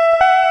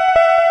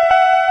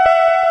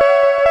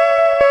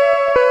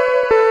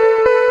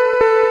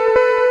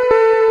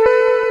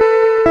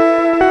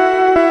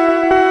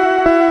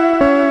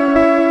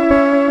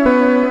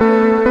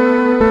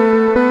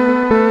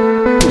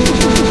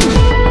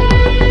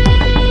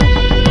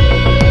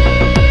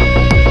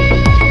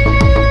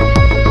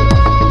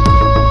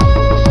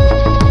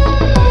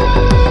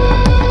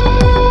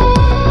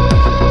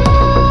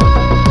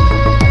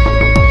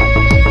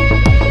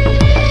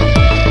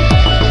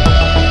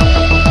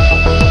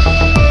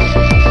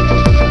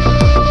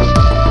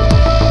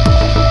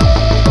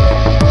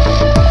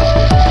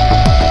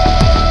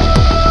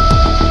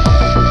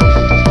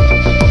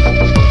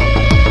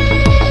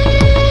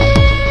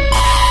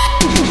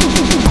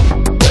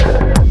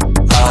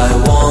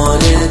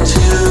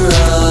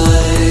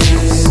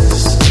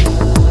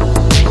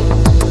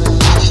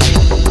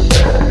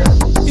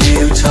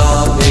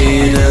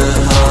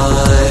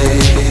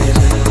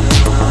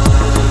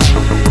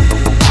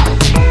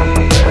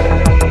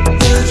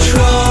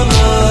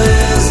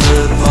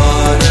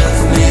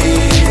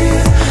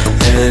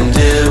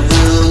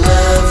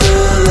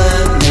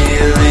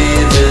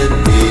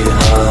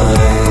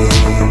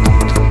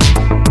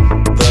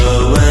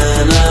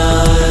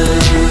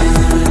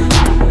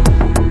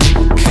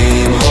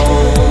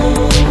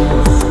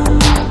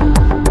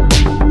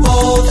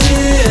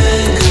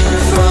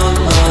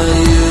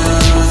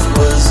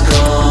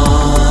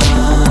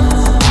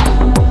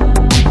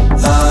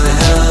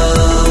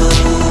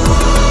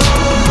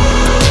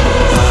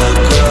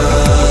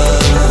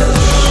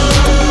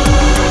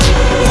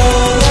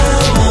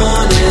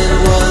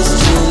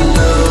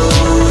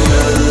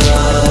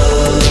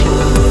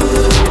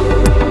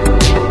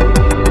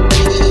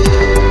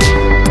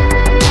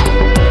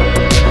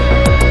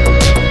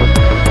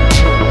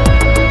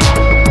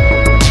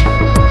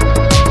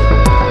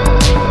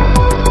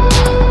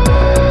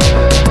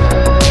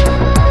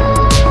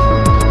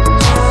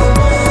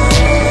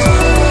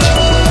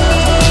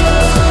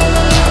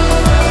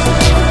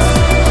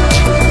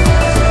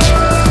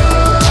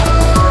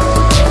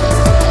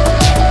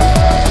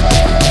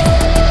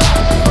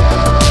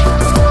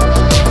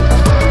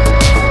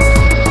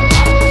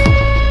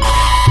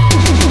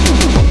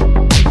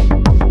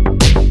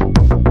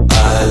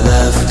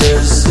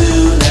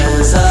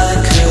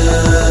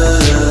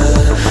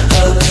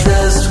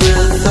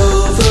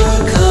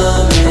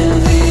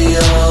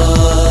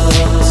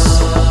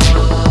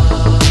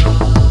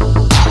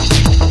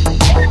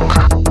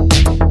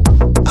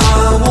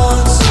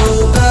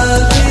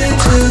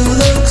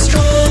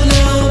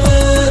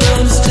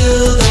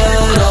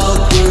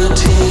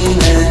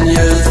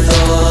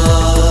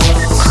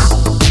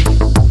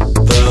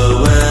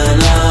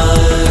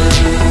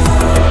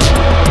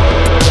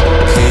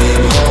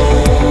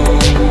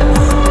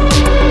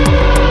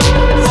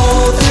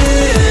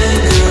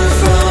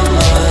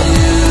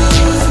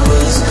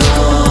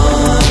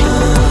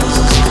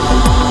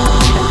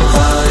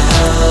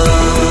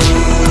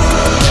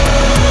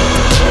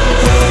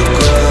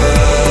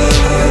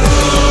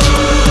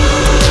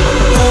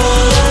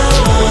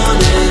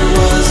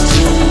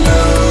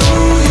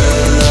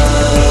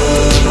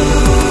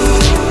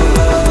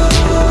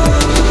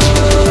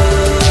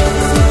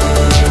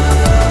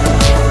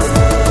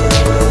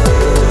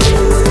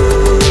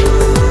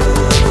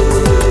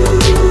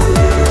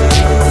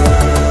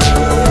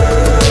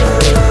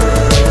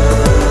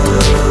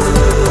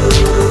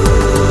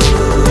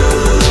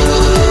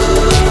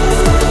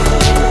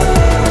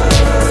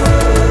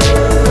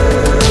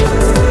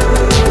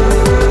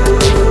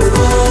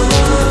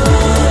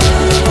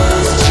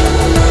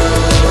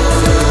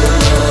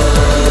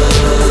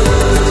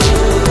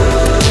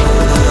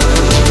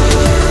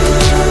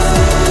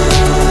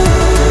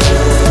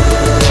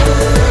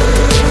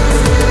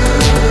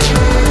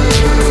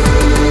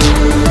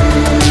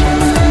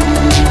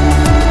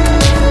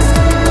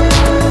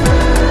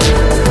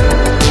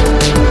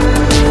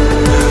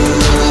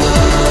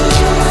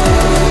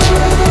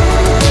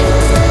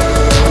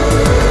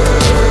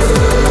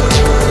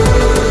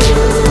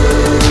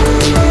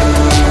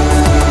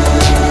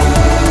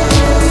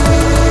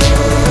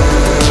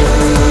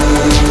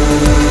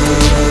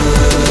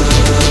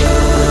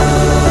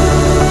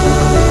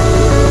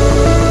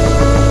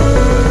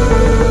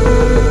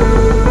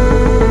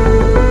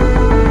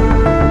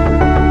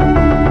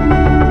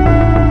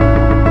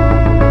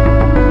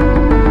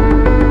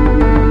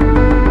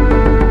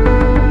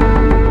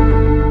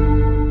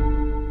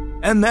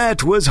 And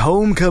that was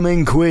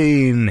Homecoming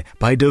Queen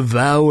by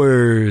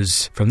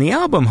Devours from the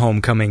album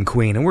Homecoming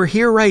Queen. And we're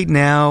here right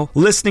now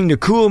listening to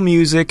cool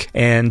music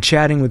and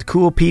chatting with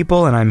cool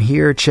people. And I'm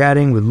here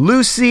chatting with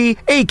Lucy,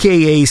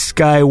 aka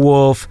Skye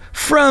Wolff,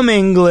 from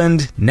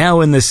England, now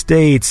in the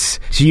States.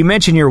 So you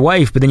mentioned your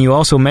wife, but then you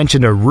also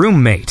mentioned a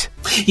roommate.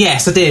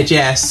 Yes, I did,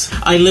 yes.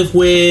 I live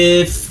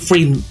with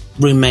 3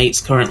 roommates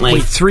currently.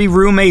 Wait, 3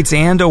 roommates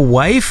and a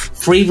wife?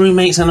 3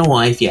 roommates and a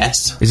wife,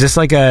 yes. Is this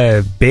like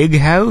a big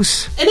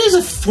house? It is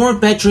a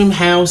 4-bedroom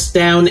house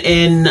down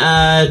in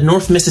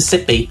North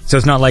Mississippi. So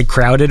it's not like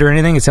crowded or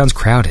anything? It sounds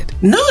crowded.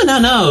 No.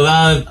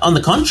 On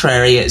the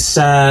contrary,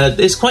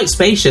 it's quite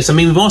spacious. I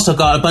mean, we've also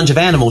got a bunch of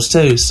animals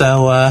too.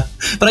 So,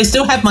 but I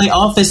still have my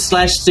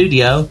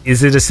office/studio.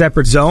 Is it a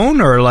separate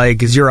zone, or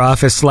like is your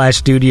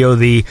office/studio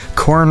the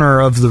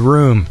corner of the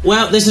room?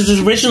 Well, this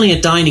was originally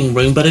a dining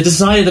room, but I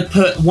decided to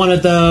put one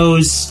of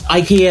those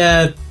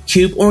IKEA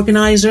cube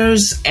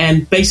organizers,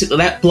 and basically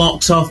that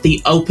blocks off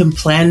the open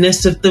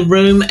planness of the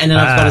room, and then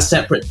I've got a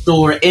separate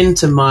door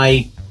into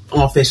my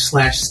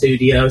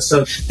office/studio. So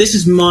this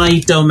is my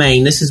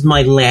domain. This is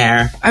my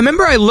lair. I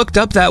remember I looked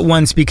up that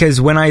once because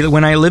when I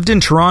lived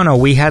in Toronto,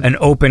 we had an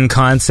open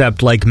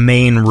concept like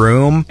main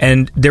room,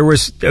 and there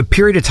was a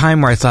period of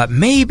time where I thought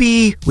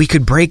maybe we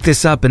could break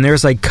this up, and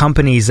there's like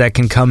companies that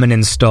can come and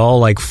install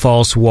like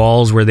false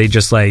walls where they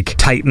just like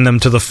tighten them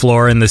to the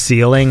floor and the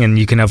ceiling, and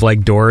you can have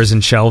like doors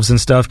and shelves and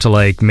stuff to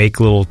like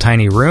make little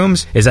tiny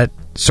rooms. Is that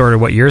sort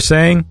of what you're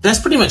saying? That's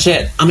pretty much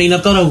it. I mean,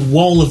 I've got a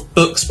wall of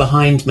books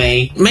behind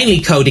me, mainly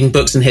coding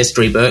books and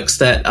history books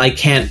that I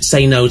can't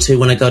say no to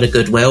when I go to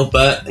Goodwill,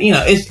 but, you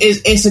know,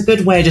 it's a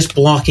good way of just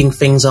blocking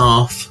things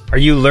off. Are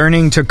you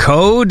learning to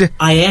code?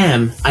 I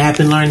am. I have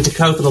been learning to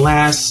code for the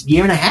last 1.5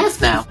 years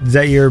now. Is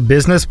that your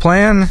business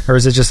plan, or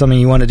is it just something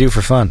you want to do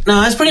for fun? No,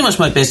 that's pretty much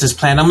my business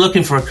plan. I'm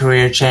looking for a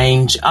career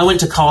change. I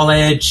went to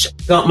college,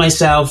 got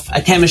myself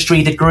a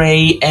chemistry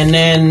degree, and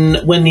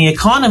then when the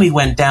economy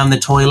went down the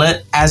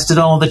toilet, as did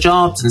all the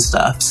jobs and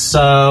stuff.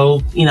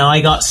 So, you know, I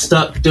got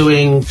stuck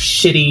doing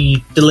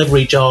shitty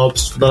delivery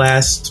jobs for the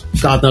last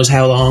God knows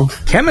how long.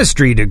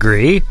 Chemistry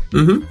degree?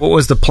 Mm-hmm. What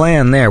was the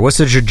plan there? What's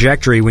the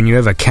trajectory when you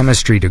have a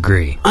chemistry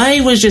degree?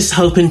 I was just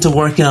hoping to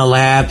work in a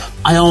lab.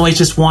 I always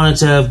just wanted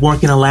to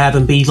work in a lab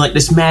and be like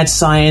this mad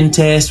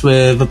scientist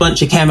with a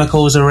bunch of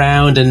chemicals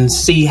around and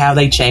see how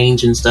they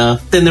change and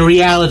stuff. Then the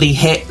reality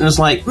hit and I was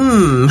like,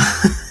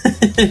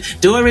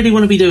 do I really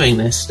want to be doing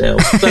this still?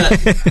 But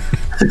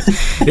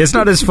it's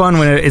not as fun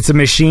when it's a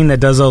machine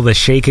that does all the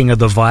shaking of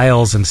the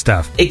vials and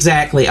stuff.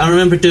 Exactly. I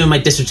remember doing my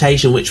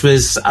dissertation, which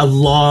was a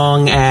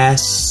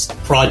long-ass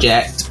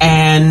project,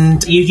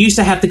 and you used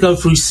to have to go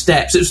through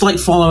steps. It was like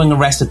following a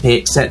recipe,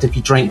 except if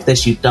you drank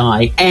this, you'd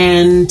die.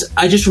 And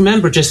I just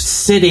remember just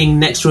sitting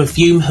next to a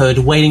fume hood,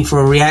 waiting for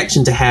a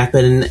reaction to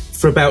happen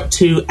for about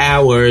 2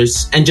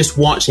 hours and just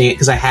watching it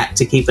because I had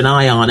to keep an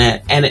eye on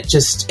it. And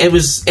it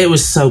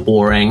was so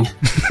boring.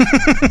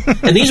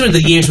 And these were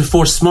the years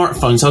before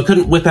smartphones, so I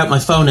couldn't whip out my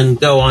phone and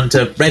go on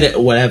to Reddit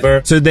or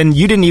whatever. So then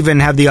you didn't even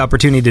have the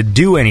opportunity to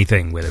do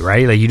anything with it,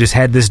 right? Like you just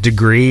had this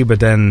degree, but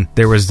then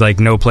there was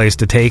like no place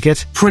to take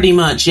it? Pretty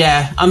much,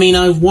 yeah. I mean,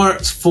 I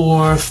worked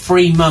for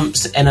 3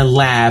 months in a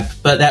lab,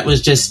 but that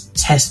was just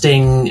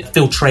testing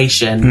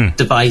filtration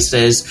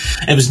devices.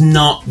 It was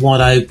not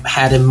what I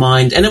had in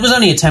mind. And it was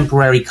only a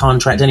temporary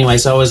contract anyway,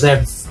 so I was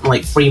there for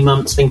like 3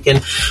 months thinking,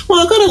 well,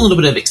 I've got a little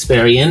bit of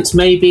experience.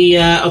 Maybe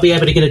I'll be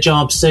able to get a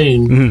job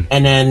soon. Mm-hmm.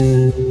 And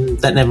then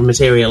that never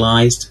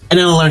materialized. And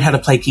then I'll learn how to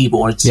play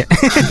keyboards. Yeah.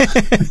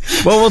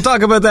 Well, we'll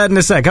talk about that in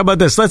a sec. How about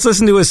this? Let's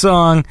listen to a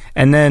song,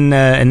 and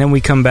then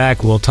we come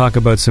back. We'll talk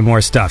about some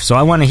more stuff. So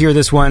I want to hear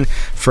this one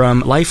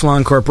from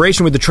Lifelong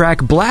Corporation with the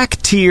track Black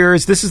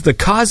Tears. This is the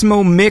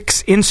Cosmo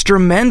Mix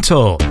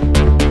instrumental.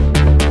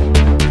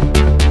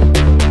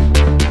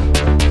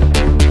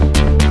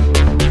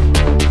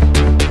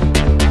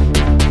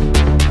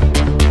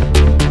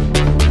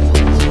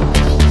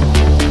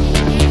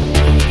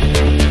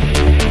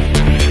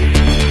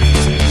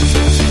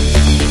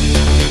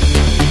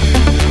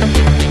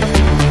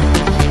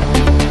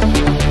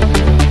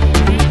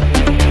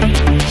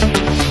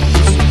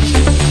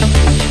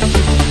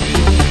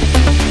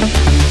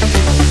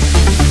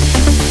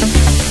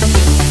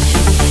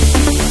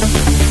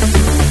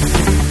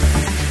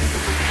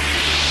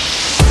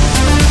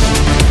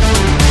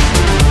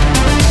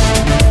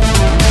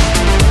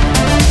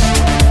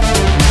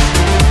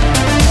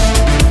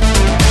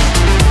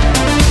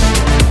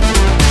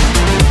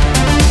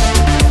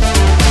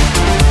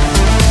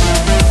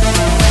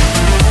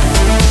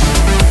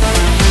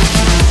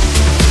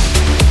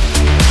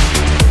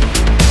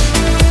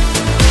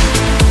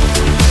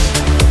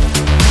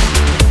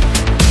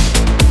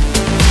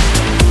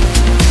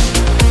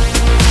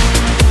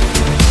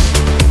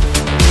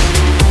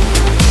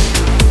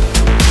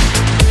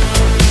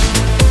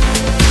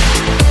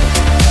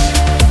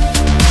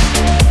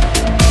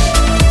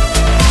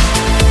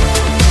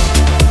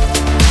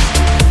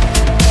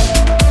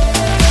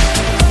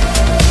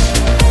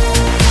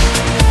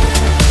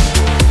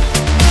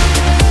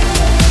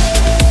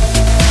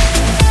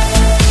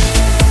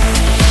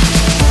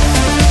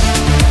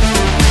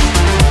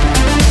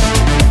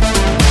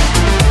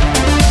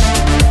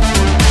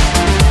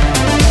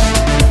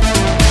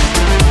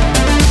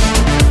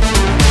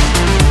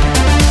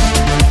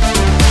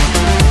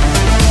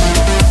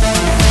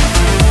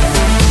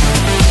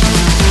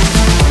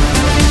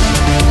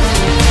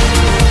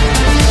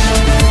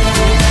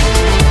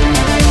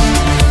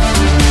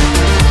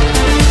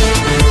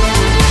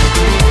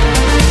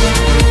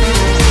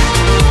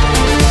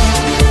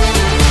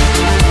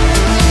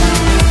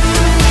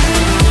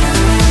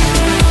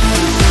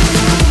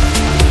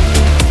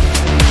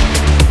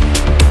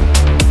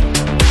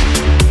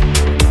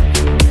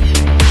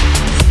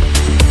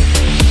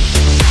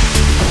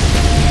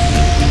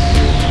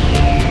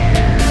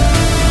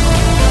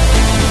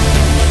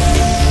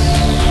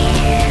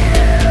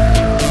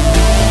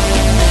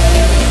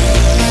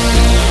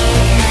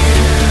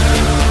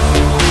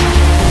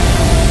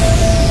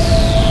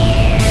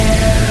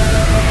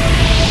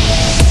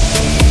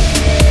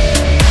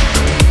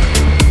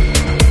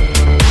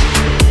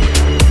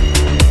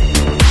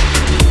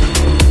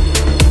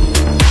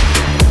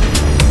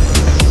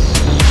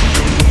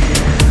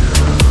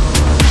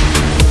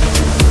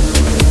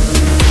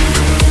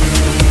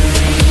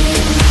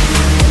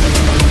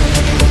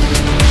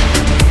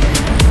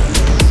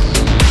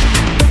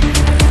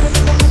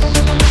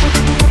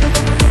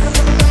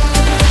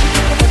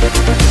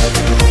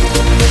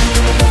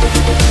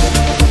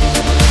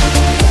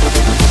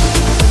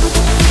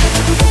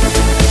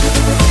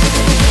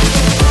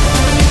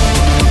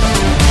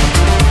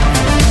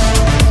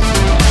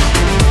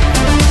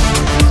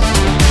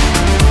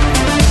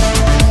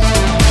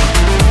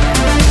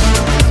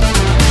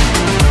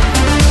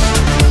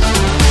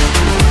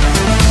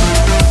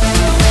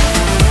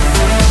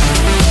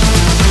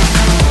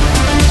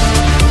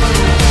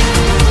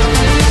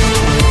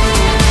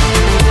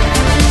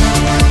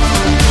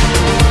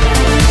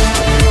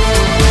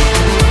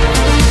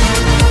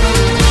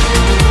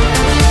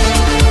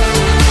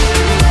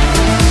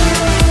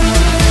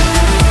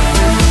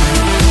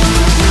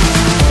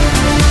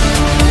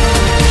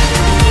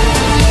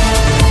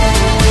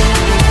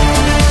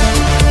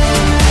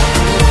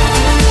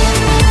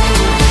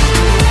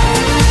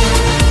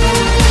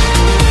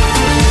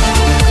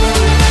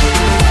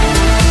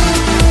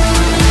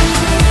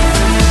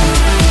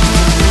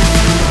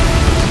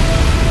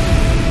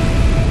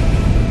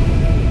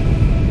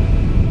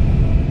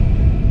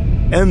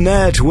 And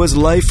that was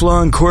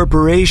Lifelong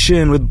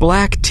Corporation with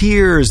Black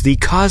Tears, the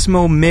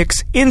Cosmo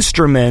Mix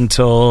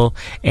instrumental.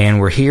 And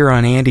we're here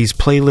on Andy's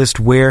Playlist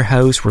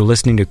Warehouse. We're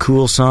listening to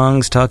cool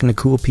songs, talking to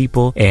cool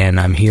people. And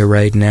I'm here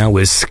right now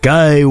with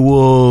Skye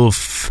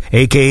Wolff,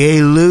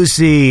 a.k.a.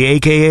 Lucy,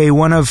 a.k.a.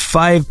 one of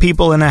 5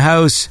 people in a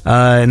house.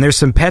 And there's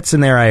some pets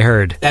in there, I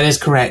heard. That is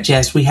correct,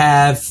 yes. We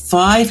have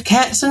 5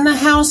 cats in the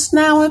house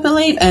now, I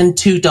believe, and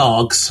 2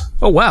 dogs.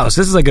 Oh, wow. So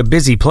this is like a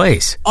busy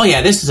place. Oh,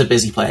 yeah, this is a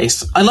busy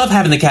place. I love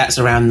having the cats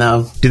around,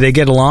 though. Do they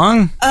get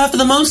along? For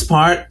the most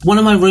part. One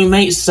of my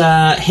roommates,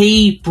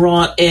 he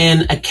brought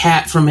in a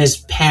cat from his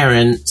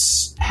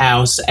parents'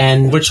 house,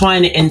 and we're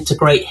trying to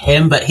integrate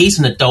him, but he's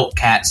an adult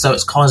cat, so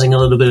it's causing a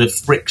little bit of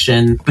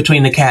friction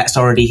between the cats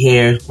already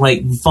here,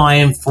 like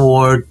vying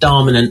for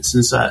dominance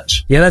and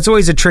such. Yeah, that's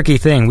always a tricky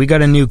thing. We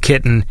got a new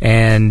kitten,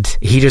 and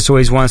he just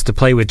always wants to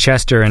play with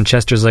Chester, and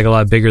Chester's like a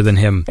lot bigger than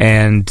him,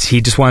 and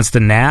he just wants to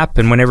nap,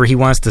 and whenever he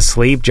wants to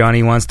sleep,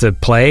 Johnny wants to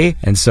play,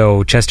 and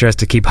so Chester has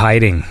to keep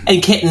hiding.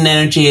 And kitten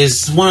energy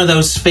is one of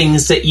those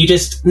things that you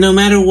just, no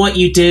matter what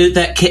you do,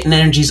 that kitten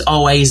energy is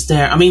always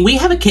there. I mean, we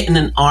have a kitten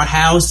in our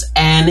house,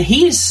 and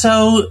he is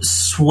so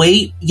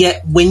sweet,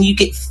 yet when you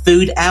get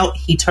food out,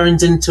 he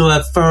turns into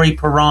a furry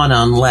piranha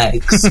on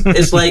legs.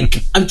 It's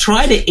like, I'm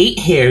trying to eat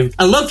here.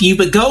 I love you,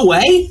 but go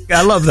away.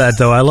 I love that,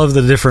 though. I love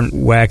the different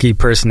wacky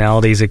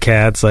personalities of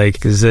cats, like,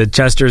 because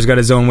Chester's got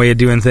his own way of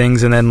doing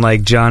things, and then,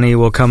 like, Johnny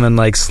will come and,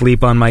 like,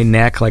 sleep on my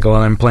neck, like, while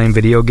I'm playing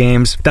video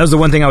games. That was the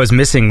one thing I was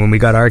missing when we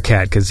got our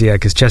cat,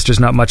 because Chester's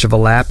not much of a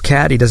lap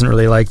cat. He doesn't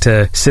really like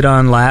to sit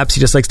on laps.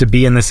 He just likes to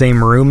be in the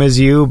same room as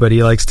you, but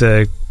he likes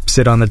to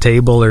sit on the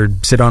table or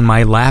sit on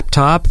my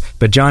laptop.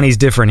 But Johnny's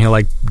different. He'll,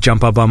 like,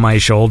 jump up on my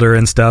shoulder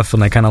and stuff,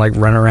 and, like, kind of, like,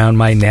 run around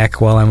my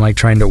neck while I'm, like,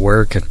 trying to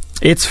work.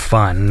 It's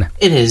fun.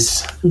 It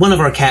is. One of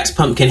our cats,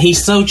 Pumpkin,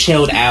 he's so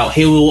chilled out.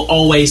 He will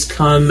always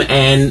come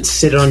and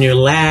sit on your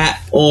lap,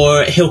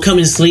 or he'll come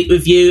and sleep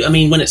with you. I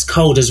mean, when it's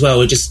cold as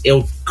well,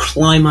 he'll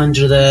climb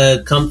under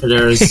the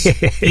comforters.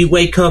 You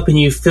wake up and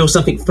you feel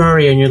something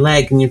furry on your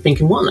leg, and you're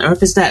thinking, what on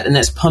earth is that? And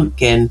that's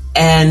Pumpkin.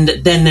 And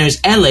then there's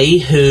Ellie,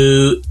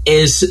 who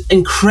is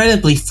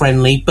incredibly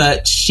friendly,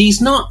 but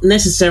she's not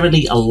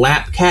necessarily a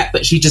lap cat,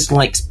 but she just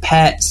likes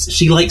pets.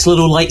 She likes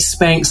little light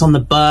spanks on the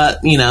butt,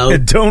 you know.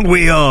 Don't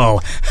we all?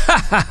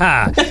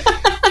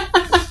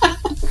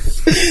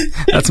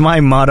 That's my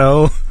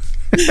motto.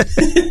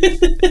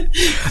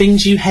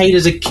 Things you hate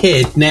as a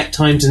kid, nap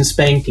times and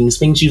spankings.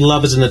 Things you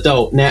love as an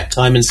adult, nap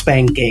time and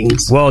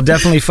spankings. Well,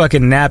 definitely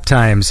fucking nap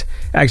times.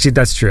 Actually,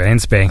 that's true,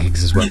 and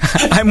spankings as well.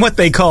 I'm what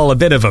they call a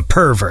bit of a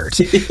pervert.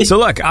 So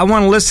look, I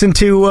want to listen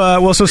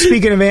to, so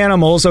speaking of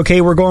animals,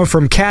 okay, we're going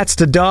from cats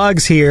to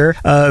dogs here.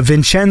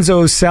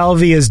 Vincenzo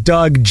Salvia's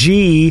dog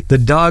G, the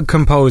dog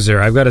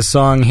composer. I've got a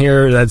song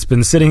here that's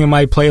been sitting in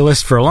my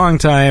playlist for a long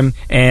time,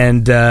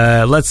 and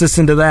let's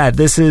listen to that.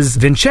 This is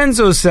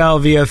Vincenzo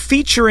Salvia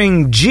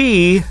featuring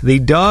G, the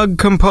dog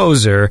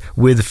composer,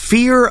 with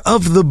Fear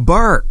of the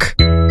Bark.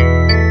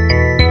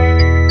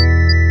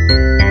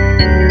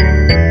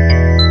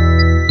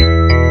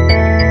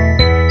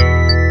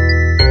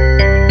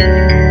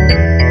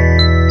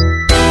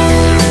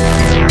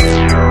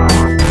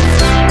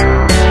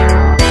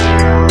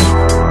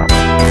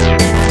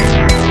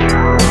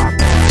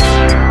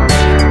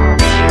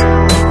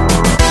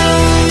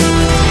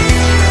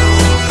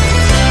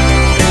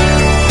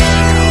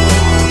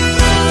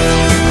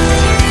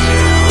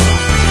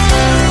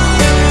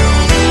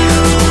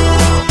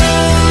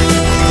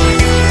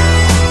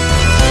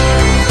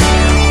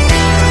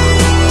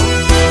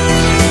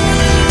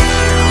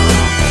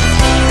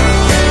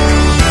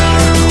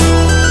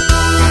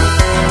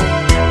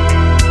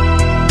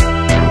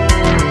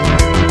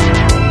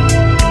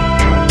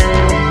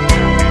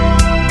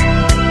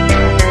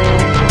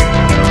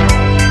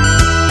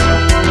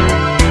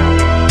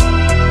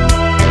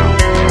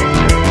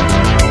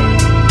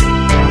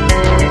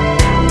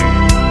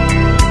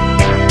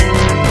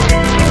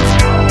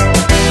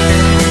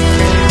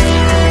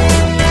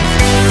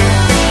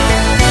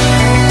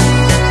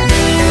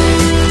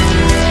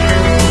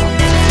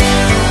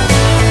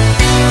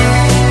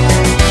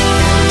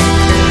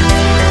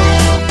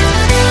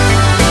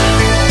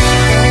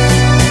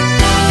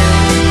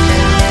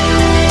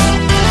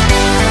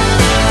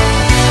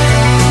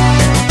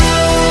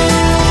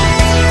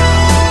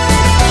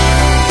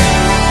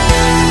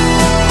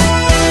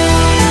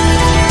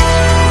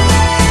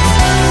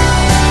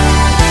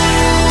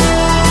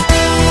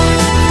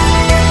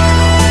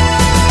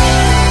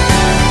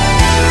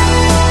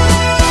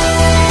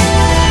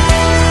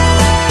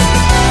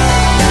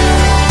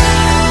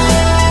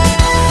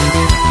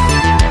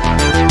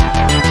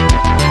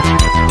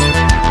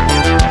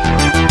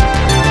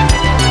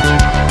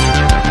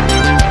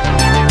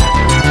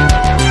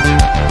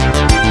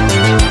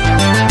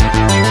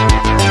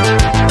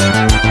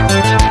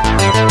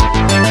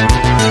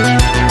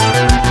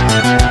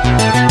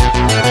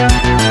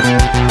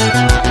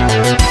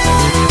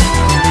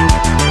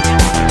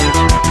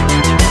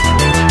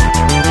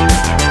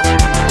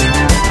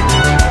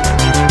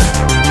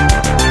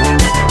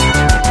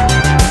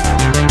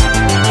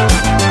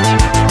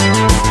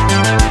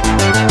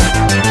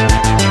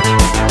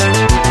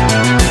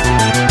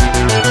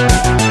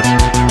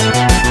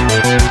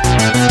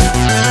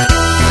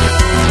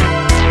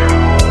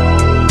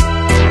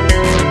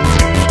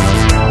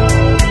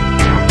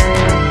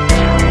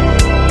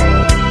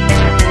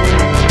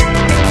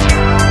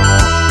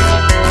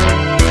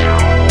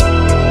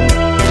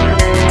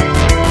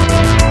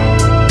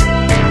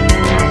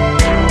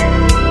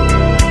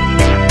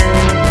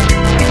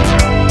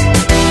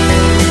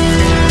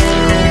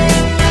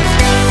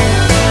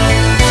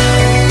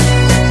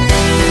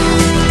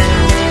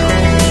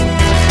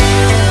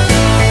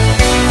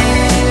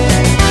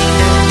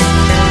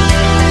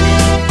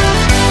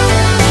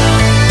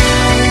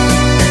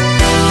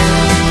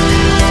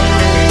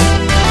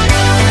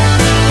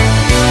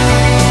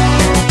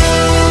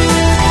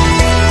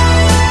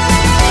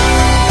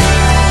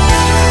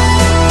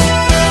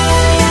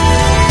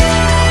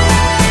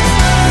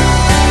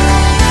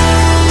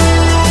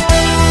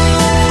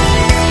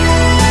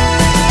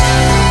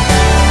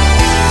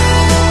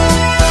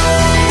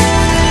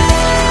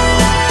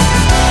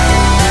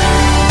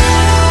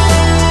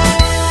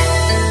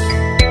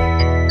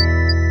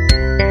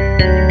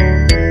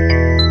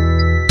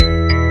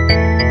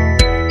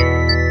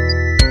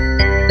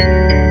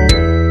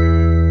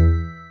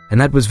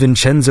 that was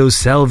Vincenzo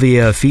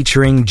Salvia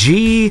featuring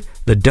G,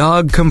 the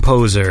dog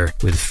composer,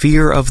 with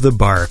Fear of the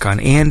Bark on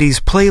Andy's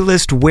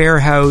Playlist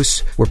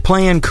Warehouse. We're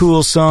playing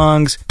cool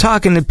songs,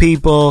 talking to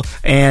people,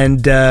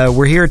 and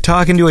we're here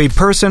talking to a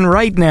person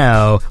right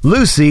now,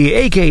 Lucy,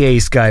 aka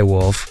Skye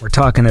Wolff. We're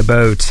talking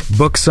about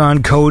books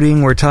on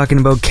coding, we're talking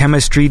about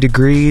chemistry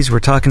degrees, we're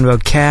talking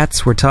about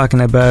cats, we're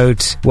talking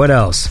about... what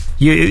else?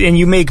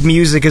 You make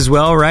music as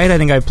well, right? I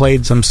think I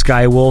played some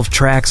Skye Wolff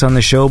tracks on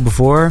the show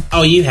before.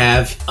 Oh, you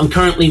have. I'm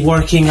currently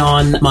working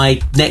on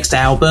my next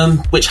album,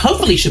 which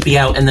hopefully should be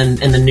out in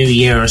the new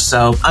year or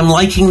so. I'm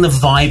liking the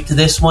vibe to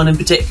this one in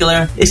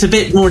particular. It's a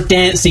bit more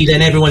dancey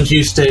than everyone's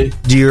used to.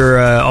 Do your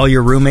all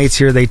your roommates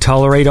here, they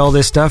tolerate all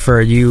this stuff, or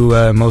are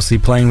you mostly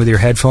playing with your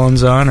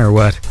headphones on, or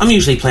what? I'm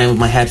usually playing with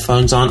my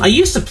headphones on. I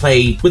used to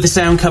play with the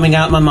sound coming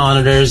out my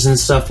monitors and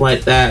stuff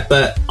like that,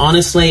 but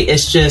honestly, I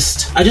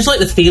just like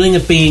the feeling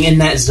of being in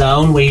that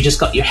zone where you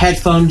just got your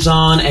headphones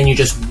on and you're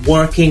just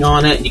working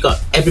on it, and you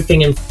got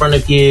everything in front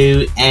of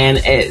you, and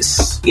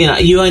it's,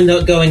 you end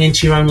up going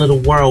into your own little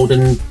world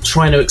and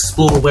trying to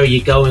explore where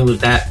you're going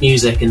with that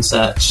music and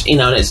such.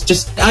 It's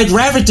just, I'd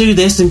rather do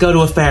this than go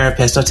to a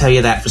therapist, I'll tell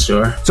you that for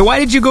sure. So why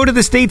did you go to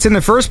the States in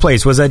the first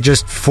place? Was that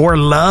just for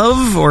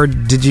love, or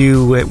did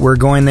you were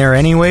going there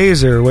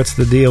anyways, or what's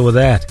the deal with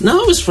that?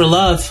 No, it was for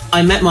love.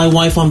 I met my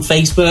wife on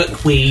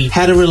Facebook. We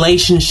had a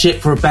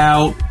relationship for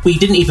we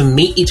didn't even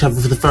meet each other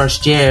for the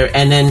first year,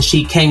 and then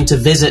she came to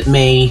visit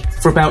me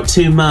for about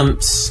 2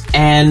 months,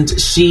 and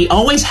she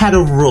always had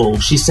a rule.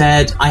 She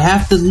said, I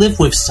have to live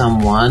with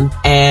someone,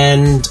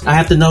 and I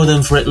have to know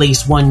them for at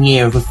least 1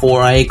 year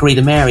before I agree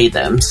to marry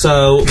them.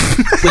 So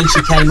when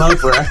she came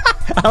over...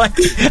 I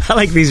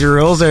like these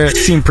rules.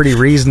 Seem pretty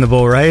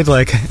reasonable, right?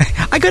 Like,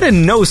 I gotta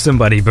know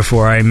somebody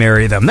before I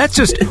marry them. That's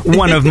just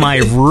one of my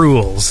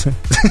rules.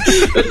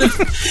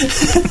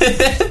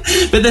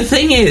 But the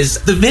thing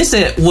is, the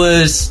visit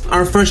was,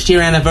 our first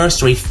year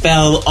anniversary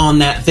fell on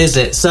that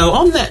visit. So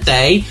on that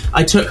day,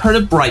 I took her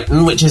to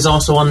Brighton, which is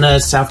also on the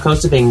south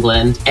coast of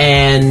England,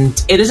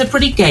 and it is a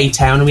pretty gay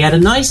town, and we had a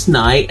nice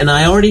night, and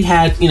I already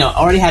had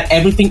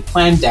everything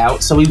planned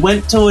out. So we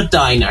went to a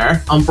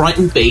diner on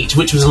Brighton Beach,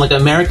 which was like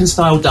an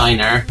American-style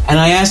diner, and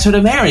I asked her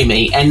to marry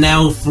me, and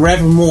now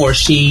forevermore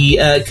she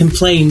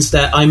complains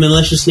that I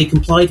maliciously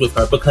complied with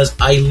her, because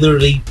I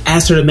literally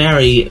asked her to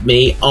marry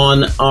me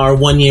on our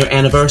 1 year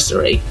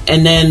anniversary.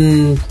 And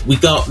then we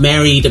got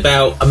married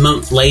about a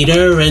month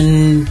later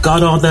and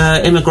got all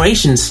the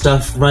immigration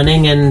stuff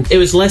running, and it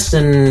was less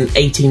than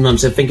 18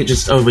 months, I think it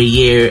just over a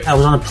year. I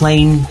was on a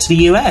plane to the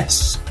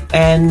US,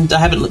 and I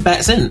haven't looked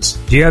back since.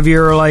 Do you have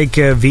your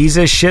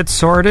visa shit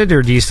sorted,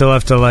 or do you still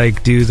have to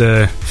do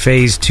the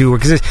phase 2?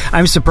 Because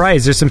I'm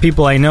surprised. There's some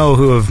people I know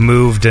who have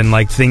moved and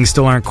things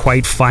still aren't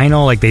quite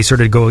final. They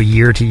sort of go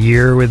year to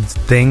year with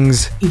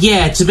things.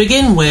 Yeah, to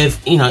begin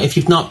with, if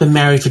you've not been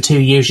married for 2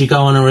 years, you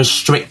go on a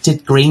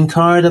restricted green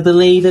card, I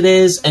believe it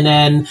is, and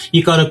then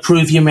you got to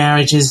prove your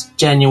marriage is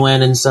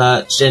genuine and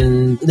such,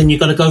 and then you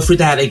got to go through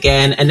that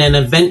again, and then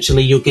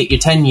eventually you'll get your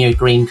 10-year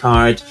green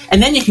card,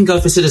 and then you can go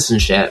for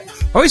citizenship.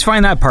 I always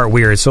find that part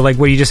weird. So,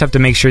 you just have to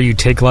make sure you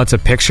take lots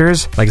of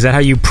pictures? Is that how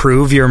you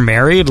prove you're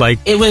married?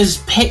 It was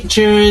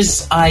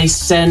pictures. I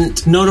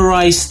sent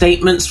notarized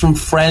statements from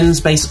friends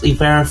basically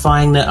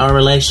verifying that our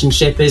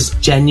relationship is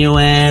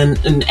genuine,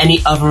 and any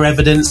other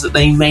evidence that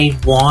they may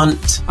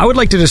want. I would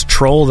like to just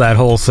troll that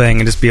whole thing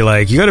and just be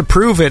like, you gotta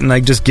prove it,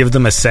 and just give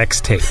them a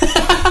sex tape.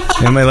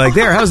 And I'm like,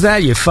 there, how's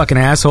that, you fucking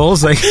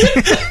assholes?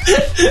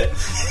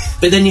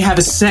 But then you have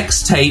a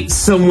sex tape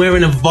somewhere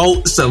in a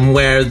vault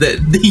somewhere that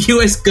the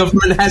US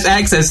government has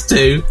access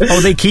to.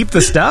 Oh, they keep the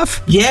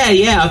stuff?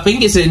 Yeah. I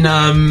think it's in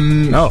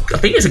I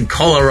think it's in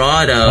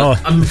Colorado. Oh,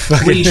 I'm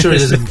pretty sure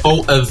there's a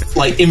vault of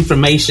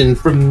information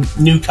from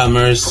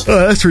newcomers.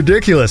 Oh, that's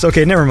ridiculous.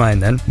 Okay, never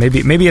mind then.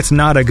 Maybe it's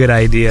not a good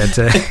idea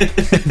to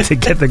to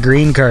get the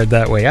green card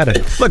that way. I don't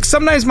know. Look,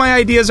 sometimes my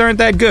ideas aren't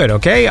that good,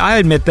 okay? I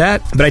admit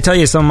that. But I tell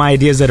you, some of my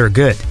ideas that are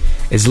good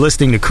is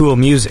listening to cool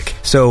music.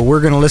 So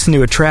we're going to listen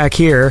to a track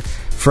here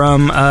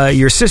from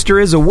Your Sister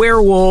is a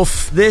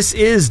Werewolf. This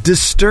is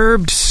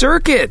Disturbed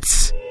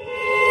Circuits.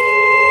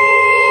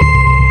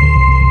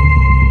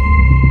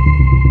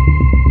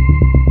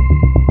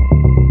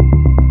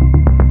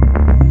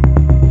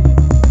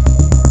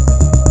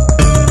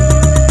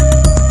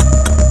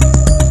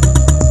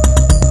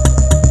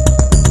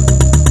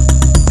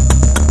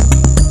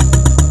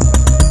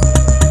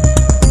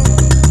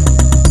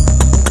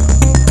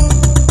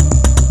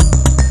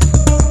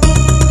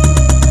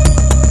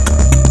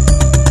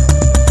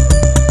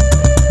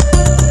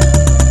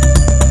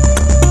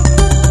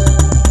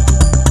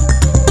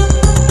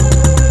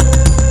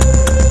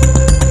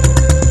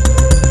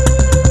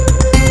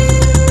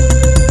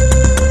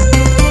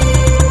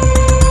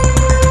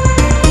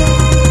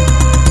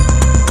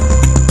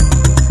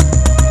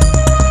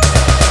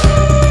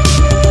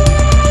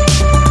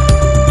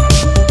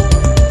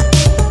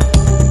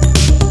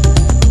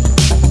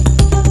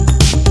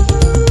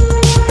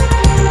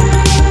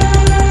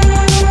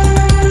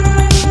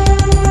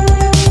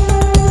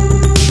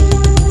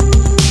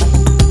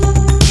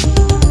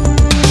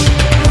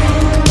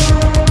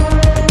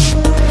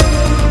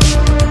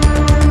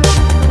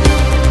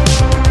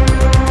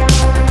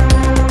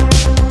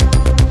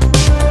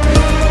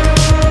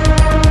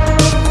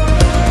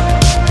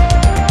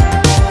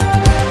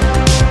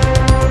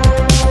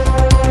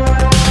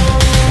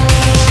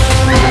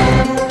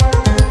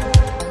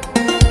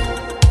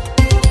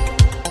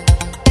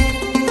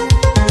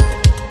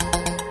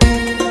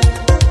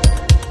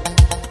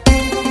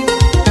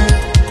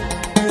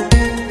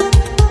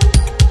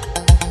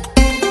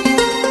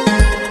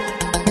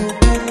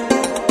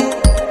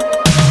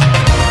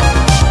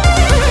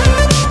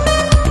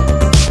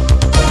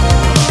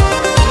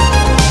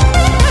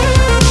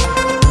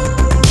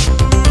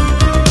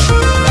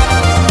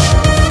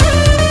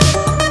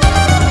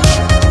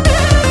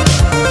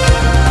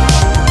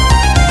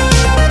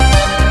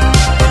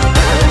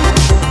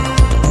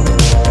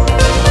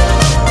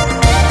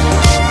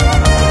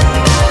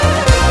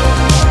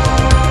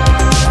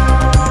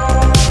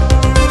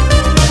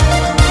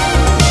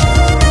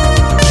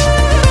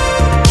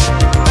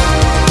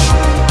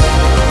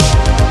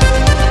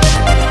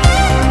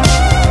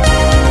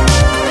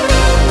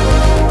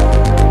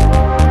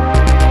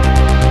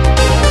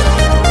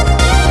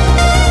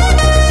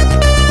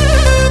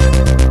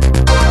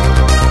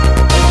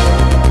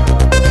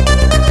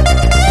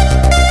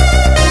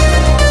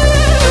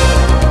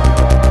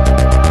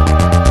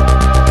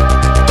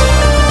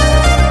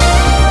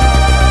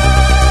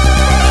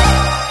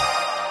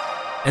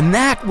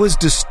 was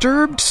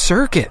Disturbed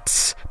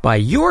Circuits by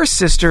Your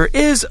Sister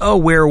Is a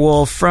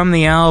Werewolf from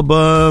the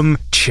album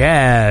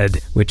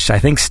Chad, which I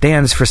think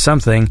stands for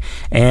something.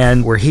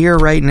 And we're here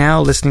right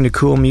now listening to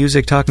cool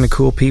music, talking to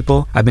cool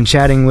people. I've been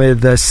chatting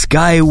with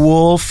Skye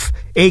Wolff,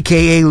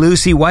 a.k.a.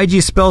 Lucy. Why'd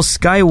you spell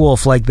Skye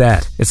Wolff like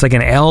that? It's like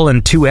an L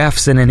and two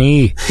F's and an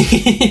E.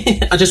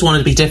 I just wanted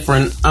to be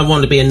different. I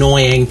wanted to be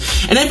annoying.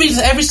 And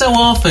every so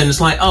often,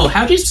 it's like, oh,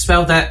 how do you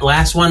spell that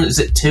last one? Is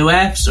it two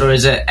F's or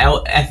is it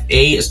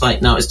L-F-E? It's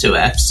like, no, it's two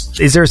F's.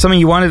 Is there something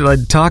you wanted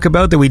to talk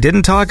about that we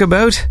didn't talk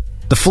about?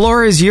 The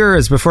floor is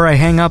yours before I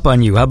hang up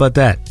on you. How about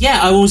that? Yeah,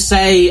 I will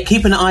say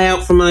keep an eye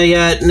out for my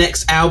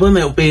next album.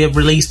 It will be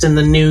released in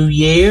the new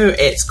year.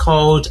 It's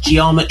called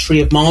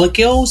Geometry of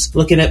Molecules.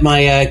 Looking at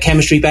my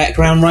chemistry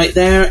background right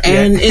there.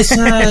 And it's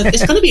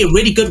going to be a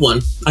really good one,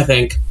 I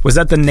think. Was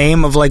that the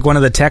name of like one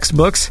of the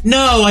textbooks?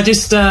 No, I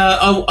just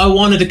I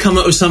wanted to come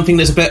up with something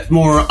that's a bit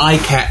more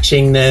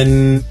eye-catching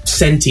than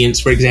Sentience,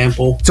 for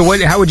example. So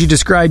how would you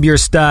describe your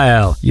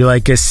style? You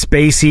like a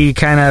spacey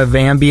kind of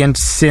ambient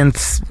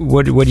synth?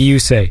 What do you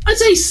say? I'd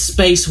say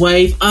space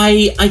wave.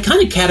 I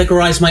kind of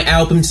categorize my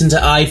albums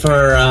into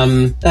either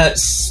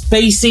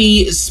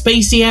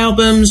spacey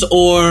albums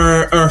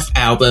or Earth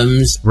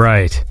albums.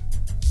 Right.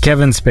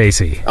 Kevin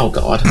Spacey. Oh,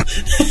 God.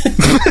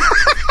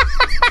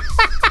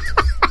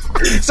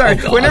 Sorry,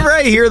 whenever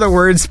I hear the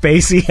word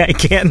spacey, I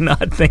can't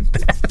not think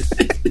that.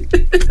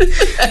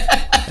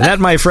 That,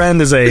 my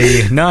friend, is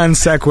a non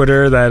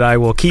sequitur that I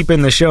will keep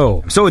in the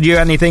show. So, do you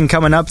have anything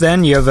coming up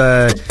then? You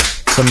have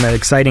some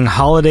exciting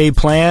holiday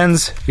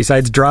plans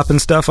besides dropping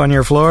stuff on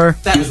your floor?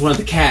 That was one of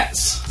the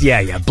cats.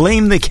 Yeah,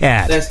 blame the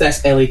cat.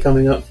 That's Ellie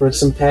coming up for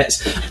some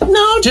pets.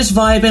 No, just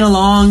vibing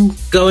along,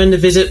 going to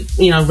visit,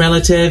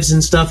 relatives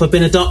and stuff. I've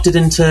been adopted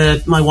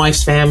into my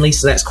wife's family,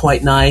 so that's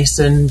quite nice.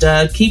 And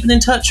keeping in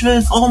touch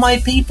with all my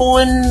people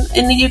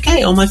in the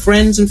UK, all my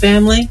friends and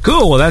family.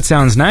 Cool, well that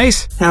sounds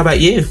nice. How about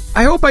you?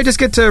 I hope I just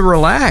get to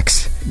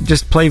relax.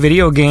 Just play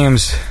video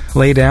games,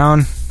 lay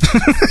down.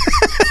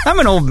 I'm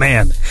an old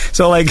man,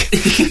 so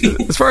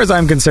as far as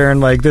I'm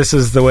concerned, this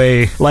is the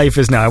way life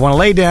is now. I want to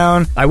lay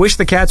down. I wish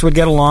the cats would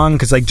get along,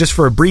 because just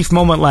for a brief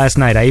moment last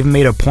night, I even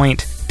made a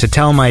point to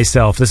tell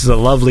myself this is a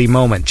lovely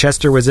moment.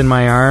 Chester was in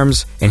my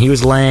arms and he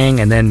was laying,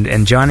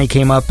 and Johnny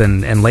came up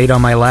and laid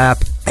on my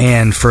lap,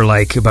 and for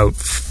about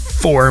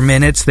 4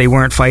 minutes they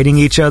weren't fighting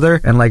each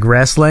other and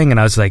wrestling, and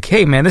I was like,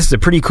 hey man, this is a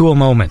pretty cool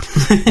moment.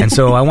 And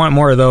so I want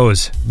more of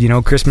those.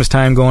 Christmas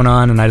time going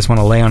on, and I just want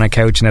to lay on a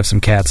couch and have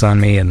some cats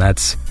on me, and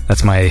that's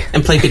my...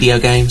 And play video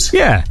games.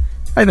 Yeah,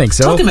 I think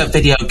so. Talking about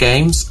video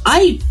games,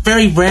 I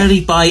very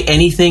rarely buy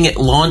anything at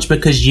launch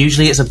because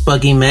usually it's a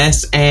buggy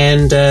mess,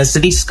 and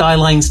City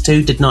Skylines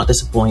 2 did not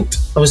disappoint.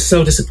 I was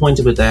so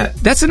disappointed with that.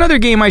 That's another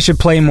game I should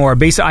play more.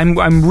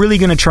 I'm really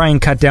going to try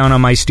and cut down on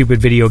my stupid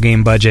video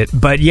game budget.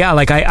 But yeah,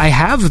 I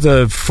have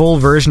the full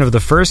version of the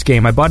first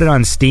game. I bought it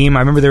on Steam. I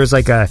remember there was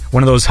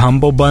one of those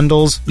Humble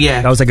bundles.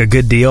 Yeah. That was a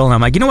good deal. And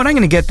I'm like, you know what, I'm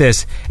going to get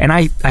this. And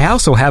I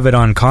also have it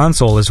on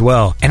console as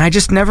well. And I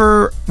just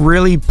never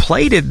really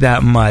played it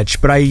that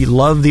much, but I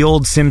love the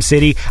old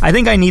SimCity. I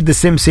think I need the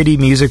SimCity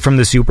music from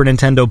the Super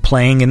Nintendo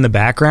playing in the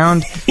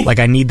background.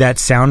 I need that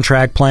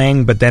soundtrack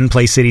playing, but then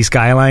play City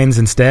Skylines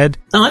instead.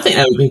 Oh, I think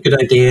that would be a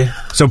good idea.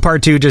 So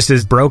part 2 just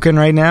is broken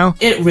right now?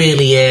 It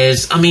really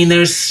is. I mean,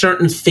 there's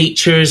certain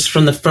features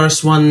from the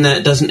first one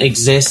that doesn't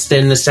exist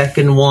in the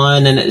second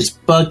one, and it's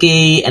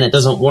buggy, and it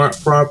doesn't work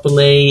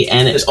properly,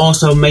 and it's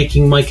also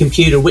making my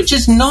computer, which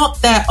is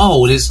not that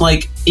old. It's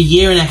a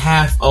year and a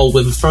half old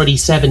with a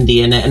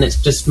 3070 in it, and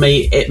it's just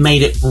made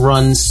it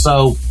run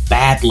so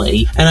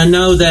badly. And I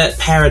know that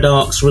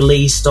Paradox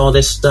released all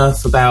this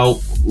stuff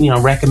about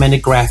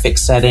recommended graphics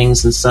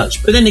settings and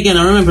such, but then again,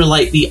 I remember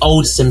the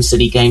old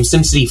SimCity games,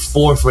 SimCity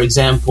 4 for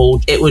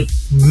example, it would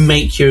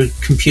make your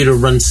computer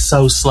run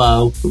so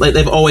slow.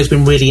 They've always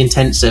been really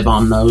intensive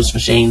on those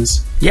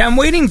machines. Yeah, I'm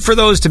waiting for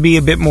those to be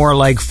a bit more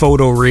like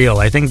photoreal.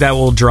 I think that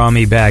will draw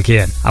me back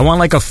in. I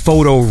want a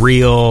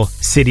photoreal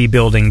city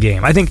building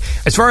game. I think,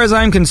 as far as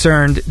I'm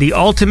concerned, the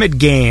ultimate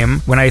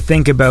game, when I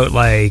think about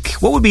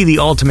what would be the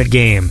ultimate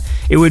game,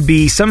 it would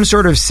be some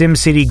sort of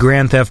SimCity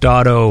Grand Theft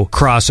Auto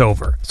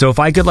crossover. So if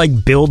I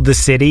could build the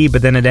city,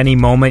 but then at any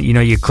moment,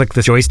 you click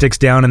the joysticks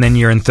down and then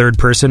you're in third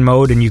person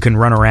mode and you can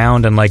run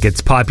around and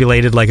it's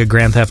populated like a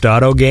Grand Theft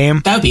Auto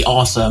game. That would be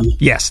awesome.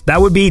 Yes, that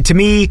would be, to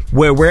me,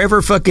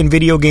 wherever fucking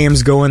video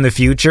games go in the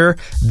future,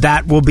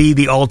 that will be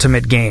the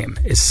ultimate game.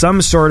 Is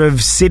some sort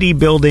of city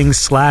building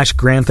 /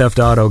 Grand Theft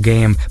Auto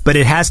game, but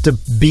it has to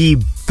be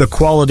the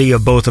quality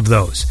of both of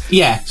those.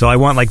 Yeah. So I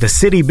want the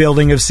city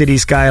building of City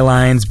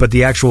Skylines, but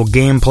the actual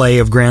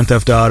gameplay of Grand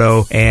Theft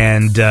Auto,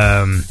 and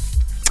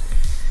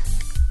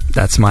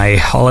that's my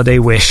holiday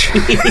wish.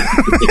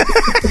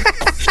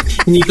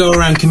 And you go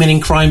around committing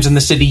crimes in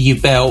the city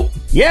you built.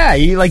 Yeah,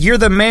 you're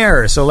the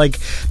mayor, so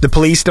the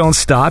police don't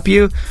stop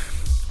you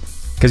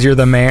because you're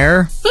the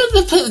mayor.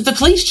 But the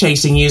police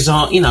chasing you is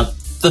all,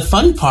 the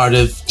fun part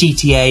of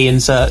GTA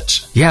and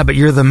such. Yeah, but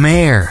you're the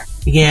mayor.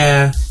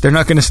 Yeah. They're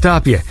not going to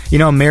stop you. You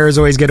know, mayors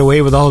always get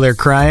away with all their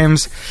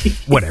crimes.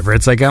 Whatever.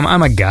 It's like,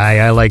 I'm a guy.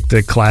 I like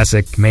the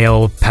classic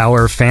male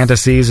power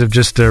fantasies of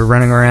just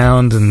running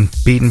around and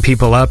beating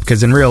people up,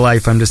 because in real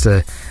life, I'm just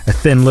a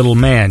thin little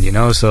man, you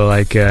know? So,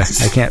 like, I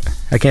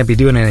can't be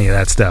doing any of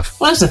that stuff.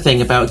 Well, that's the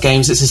thing about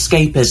games. It's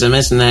escapism,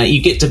 isn't it?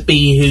 You get to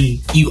be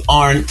who you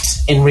aren't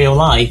in real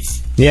life.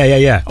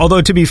 Yeah.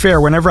 Although, to be fair,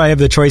 whenever I have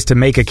the choice to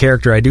make a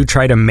character, I do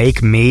try to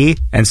make me.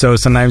 And so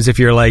sometimes if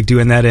you're like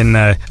doing that in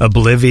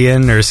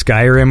Oblivion or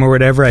Skyrim or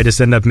whatever, I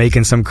just end up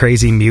making some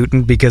crazy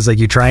mutant, because like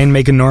you try and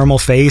make a normal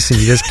face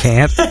and you just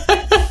can't.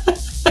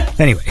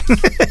 Anyway.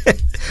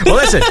 Well,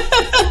 listen.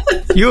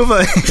 You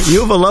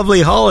have a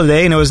lovely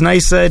holiday, and it was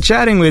nice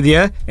chatting with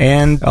you.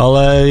 And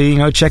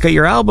I'll check out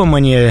your album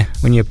when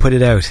you put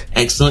it out.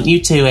 Excellent.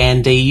 You too,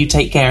 Andy. You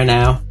take care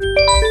now.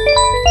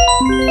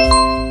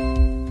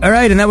 All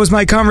right, and that was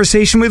my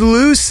conversation with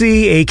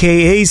Lucy,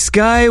 a.k.a.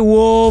 Skye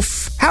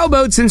Wolff. How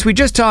about, since we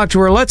just talked to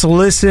her, let's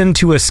listen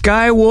to a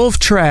Skye Wolff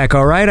track,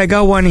 all right? I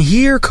got one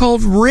here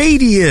called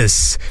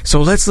Radius,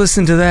 so let's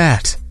listen to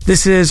that.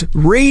 This is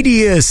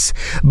Radius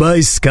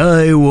by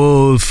Skye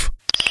Wolff.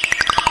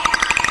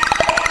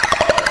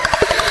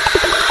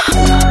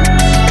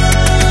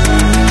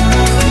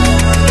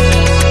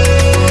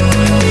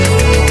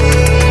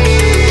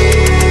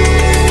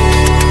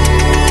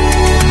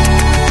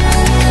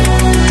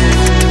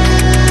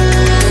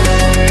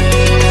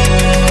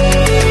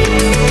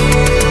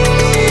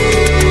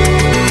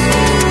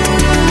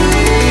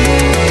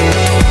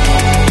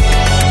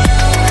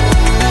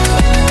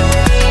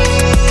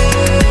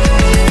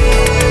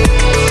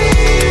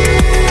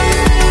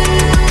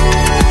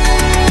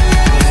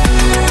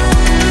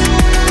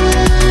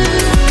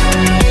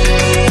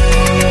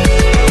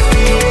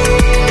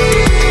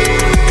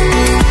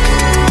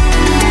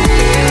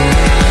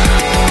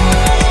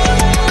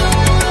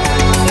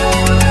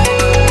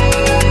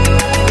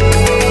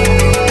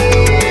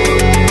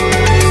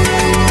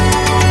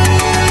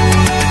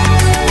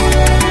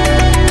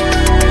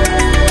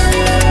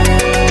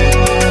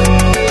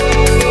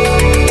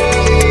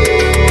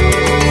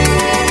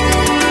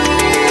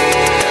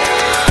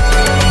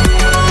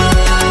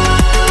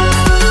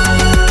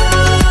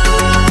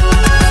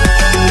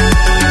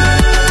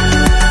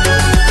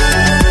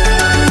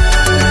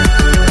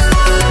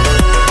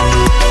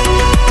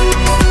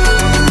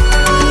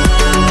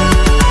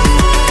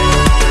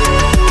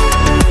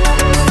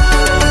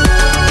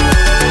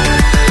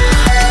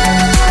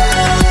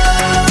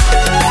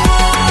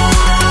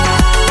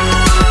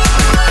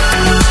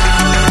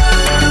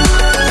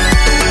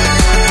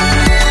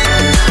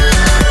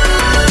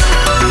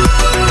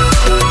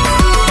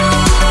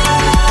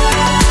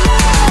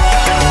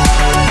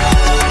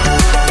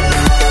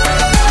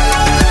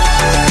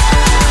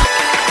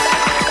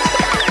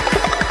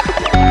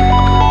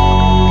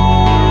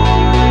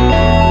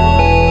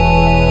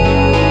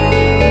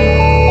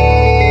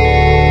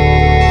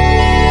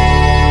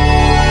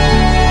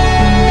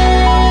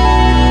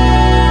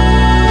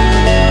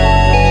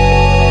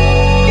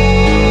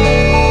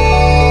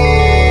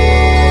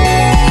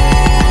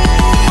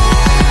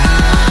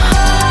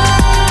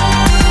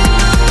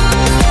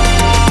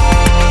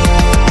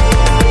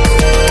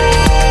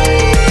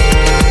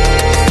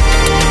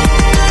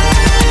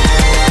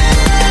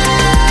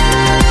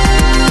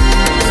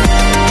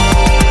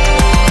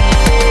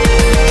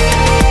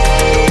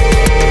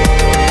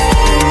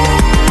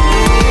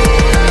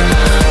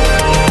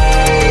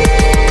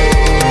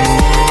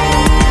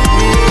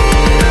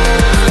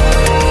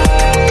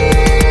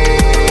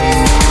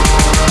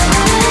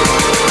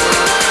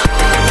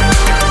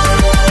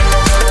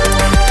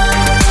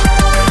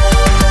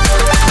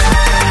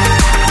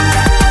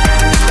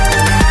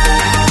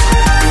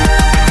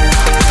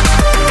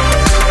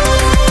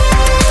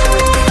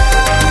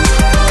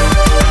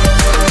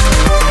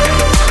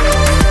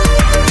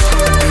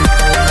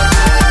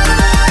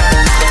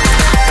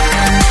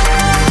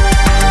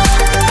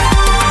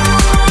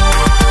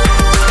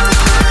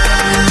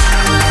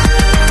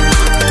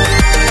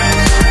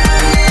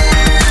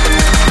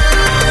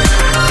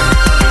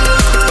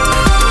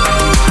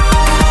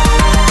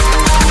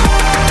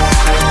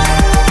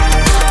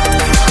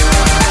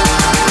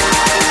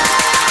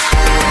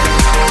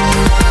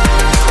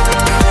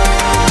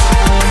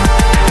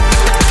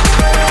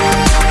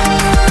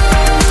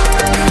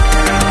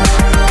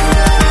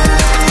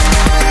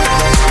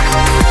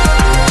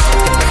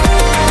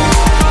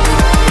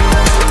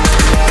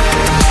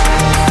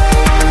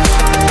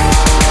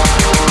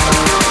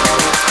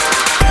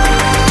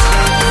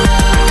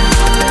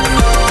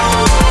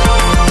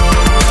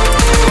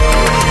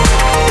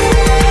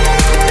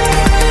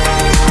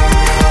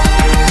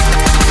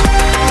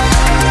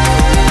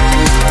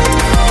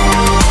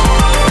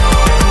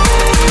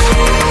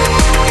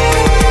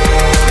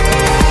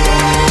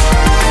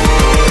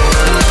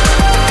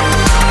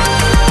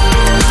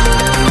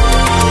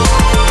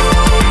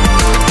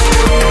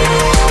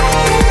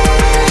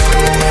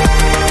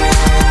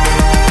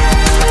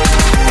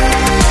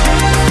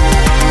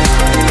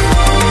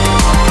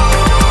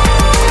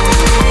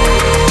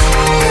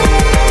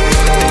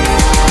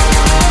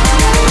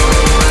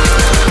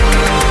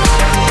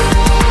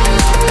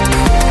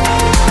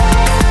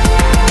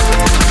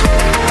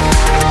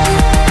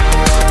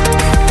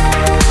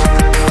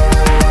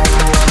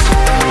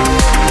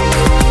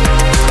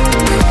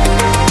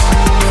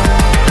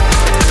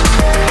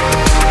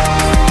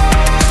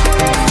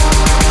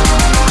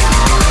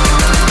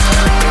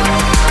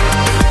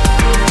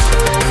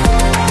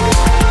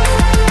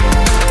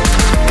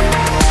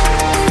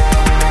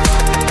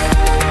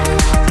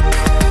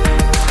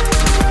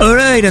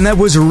 Alright, and that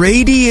was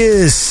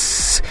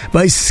Radius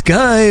by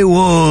Skye,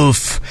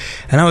 Wolff.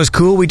 And that was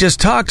cool. We just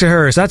talked to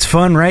her, so that's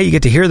fun, right? You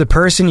get to hear the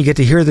person, you get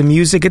to hear the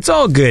music. It's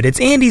all good. It's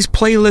Andy's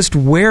Playlist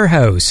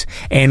Warehouse.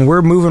 And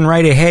we're moving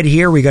right ahead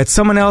here. We got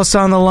someone else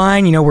on the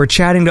line. You know, we're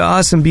chatting to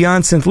awesome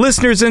Beyond Synth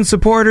listeners and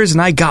supporters,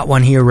 and I got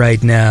one here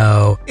right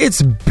now.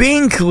 It's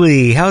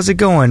Binkley. How's it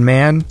going,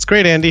 man? It's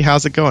great, Andy.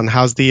 How's it going?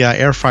 How's the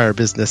air fryer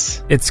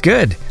business? It's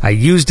good. I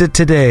used it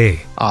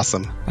today.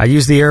 Awesome. I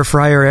use the air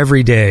fryer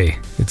every day.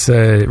 It's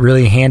a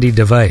really handy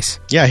device.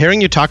 Yeah,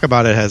 hearing you talk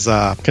about it has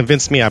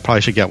convinced me I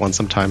probably should get one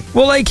sometime.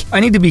 Well, like, I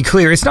need to be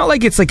clear. It's not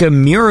like it's like a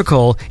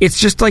miracle. It's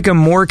just like a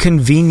more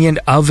convenient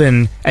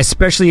oven,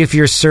 especially if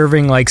you're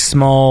serving like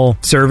small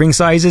serving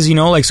sizes, you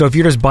know? Like, so if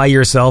you're just by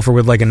yourself or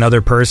with like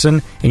another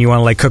person and you want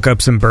to like cook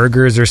up some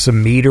burgers or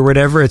some meat or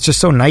whatever, it's just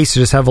so nice to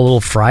just have a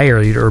little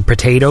fryer or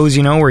potatoes,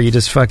 you know, where you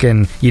just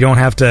fucking, you don't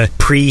have to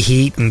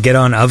preheat and get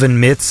on oven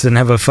mitts and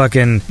have a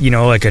fucking, you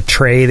know, like a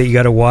tray that you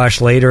got to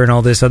wash later and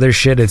all this other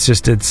shit. It's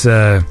just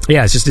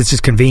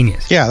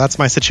convenient. Yeah, that's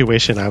my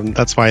situation.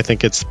 That's why I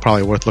think it's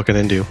probably worth looking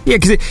into. Yeah,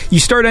 because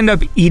you end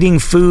up eating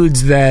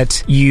foods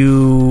that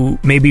you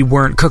maybe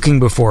weren't cooking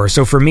before.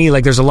 So for me,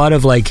 like, there's a lot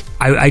of like,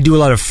 I do a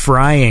lot of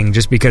frying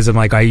just because I'm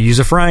like, I use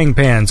a frying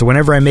pan. So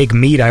whenever I make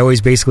meat, I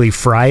always basically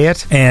fry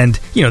it. And,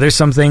 you know, there's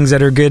some things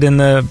that are good in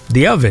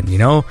the oven, you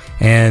know?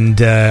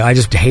 And I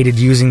just hated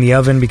using the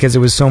oven because it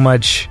was so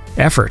much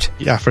effort.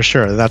 Yeah, for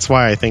sure. That's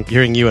why I think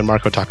hearing you and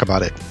Marco talk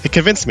about it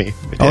convinced me.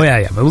 Oh,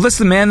 yeah. But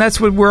listen, man, that's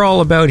what we're all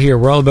about here.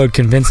 We're all about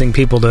convincing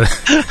people to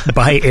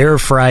buy air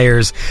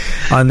fryers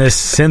on this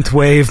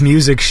synthwave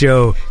music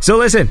show. So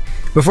listen,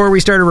 before we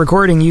started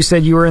recording, you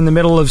said you were in the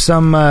middle of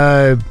some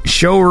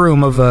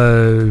showroom of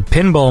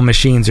pinball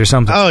machines or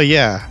something. Oh,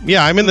 yeah.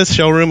 Yeah, I'm in this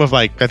showroom of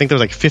like, I think there's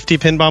like 50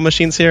 pinball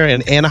machines here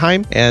in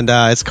Anaheim. And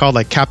it's called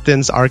like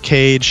Captain's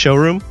Arcade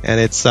Showroom. And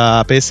it's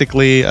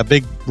basically a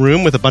big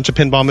room with a bunch of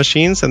pinball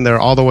machines, and they're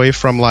all the way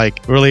from like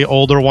really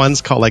older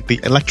ones called like the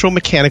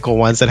electromechanical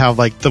ones that have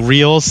like the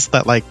reels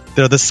that like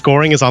the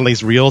scoring is on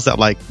these reels that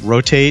like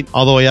rotate,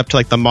 all the way up to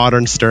like the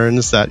modern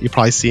Sterns that you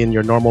probably see in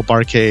your normal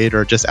barcade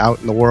or just out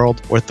in the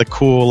world with the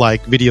cool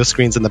like video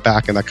screens in the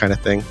back and that kind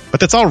of thing.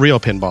 But it's all real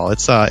pinball.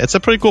 It's a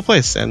pretty cool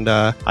place, and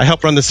I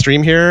help run the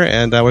stream here,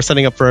 and we're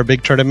setting up for a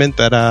big tournament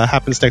that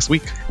happens next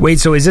week.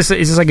 Wait, so is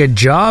this like a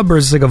job or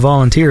is this like a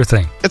volunteer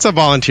thing? It's a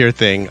volunteer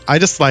thing. I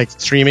just like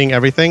streaming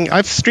everything.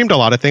 I've streamed a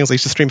lot of things. I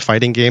used to stream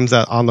fighting games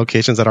on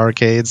locations at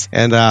arcades,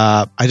 and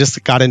I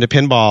just got into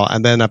pinball,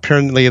 and then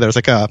apparently there's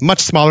like a much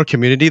smaller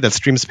community that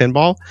streams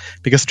pinball,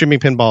 because streaming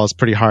pinball is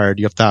pretty hard.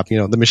 You have to have, you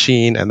know, the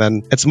machine, and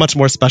then it's much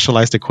more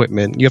specialized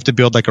equipment. You have to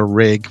build like a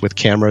rig with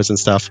cameras and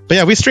stuff. But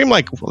yeah, we stream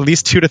like at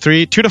least 2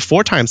 to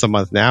 4 times a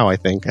month now, I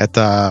think,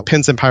 at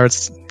Pins and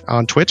Pirates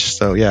on Twitch.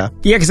 So yeah,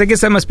 because I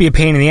guess that must be a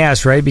pain in the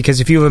ass, right?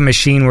 Because if you have a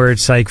machine where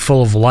it's like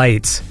full of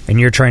lights and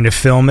you're trying to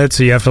film it,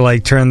 so you have to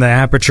like turn the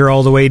aperture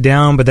all the way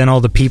down, but then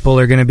all the people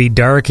are going to be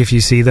dark if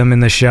you see them in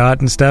the shot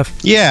and stuff.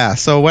 Yeah,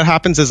 so what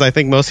happens is I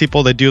think most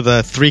people, they do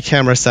the 3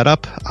 camera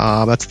setup.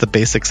 That's the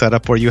basic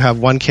setup, where you have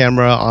one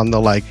camera on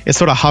the like, it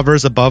sort of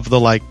hovers above the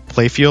like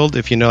playfield,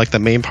 if you know, like the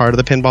main part of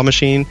the pinball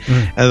machine,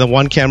 and the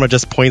one camera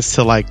just points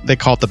to like, they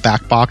call it the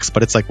back box,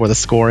 but it's like where the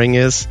scoring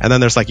is, and then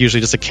there's like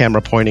usually just a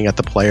camera pointing at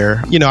the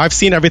player. You know, I've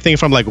seen everything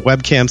from like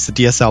webcams to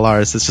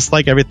DSLRs. It's just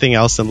like everything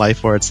else in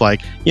life, where it's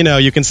like, you know,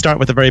 you can start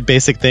with a very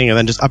basic thing and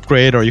then just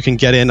upgrade, or you can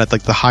get in at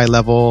like the high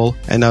level.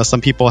 And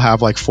some people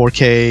have like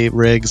 4K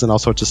rigs and all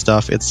sorts of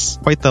stuff. It's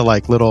quite the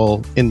like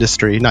little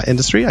industry, not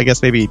industry, I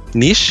guess maybe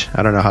niche.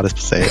 I don't know how to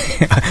say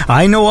it.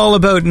 I know all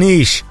about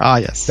niche. Ah,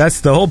 yes.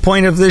 That's the whole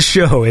point of this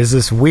show, is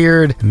this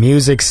weird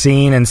music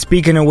scene. And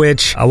speaking of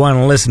which, I want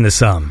to listen to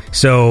some.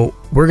 So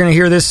we're going to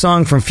hear this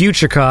song from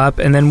Future Cop,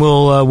 and then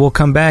we'll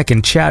come back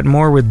and chat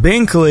more with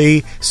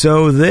Binkley.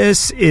 So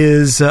this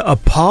is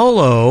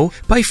Apollo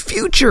by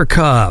Future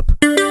Cop.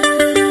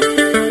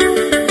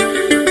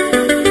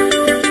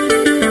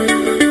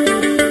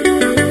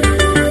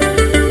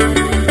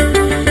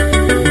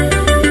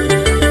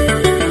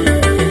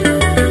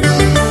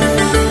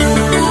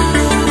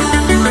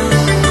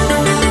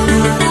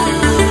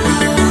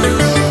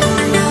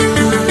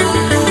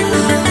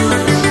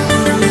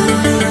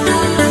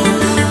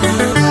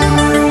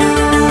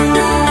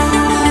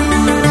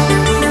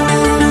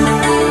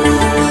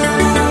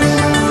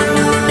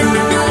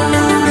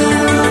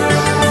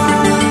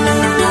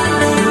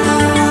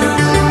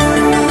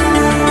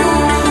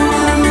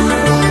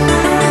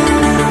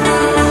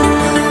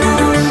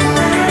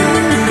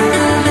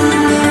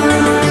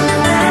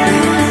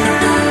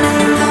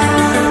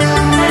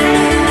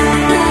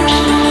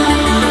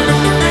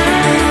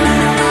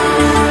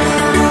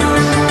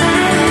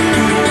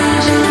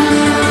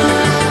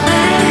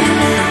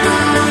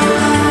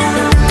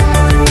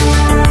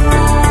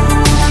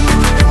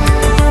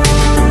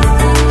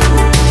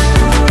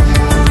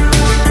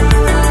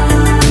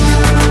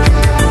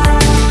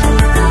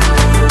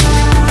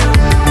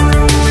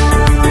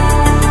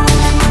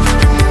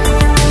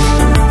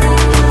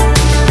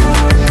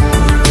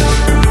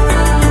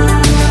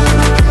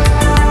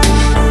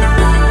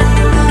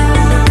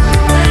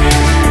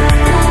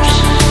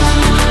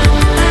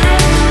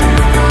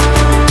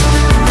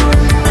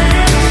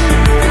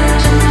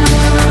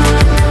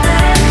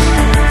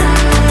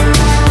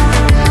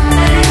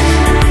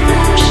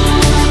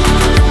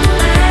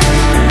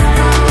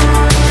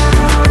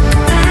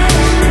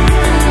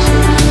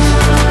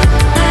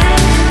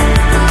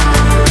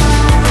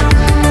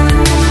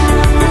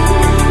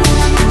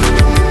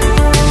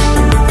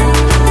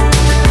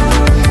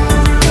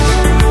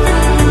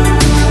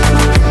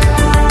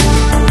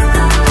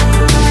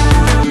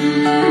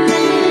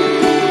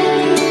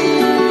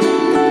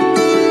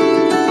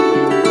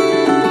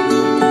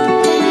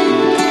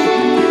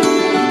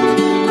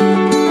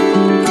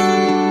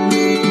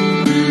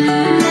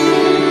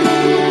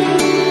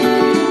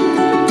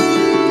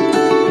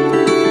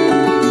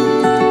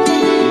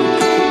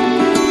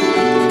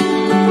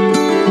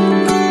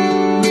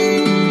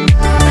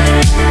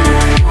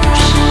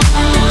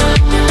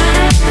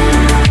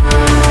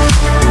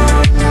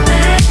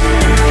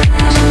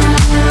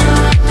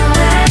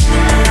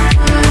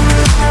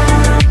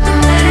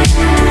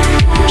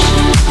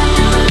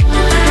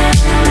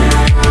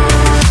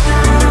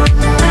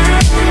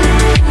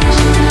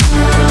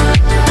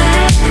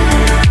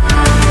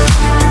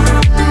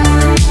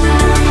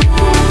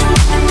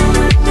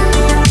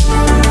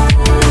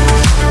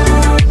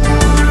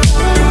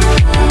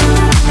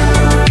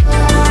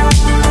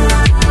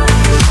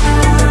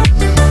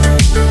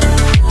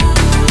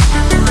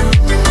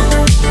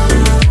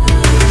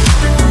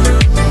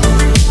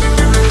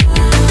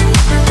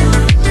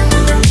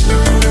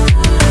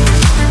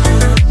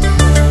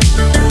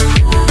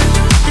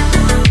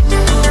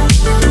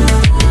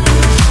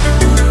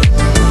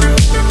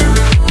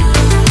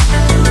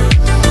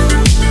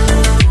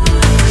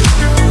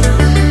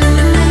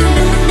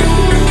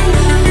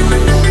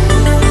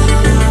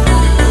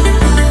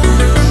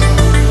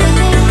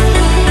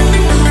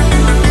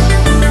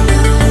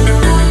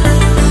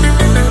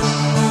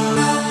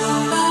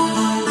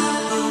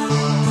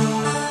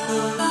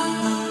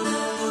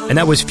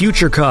 that was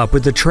Future Cop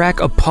with the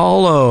track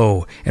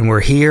Apollo. And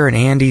we're here in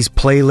Andy's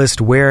playlist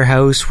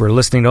warehouse. We're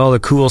listening to all the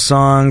cool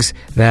songs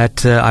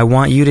that I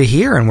want you to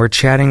hear. And we're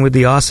chatting with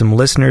the awesome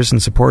listeners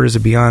and supporters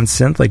of Beyond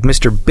Synth, like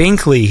Mr.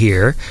 Binkley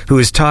here, who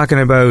is talking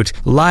about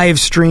live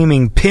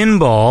streaming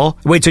pinball.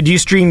 Wait, so do you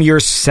stream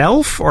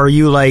yourself, or are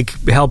you like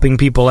helping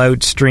people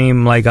out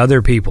stream like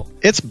other people?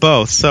 It's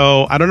both.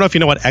 So I don't know if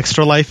you know what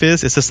Extra Life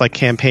is. It's this like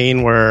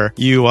campaign where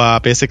you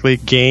basically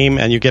game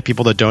and you get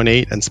people to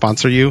donate and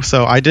sponsor you.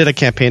 So I did a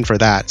campaign for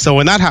that. So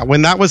when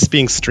that was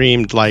being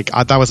streamed, like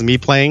that was me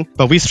playing,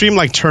 but we stream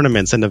like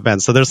tournaments and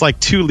events. So there's like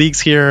 2 leagues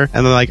here,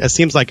 and then like it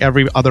seems like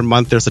every other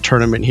month there's a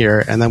tournament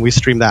here, and then we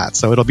stream that.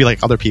 So it'll be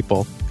like other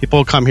people. People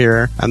will come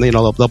here and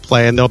they'll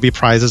play, and there'll be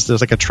prizes. There's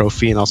like a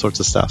trophy and all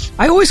sorts of stuff.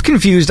 I always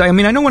confused. I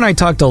mean, I know when I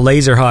talked to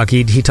Laser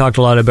Hockey, he talked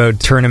a lot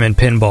about tournament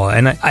pinball,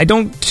 and I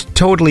don't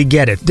totally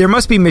get it. There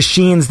must be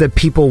machines that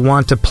people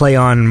want to play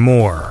on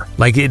more.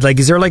 Like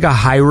is there like a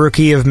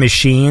hierarchy of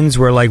machines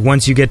where like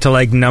once you get to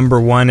like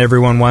number 1,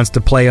 everyone wants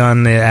to play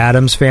on the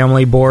Addams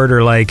Family board,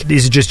 or like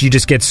is it just you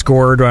just get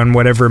scored on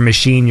whatever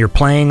machine you're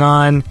playing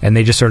on, and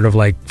they just sort of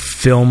like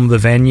film the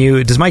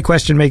venue? Does my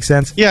question make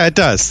sense? Yeah, it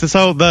does.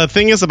 So the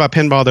thing is about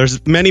pinball,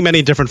 there's many,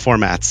 many different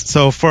formats.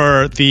 So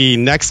for the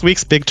next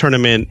week's big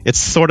tournament, it's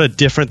sort of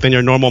different than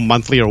your normal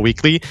monthly or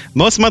weekly.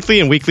 Most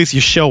monthly and weeklies,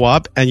 you show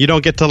up and you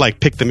don't get to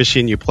like pick the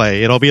machine you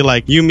play. It'll be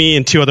like you, me,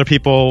 and 2 other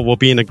people will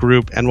be in a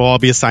group, and we'll all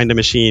be assigned a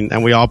machine,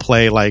 and we all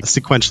play like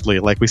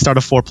sequentially. Like we start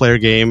a 4-player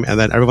game, and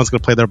then everyone's going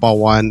to play their ball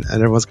 1, and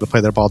everyone's going to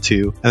play their ball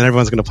 2, and then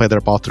everyone's going to play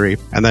their ball 3,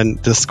 and then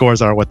the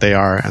scores are what they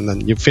are, and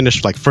then you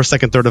finish like first,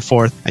 second, third, or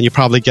fourth, and you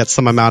probably get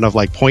some amount of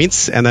like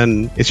points, and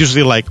then it's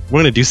usually like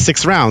we're going to do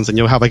 6 rounds, and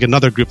you'll have like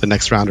another group the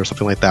next round or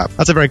something like that.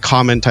 That's a very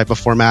common type of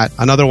format.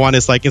 Another one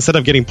is like instead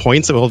of getting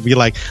points, it will be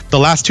like the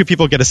last 2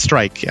 people get a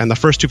strike, and the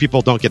first 2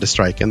 people don't get a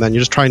strike, and then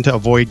you're just trying to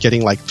avoid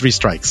getting like 3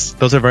 strikes.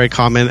 Those are very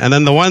common. And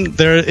then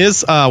there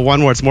is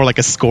one where it's more like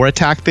a score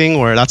attack thing,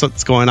 where that's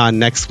what's going on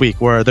next week,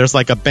 where there's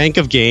like a bank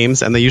of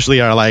games, and they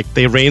usually are like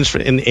they range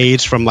in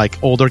age from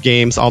like older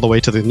games all the way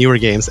to the newer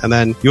games, and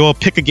then you'll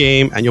pick a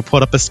game and you'll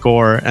put up a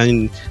score,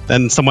 and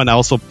then someone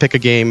else will pick a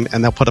game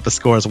and they'll put up a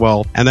score as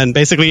well. And then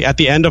basically at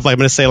the end of like I'm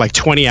going to say like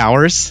 20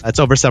 hours, it's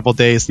over several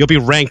days, you'll be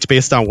ranked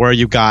based on where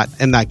you got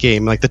in that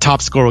game. Like the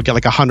top score will get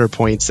like 100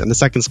 points, and the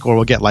second score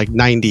will get like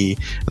 90,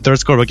 the third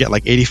score will get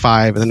like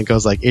 85, and then it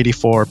goes like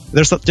 84.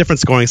 There's different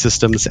scoring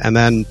systems, and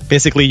then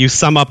basically you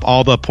sum up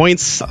all the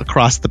points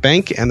across the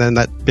bank, and then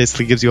that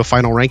basically gives you a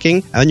final ranking,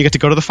 and then you get to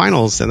go to the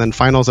finals, and then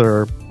finals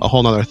are a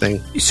whole nother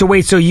thing. So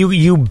wait, so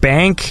you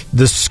bank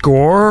the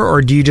score,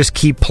 or do you just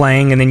keep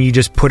playing and then you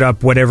just put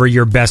up whatever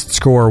your best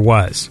score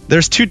was?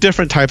 There's 2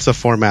 different types of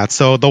formats.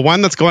 So the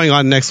one that's going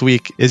on next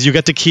week is you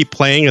get to keep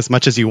playing as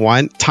much as you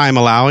want, time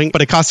allowing,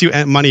 but it costs you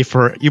money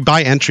you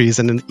buy entries,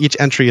 and then each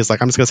entry is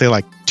like, I'm just going to say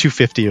like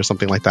 $250 or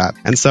something like that.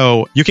 And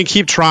so you can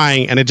keep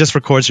trying, and it just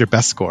records your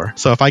best score.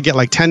 So if I get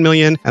like 10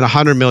 million and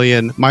 100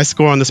 million, my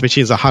score on this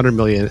machine is 100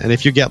 million. And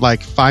if you get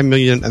like 5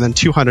 million and then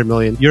 200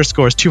 million, your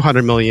score is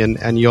 200 million,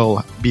 and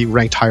you'll be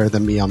ranked higher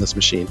than me on this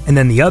machine. And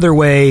then the other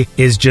way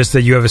is just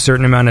that you have a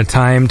certain amount of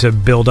time to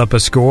build up a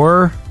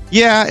score?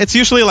 Yeah, it's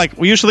usually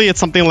it's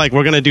something like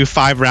we're going to do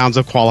 5 rounds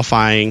of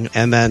qualifying,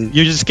 and then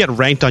you just get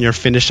ranked on your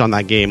finish on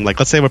that game. Like,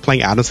 let's say we're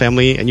playing Addams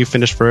Family, and you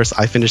finish first,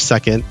 I finish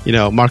second,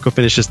 Marco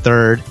finishes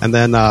third, and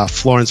then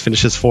Florence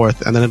finishes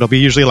fourth, and then it'll be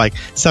usually like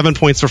 7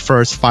 points for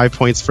first, 5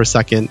 points for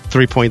second,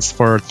 3 points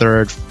for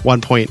third,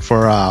 1 point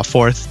for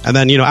fourth, and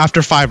then,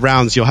 after 5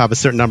 rounds, you'll have a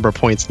certain number of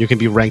points, and you can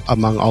be ranked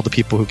among all the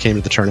people who came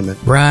to the tournament.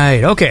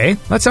 Right, okay.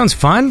 That sounds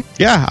fun.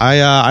 Yeah,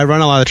 I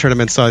run a lot of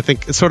tournaments, so I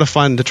think it's sort of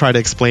fun to try to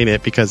explain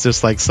it, because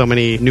there's like so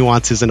many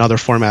nuances in other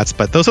formats,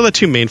 but those are the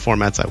 2 main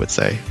formats I would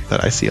say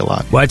that I see a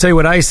lot. Well, I tell you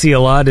what I see a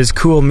lot is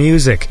cool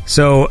music.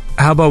 So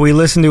how about we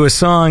listen to a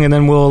song and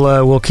then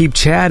we'll keep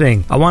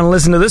chatting. I want to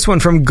listen to this one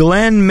from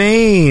Glenn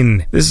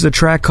Main. This is a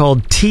track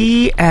called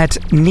Tea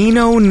at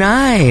Nino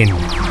 9.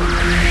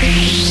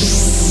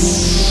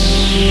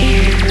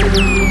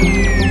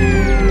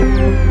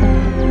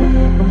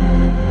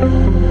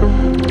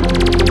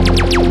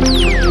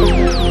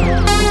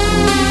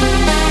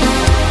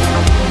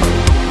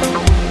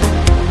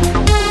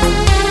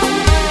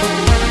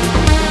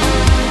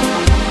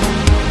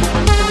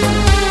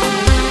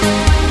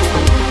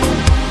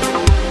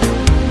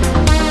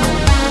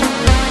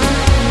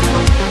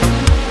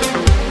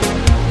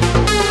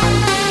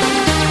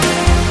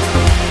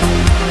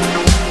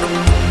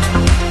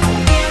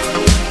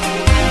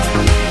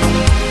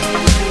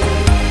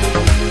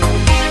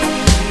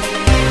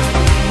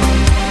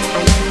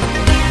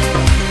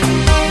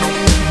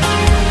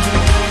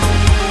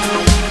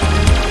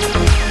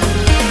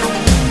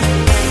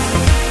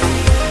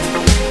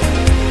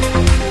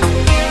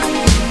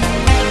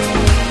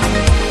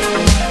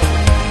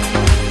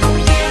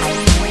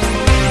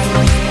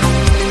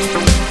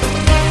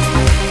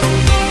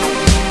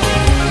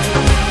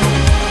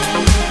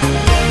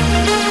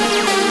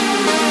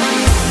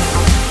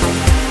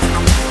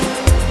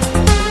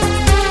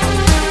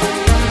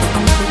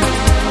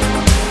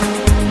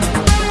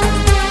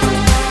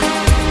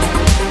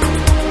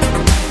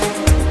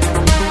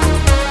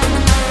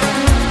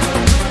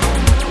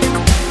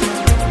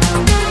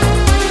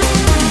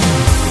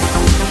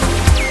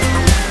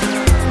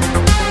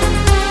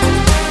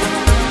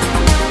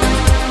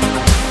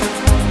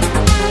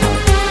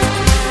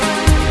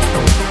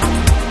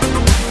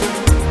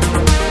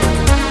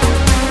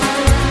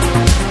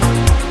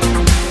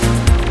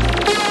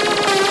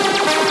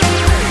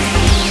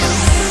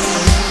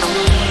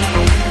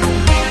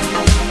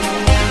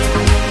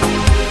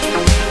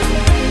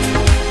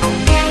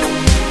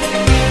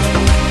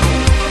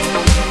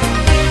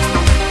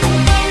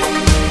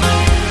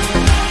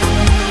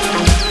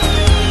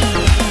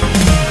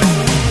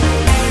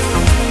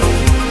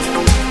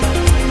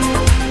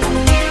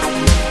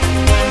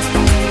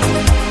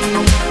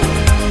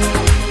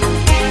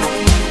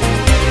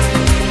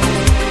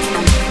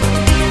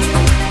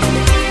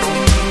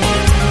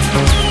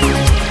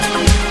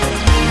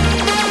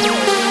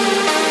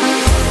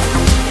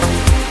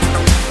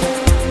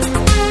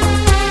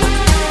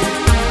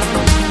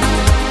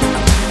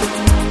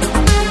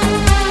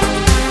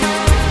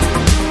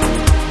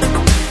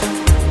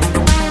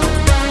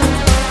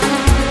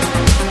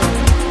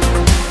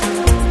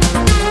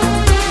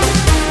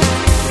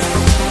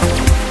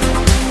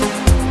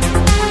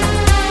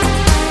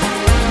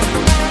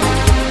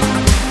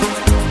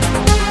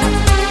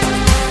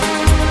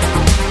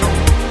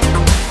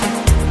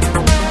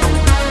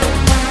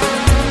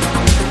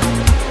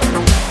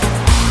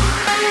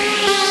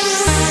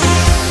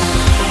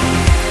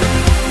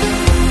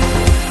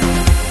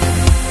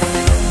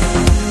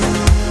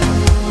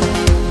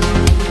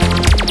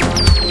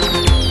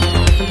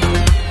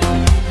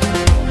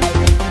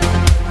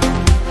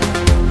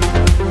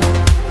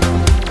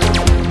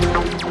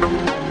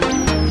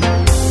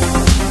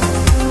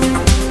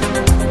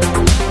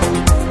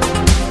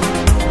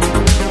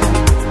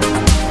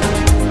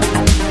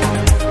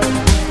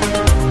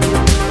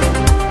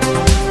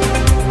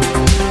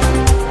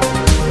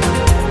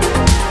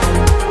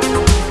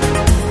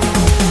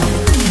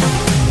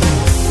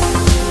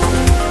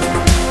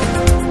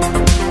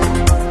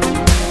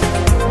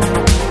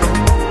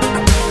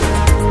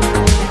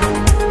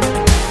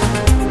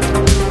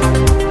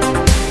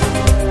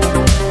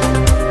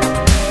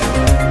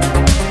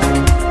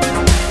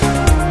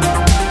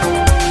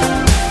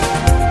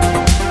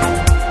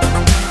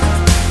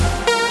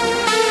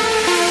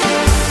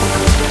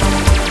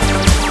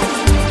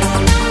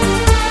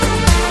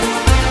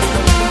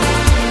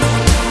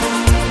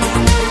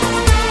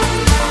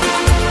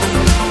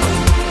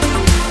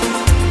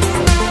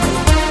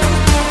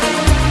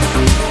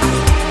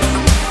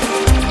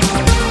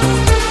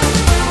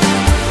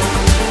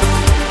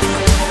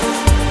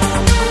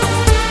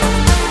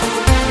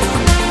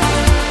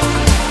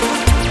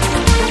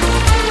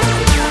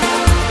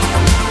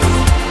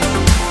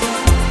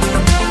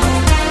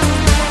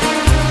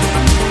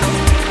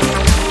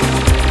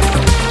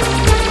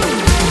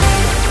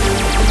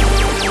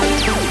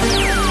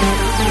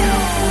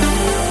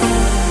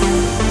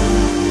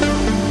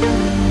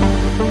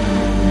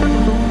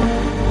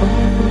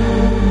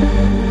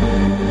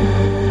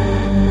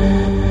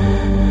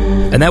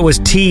 And that was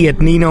Tea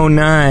at Nino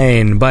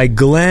 9 by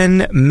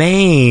Glenn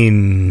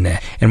Main.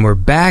 And we're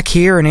back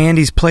here in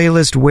Andy's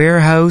Playlist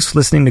Warehouse,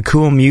 listening to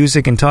cool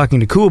music and talking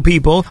to cool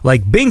people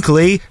like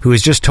Binkley, who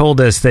has just told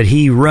us that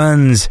he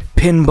runs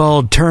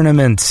pinball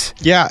tournaments.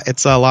 Yeah,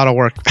 it's a lot of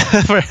work.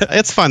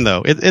 It's fun,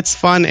 though. It's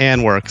fun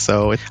and work.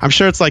 So I'm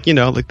sure it's like,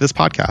 like this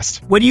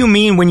podcast. What do you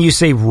mean when you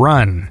say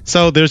run?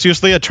 So there's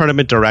usually a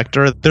tournament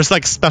director. There's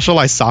like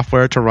specialized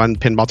software to run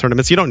pinball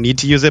tournaments. You don't need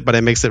to use it, but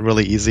it makes it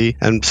really easy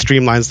and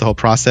streamlines the whole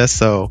process.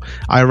 So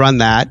I run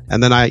that.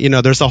 And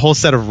then there's a whole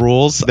set of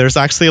rules. There's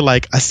actually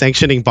like a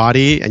sanctioning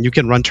body, and you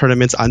can run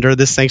tournaments under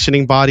this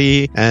sanctioning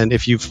body. And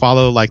if you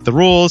follow like the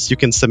rules, you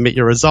can submit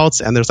your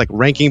results. And there's like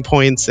ranking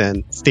points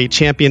and state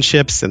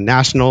championships and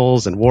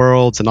nationals and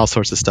worlds and all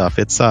sorts of stuff.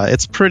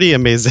 It's pretty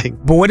amazing.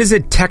 But what does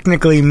it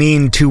technically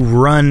mean to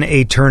run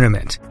a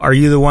tournament? Are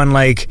you the one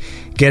like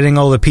getting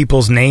all the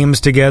people's names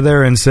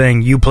together and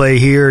saying you play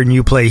here and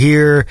you play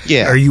here?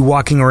 Yeah. Are you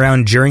walking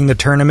around during the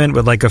tournament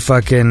with like a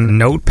fucking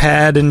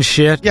notepad and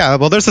shit? Yeah,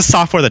 well, there's a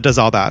software that does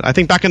all that. I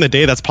think back in the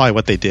day, that's probably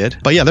what they did.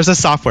 But yeah, there's a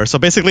software. So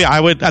basically, I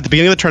would, at the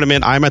beginning of the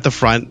tournament, I'm at the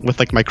front with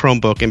like my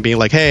Chromebook and being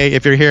like, hey,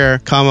 if you're here,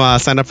 come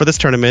sign up for this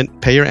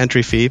tournament, pay your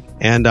entry fee,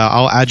 and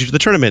I'll add you to the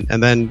tournament.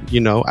 And then,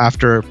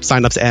 after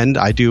signups end,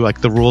 I do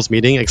like the rules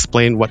meeting,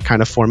 explain what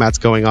kind of format's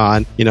going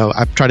on.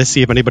 I try to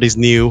see if anybody's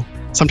new.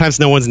 Sometimes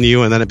no one's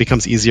new, and then it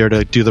becomes easier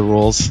to do the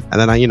rules. And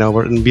then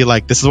we're going to be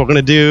like, this is what we're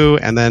going to do.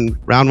 And then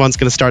round one's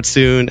going to start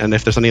soon. And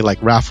if there's any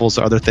like raffles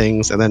or other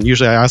things. And then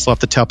usually I also have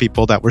to tell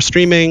people that we're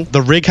streaming.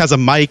 The rig has a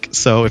mic.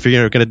 So if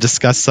you're going to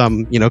discuss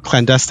some,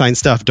 clandestine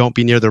stuff, don't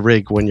be near the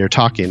rig when you're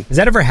talking. Has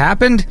that ever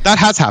happened? That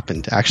has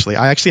happened, actually.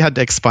 I actually had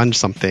to expunge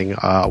something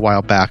a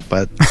while back,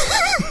 but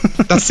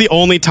that's the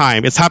only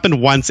time. It's happened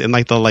once in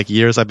like the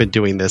years I've been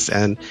doing this.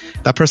 And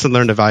that person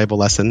learned a valuable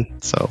lesson.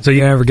 So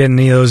you never get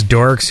any of those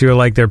dorks who are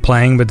like, they're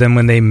playing, but then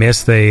when they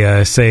miss,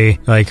 they say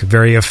like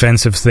very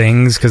offensive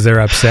things because they're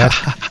upset?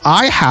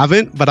 I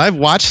haven't, but I've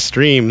watched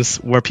streams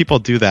where people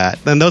do that.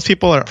 And those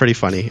people are pretty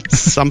funny.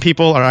 Some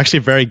people are actually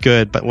very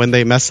good, but when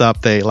they mess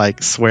up, they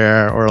like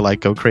swear or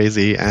like go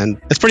crazy.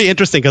 And it's pretty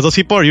interesting because those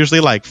people are usually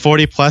like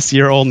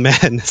 40-plus-year-old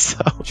men. So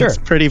sure. It's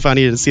pretty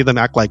funny to see them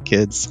act like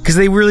kids. Because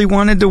they really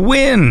wanted to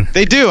win.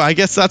 They do. I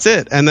guess that's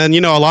it. And then,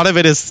 a lot of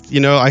it is,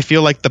 I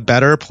feel like the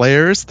better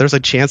players, there's a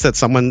chance that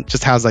someone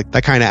just has like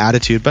that kind of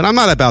attitude. But I'm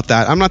not about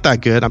that. I'm not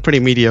that good. I'm pretty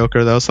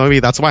mediocre though, so maybe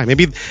that's why.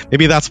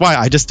 Maybe that's why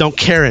I just don't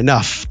care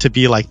enough to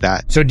be like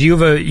that. So do you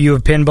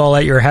have pinball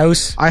at your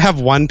house? I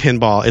have one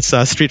pinball. It's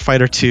a Street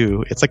Fighter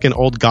 2. It's like an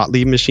old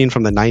Gottlieb machine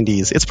from the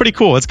 90s. It's pretty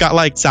cool. It's got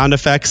like sound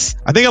effects.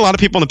 I think a lot of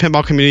people in the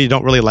pinball community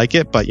don't really like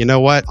it, but you know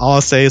what? All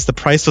I'll say is the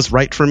price was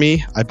right for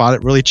me. I bought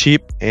it really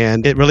cheap,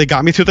 and it really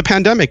got me through the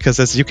pandemic because,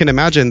 as you can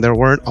imagine, there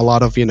weren't a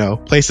lot of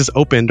places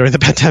open during the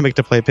pandemic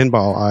to play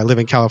pinball. I live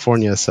in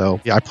California, so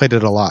yeah, I played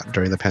it a lot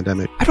during the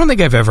pandemic. I don't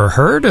think I've ever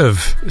heard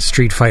of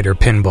Street Fighter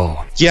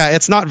pinball. Yeah,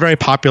 it's not very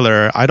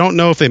popular. I don't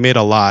know if they made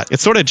a lot.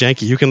 It's sort of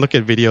janky. You can look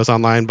at videos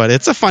online, but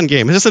it's a fun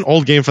game. It's just an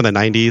old game from the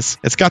 90s.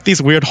 It's got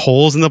these weird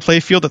holes in the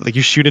playfield that like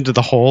you shoot into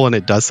the hole and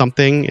it does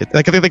something.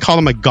 I think they call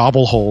them like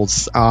gobble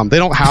holes. They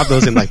don't have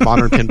those in like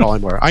modern pinball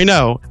anymore. I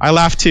know. I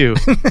laugh too,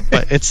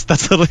 but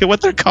that's literally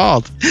what they're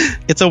called.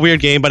 It's a weird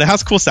game, but it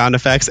has cool sound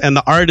effects, and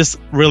the art is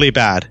really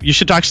bad. You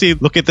should actually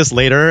look at this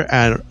later,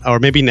 or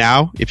maybe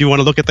now, if you want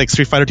to look at like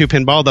Street Fighter 2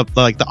 pinball.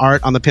 The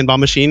art on the pinball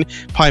machine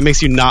probably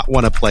makes you not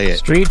want to play it.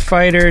 Street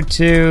Fighter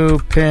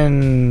 2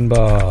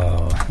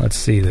 pinball. Let's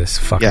see this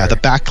fucker. Yeah, the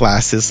back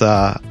glass is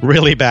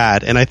really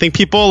bad, and I think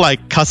people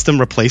like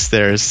custom replace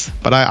theirs,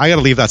 but I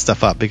gotta leave that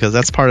stuff up because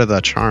that's part of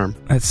the charm.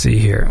 Let's see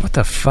here. What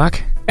the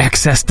fuck?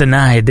 Access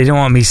denied. They don't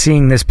want me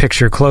seeing this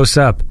picture close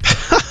up.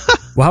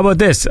 Well, how about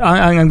this?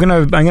 I'm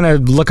gonna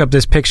look up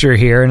this picture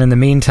here, and in the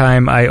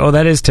meantime,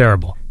 that is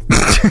terrible.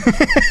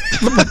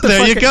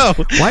 There you go.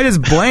 Why does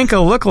Blanca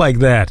look like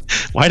that?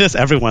 Why does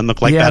everyone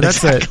look like that?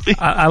 That's exactly?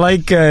 I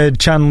like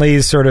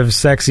Chun-Li's sort of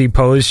sexy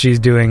pose she's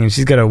doing, and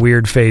she's got a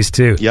weird face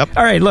too. Yep.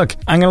 All right, look,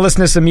 I'm going to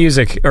listen to some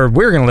music, or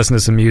we're going to listen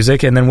to some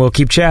music, and then we'll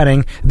keep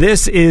chatting.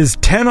 This is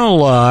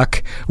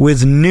Tenalock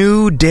with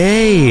New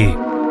Day.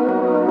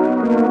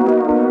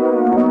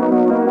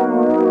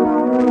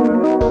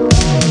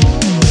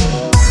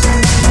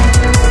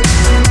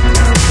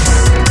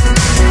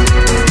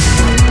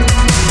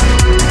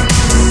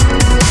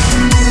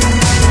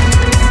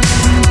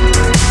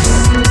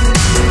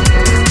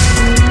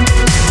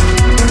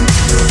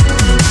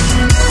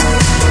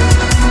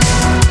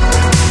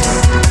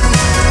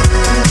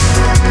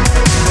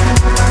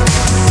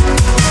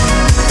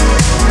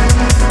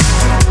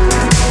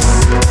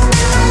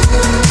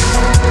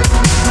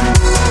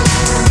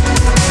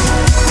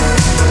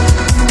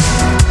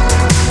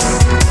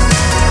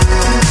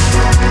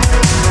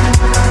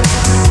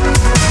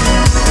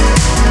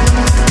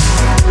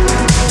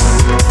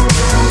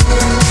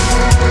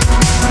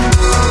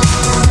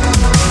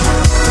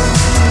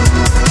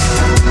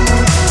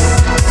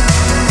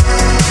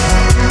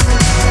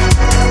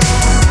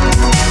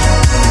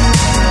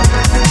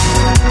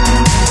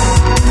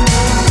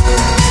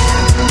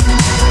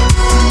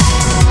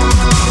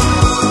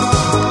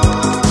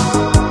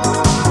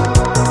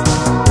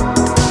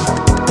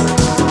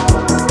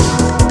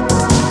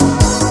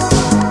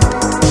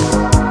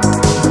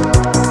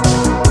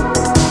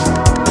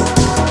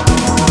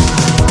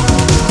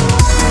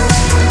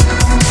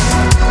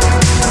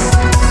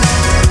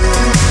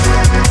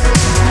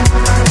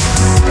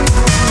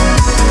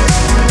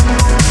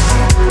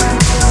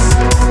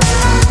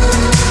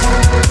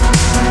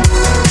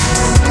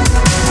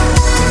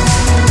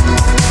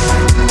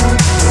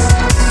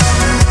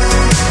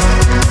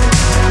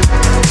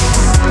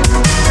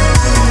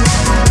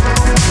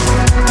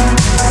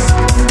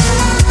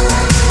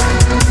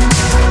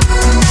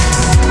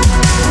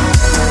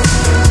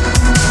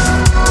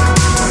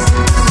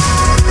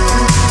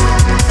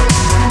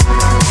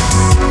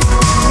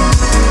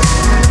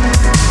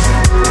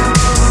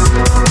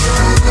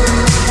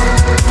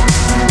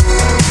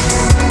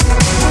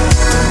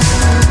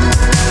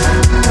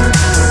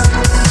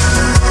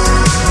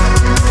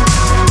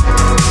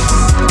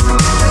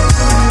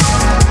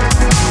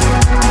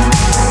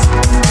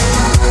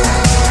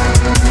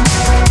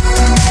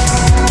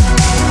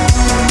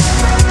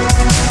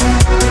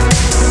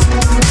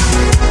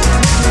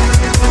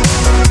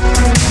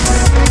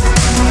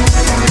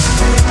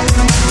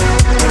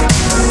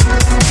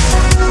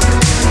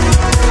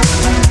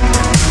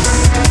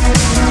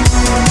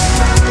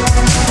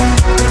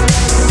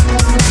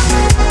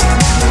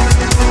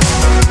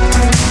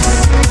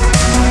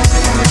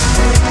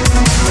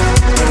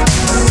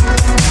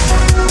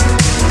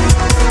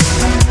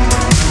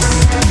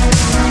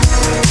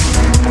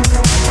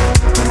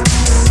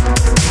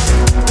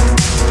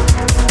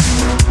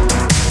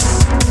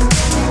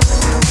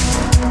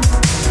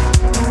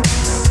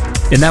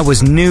 And that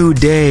was New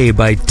Day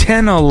by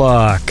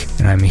Tenalock.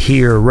 And I'm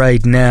here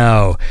right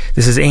now.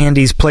 This is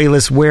Andy's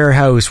Playlist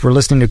Warehouse. We're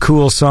listening to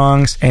cool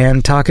songs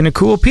and talking to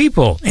cool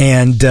people.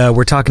 And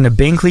we're talking to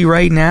Binkley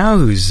right now,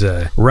 who's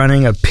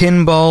running a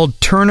pinball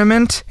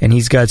tournament. And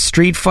he's got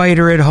Street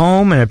Fighter at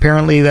home. And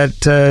apparently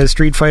that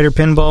Street Fighter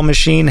pinball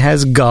machine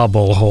has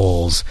gobble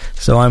holes.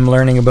 So I'm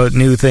learning about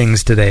new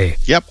things today.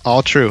 Yep,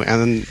 all true.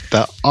 And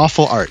the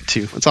awful art,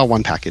 too. It's all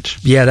one package.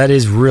 Yeah, that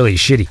is really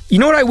shitty. You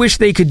know what I wish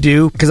they could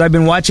do? Because I've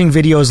been watching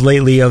videos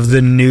lately of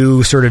the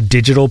new sort of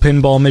digital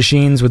pinball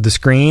machines with the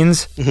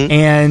screens. Mm-hmm.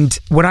 And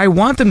what I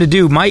want them to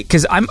do,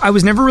 because I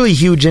was never really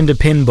huge into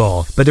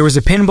pinball, but there was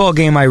a pinball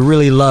game I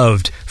really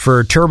loved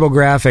for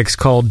TurboGrafx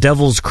called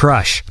Devil's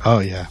Crush. Oh,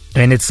 yeah.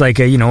 And it's like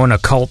an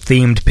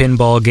occult-themed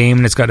pinball game,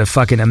 and it's got a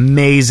fucking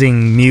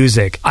amazing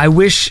music. I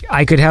wish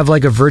I could have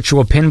like a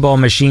virtual pinball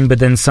machine, but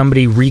then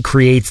somebody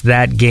recreates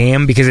that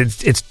game, because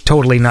it's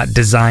totally not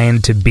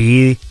designed to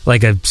be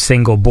like a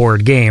single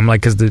board game,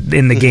 like, because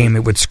in the game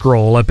it would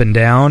scroll up and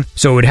down,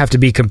 so it would have to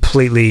be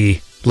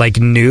completely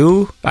like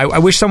new. I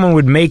wish someone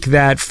would make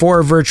that for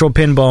a virtual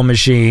pinball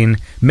machine,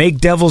 make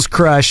Devil's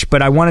Crush,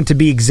 but I want it to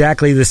be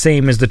exactly the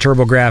same as the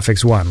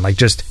TurboGrafx one, like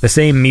just the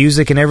same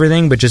music and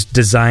everything, but just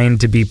designed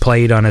to be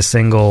played on a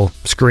single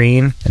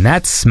screen. And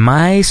that's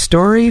my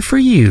story for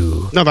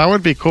you. No, that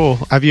would be cool.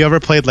 Have you ever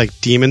played like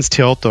Demon's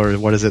Tilt, or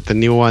what is it, the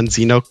new one,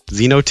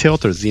 Xeno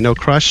Tilt or Xeno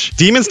Crush?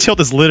 Demon's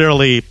Tilt is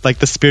literally like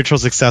the spiritual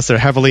successor,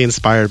 heavily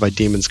inspired by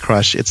Demon's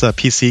Crush. It's a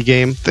PC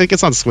game. I think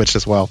it's on Switch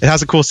as well. It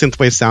has a cool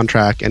synthwave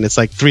soundtrack, and it's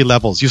like 3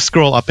 levels. You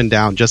scroll up and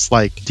down just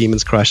like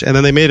Demon's Crush. And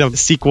then they made a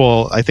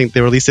sequel. I think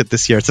they released it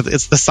this year. It's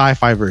the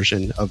sci-fi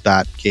version of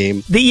that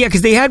game.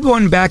 Because they had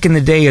one back in the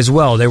day as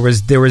well. There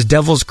was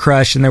Devil's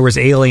Crush and there was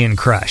Alien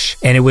Crush.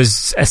 And it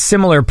was a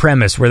similar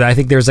premise where I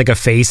think there's like a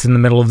face in the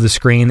middle of the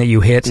screen that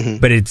you hit,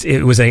 but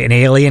it was an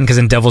alien, because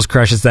in Devil's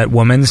Crush it's that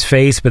woman's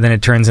face, but then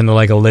it turns into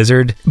like a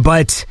lizard.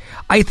 But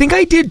I think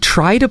I did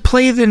try to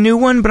play the new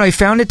one, but I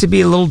found it to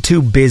be a little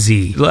too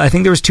busy. I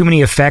think there was too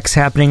many effects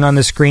happening on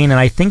the screen, and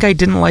I think I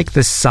didn't like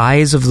the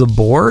size of the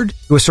board.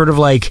 It was sort of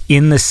like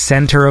in the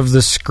center of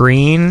the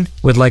screen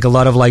with like a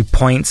lot of like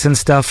points and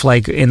stuff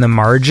like in the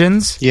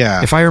margins.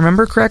 Yeah. If I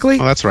remember correctly.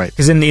 Oh, that's right.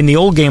 Because in the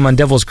old game on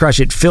Devil's Crush,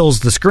 it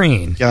fills the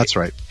screen. Yeah, that's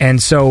right. And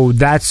so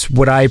that's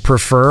what I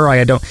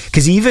prefer.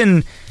 Because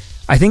even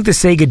I think the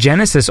Sega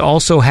Genesis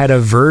also had a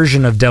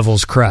version of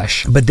Devil's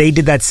Crush, but they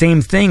did that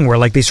same thing where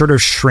like they sort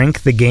of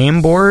shrink the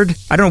game board.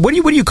 I don't know,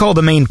 what do you call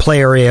the main play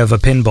area of a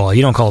pinball?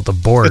 You don't call it the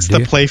board, It's the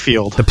play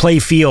field. The play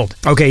field.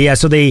 Okay, yeah,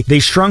 so they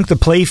shrunk the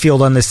play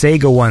field on the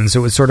Sega one, so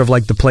it was sort of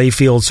like the play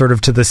field sort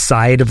of to the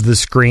side of the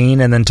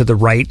screen, and then to the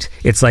right,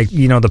 it's like,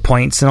 the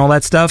points and all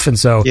that stuff, and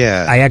so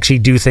yeah. I actually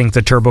do think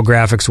the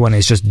TurboGrafx one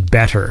is just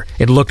better.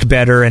 It looked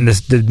better, and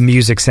the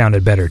music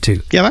sounded better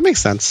too. Yeah, that makes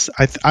sense.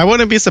 I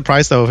wouldn't be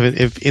surprised though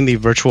if in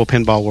the virtual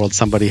pinball world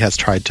somebody has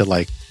tried to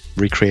like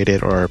recreate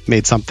it or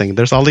made something.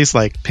 There's all these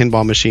like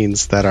pinball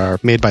machines that are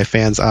made by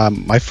fans.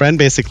 My friend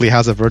basically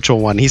has a virtual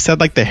one. He said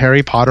like the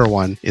Harry Potter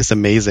one is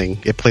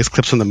amazing. It plays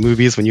clips from the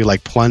movies. When you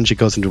like plunge, it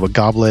goes into a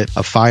goblet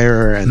of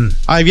fire, and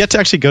I've yet to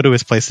actually go to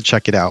his place to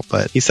check it out,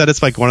 but he said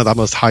it's like one of the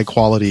most high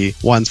quality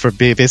ones for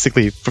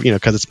basically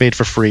because it's made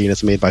for free and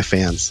it's made by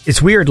fans.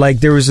 It's weird,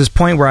 like there was this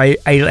point where I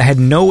had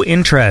no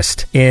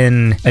interest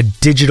in a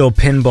digital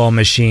pinball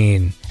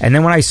machine, and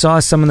then when I saw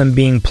some of them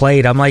being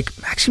played, I'm like,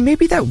 actually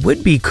maybe that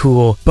would be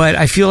cool. But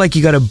I feel like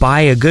you got to buy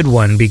a good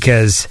one,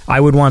 because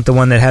I would want the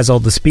one that has all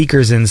the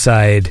speakers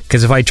inside.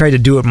 Because if I tried to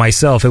do it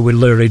myself, it would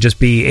literally just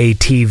be a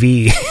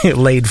TV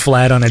laid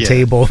flat on a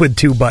table with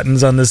 2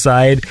 buttons on the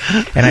side.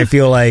 And I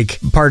feel like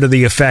part of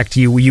the effect,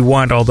 you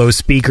want all those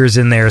speakers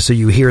in there so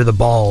you hear the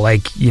ball.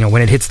 Like,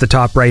 when it hits the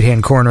top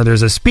right-hand corner,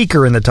 there's a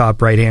speaker in the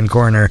top right-hand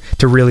corner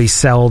to really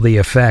sell the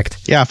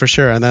effect. Yeah, for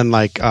sure. And then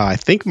like, I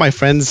think my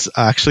friend's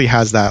actually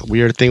has that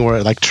weird thing where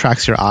it like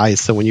tracks your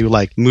eyes. So when you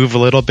like move a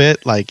little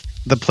bit, like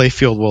the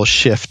playfield will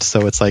shift,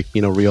 so it's like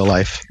real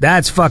life.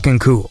 That's fucking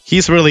cool.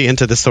 He's really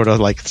into this sort of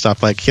like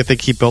stuff. Like I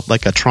think he built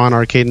like a Tron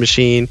arcade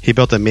machine. He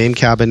built a MAME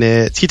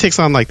cabinet. He takes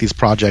on like these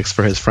projects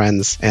for his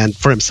friends and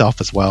for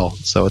himself as well.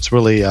 So it's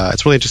really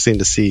interesting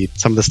to see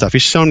some of the stuff.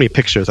 He's shown me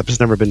pictures. I've just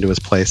never been to his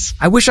place.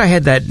 I wish I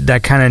had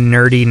that kind of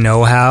nerdy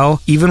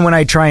know-how. Even when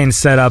I try and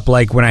set up,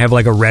 like when I have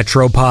like a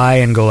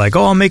RetroPie and go like,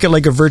 oh, I'll make it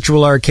like a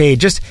virtual arcade,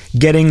 just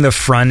getting the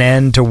front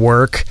end to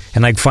work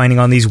and like finding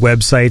on these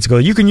websites, go,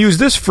 you can use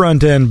this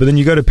front end, but then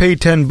you got to pay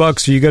 $10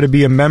 or you got to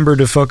be a member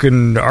to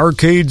fucking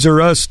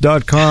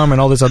arcadesorus.com and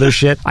all this other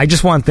shit. I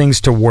just want things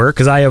to work,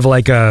 because I have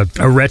like a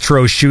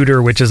retro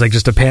shooter, which is like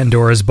just a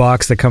Pandora's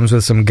box that comes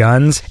with some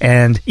guns.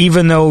 And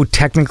even though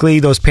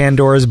technically those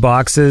Pandora's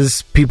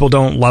boxes, people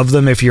don't love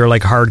them if you're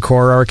like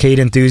hardcore arcade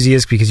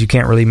enthusiast, because you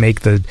can't really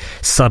make the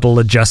subtle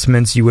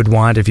adjustments you would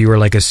want if you were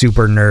like a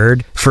super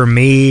nerd. For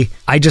me,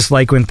 I just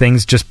like when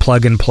things just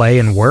plug and play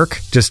and work.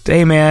 Just,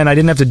 hey man, I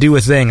didn't have to do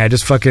a thing. I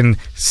just fucking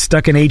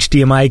stuck an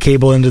HDMI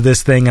cable into to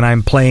this thing and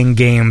I'm playing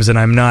games and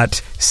I'm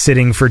not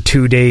sitting for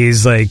 2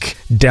 days like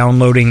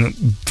downloading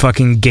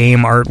fucking game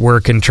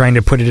artwork and trying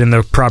to put it in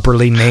the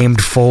properly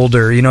named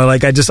folder. You know,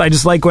 like I just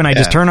like when I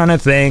just turn on a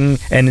thing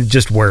and it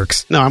just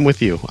works. No, I'm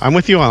with you. I'm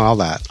with you on all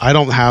that. I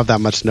don't have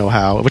that much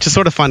know-how, which is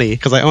sort of funny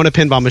because I own a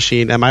pinball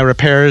machine and my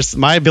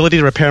ability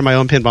to repair my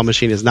own pinball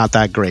machine is not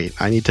that great.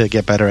 I need to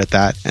get better at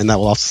that, and that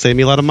will also save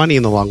me a lot of money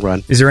in the long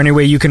run. Is there any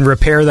way you can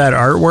repair that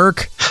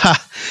artwork?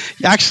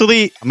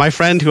 Actually, my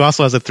friend who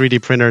also has a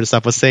 3D printer and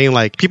stuff was saying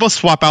like people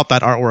swap out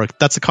that artwork.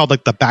 That's called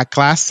like the back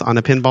glass on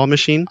a pinball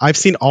machine. I've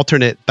seen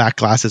alternate back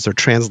glasses or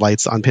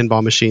translights on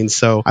pinball machines.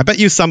 So I bet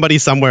you somebody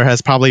somewhere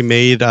has probably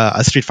made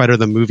a Street Fighter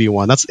the movie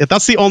one.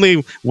 That's the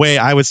only way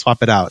I would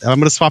swap it out. I'm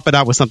going to swap it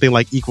out with something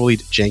like equally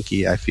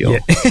janky, I feel.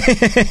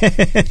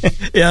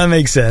 Yeah, that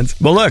makes sense.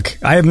 Well, look,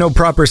 I have no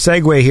proper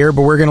segue here,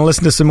 but we're going to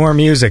listen to some more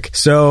music.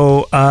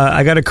 So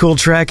I got a cool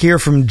track here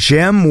from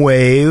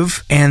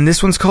Gemwave, and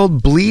this one's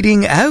called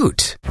Bleeding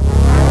Out.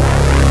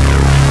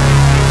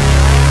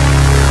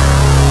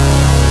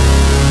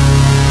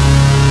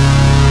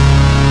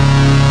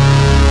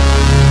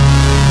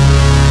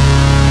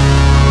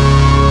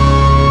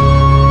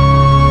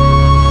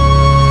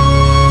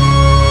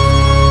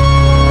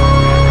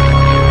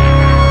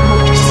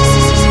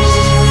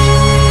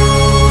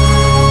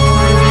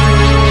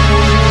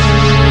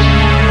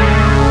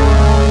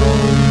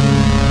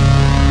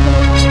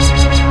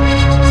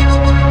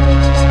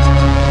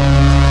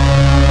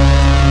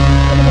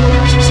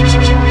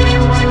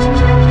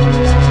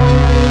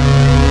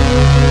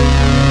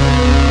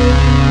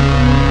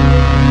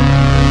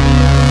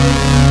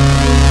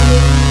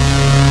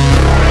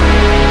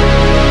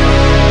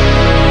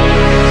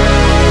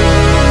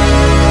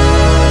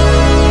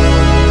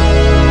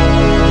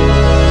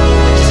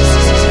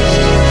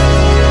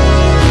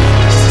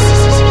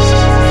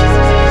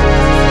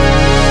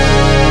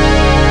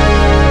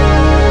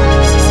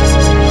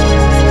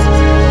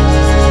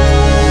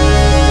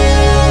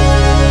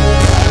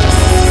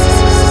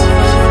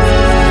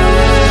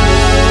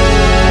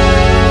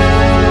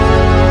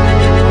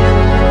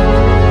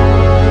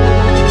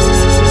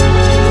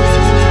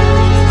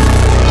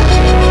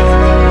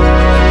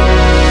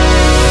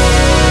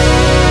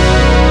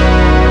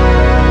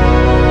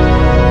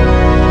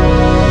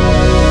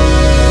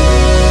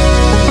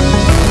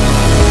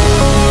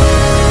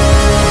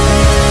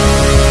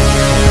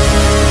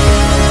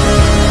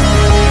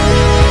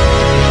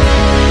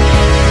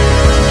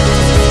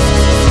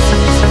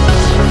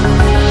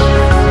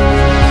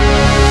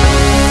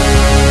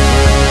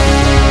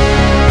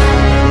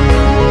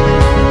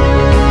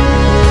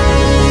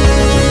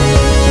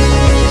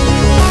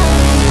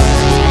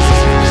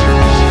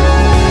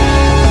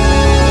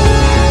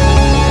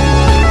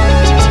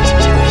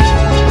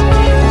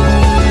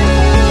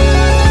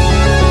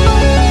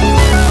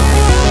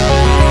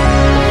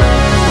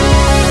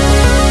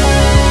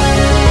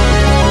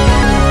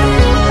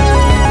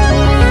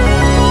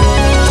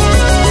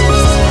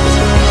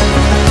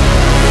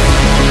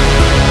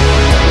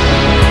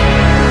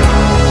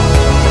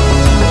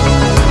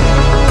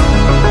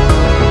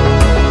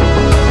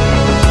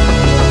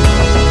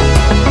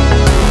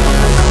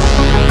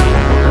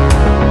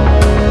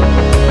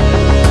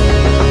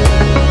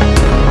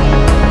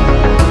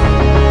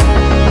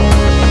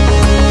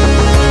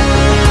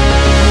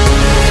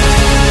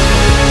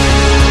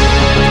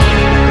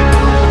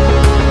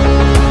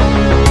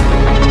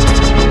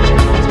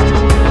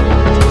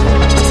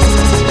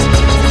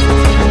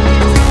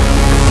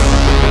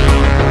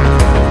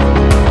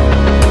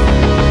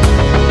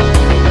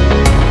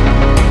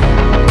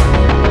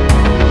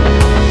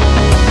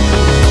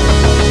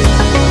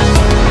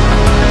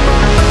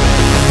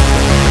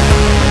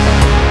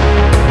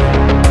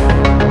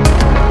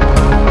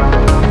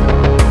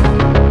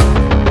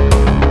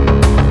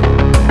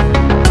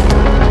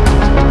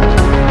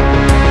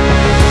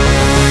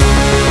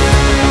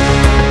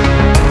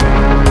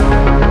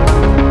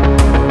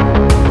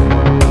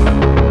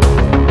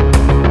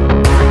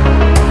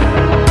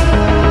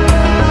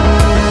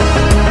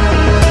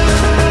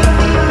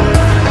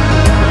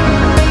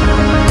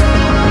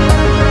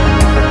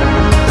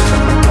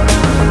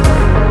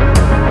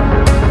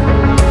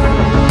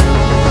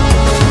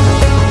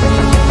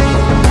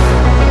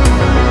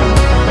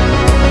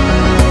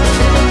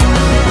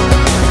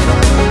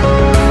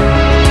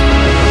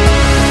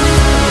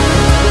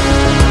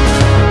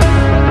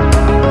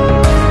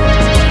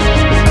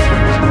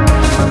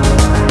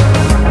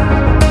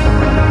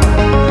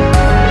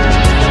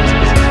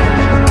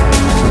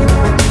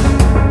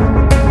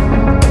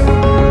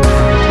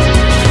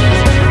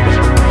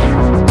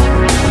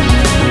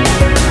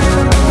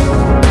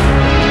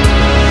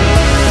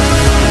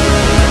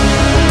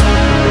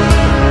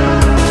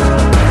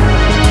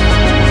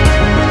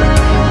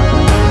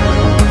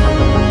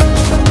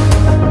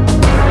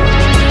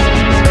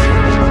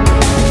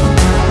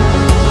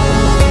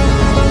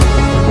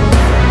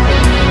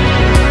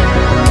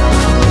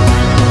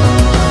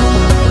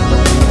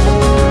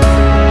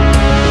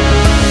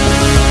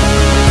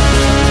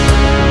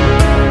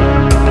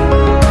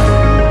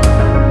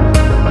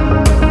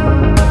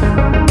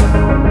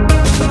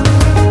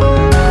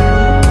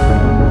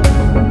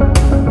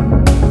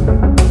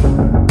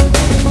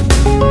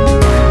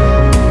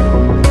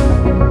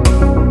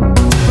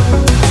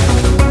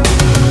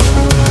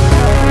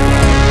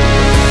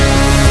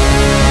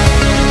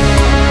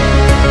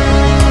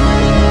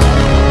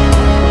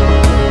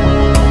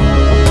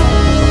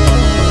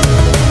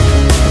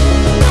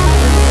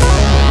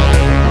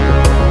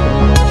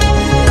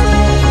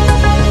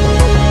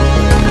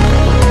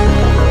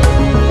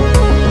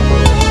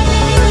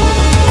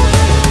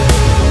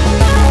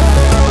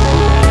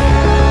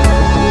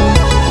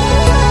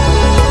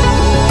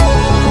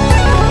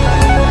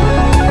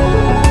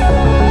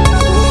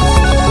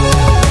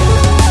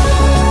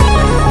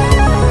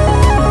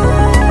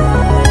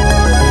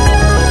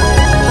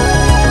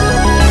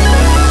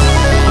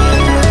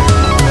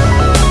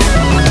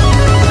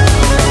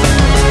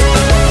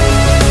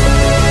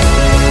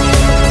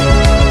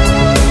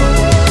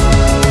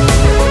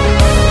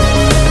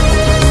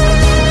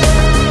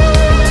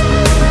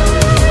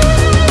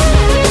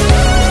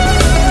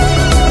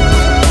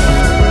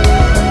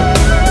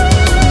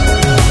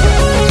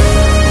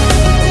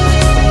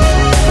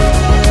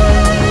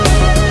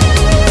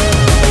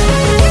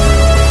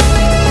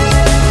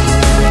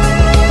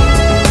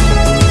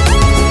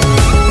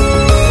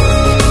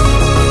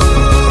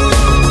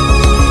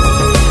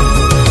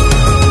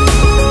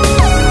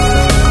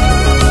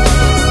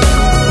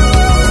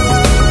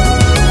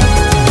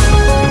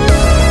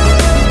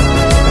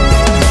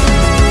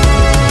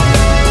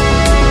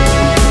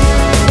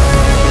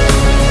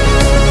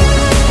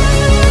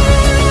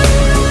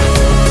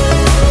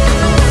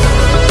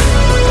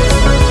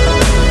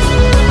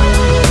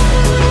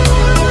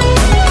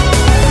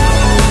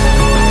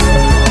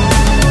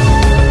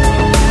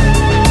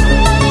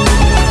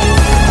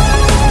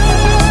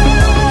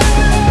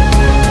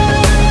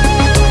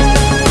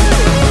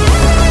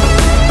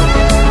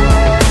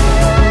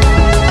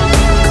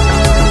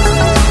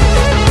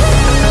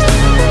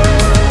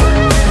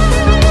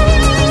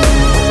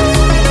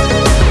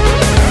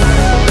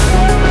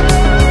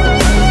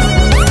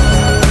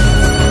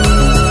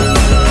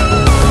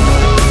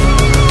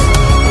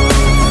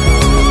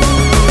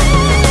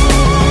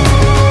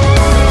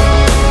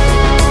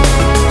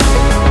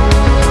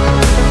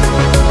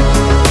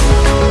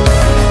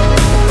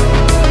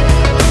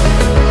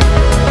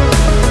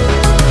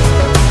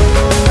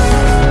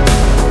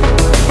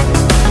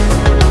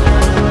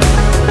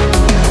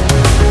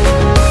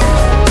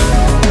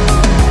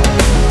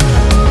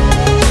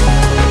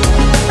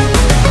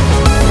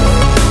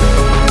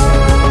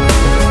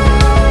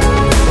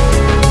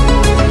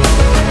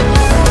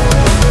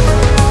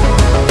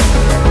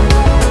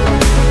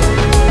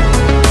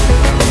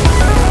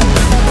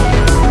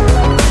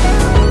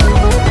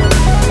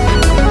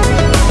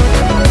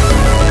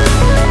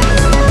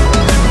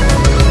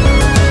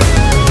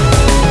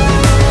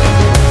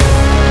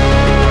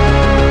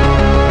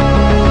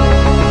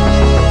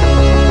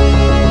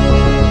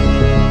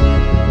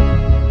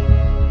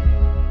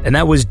 And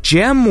that was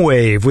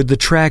Gemwave with the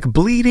track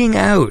Bleeding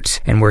Out.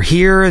 And we're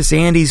here as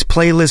Andy's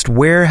Playlist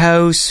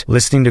Warehouse,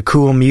 listening to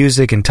cool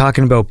music and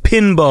talking about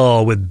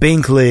pinball with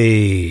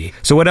Binkley.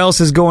 So what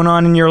else is going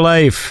on in your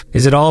life?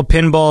 Is it all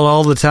pinball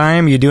all the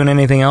time? You doing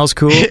anything else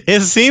cool?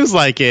 It seems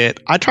like it.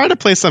 I try to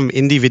play some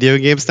indie video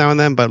games now and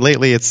then, but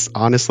lately it's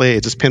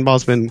just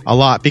pinball's been a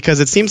lot because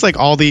it seems like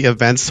all the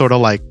events sort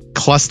of like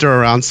cluster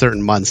around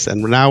certain months,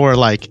 and now we're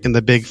like in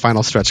the big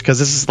final stretch because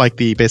this is like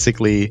the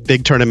basically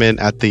big tournament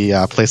at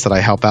the place that I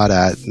help out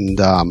at, and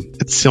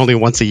it's only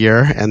once a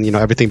year, and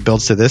everything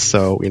builds to this,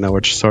 so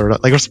we're just sort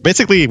of like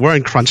we're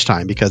in crunch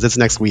time because it's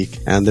next week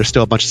and there's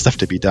still a bunch of stuff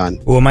to be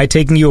done. Well, am I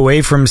taking you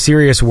away from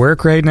serious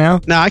work right now?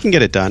 No, I can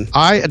get it done.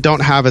 I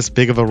don't have as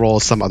big of a role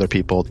as some other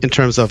people in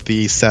terms of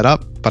the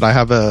setup, but I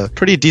have a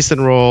pretty decent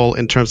role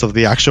in terms of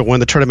the actual when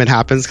the tournament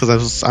happens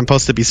because I'm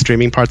supposed to be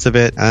streaming parts of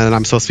it, and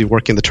I'm supposed to be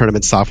working the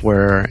tournament software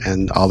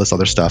and all this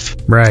other stuff.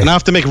 Right. And I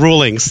have to make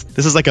rulings.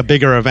 This is like a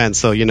bigger event,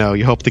 so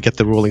you hope to get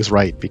the rulings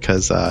right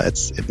because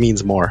it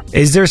means more.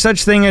 Is there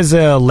such thing as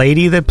a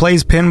lady that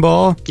plays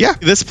pinball? Yeah,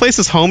 this place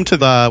is home to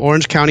the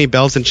Orange County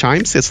Bells and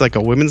Chimes. It's like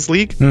a women's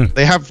league.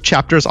 They have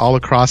chapters all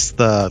across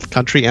the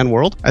country and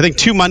world. I think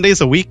 2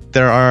 Mondays a week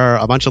there are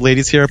a bunch of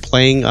ladies here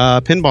playing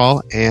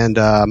pinball, and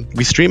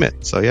we stream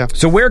it. So yeah.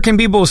 So where can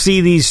people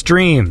see these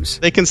streams?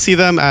 They can see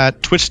them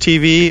at Twitch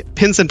TV,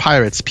 Pins and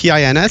Pirates,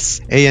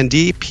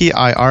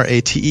 PINSANDPIRATES.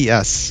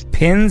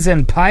 Pins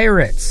and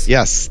Pirates.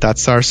 Yes,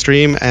 that's our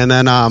stream. And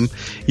then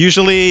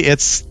usually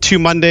it's 2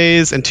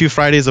 Mondays and 2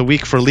 Fridays a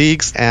week for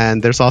leagues.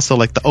 And there's also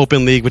like the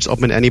open league, which is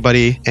open to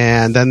anybody.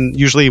 And then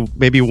usually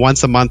maybe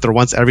once a month or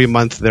once every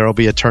month, there will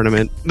be a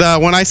tournament.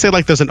 When I say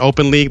like there's an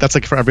open league, that's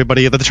like for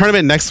everybody. The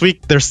tournament next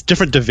week, there's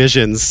different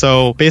divisions.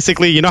 So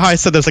basically, you know how I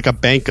said there's like a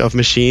bank of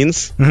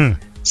machines?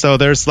 Mm-hmm. So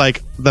there's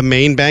like the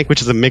main bank,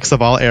 which is a mix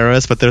of all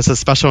eras, but there's a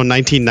special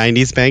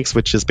 1990s banks,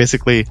 which is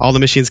basically all the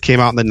machines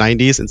came out in the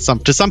 90s. And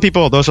to some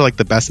people, those are like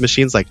the best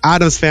machines, like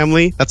Addams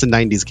Family. That's a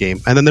 90s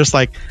game. And then there's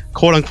like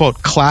quote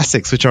unquote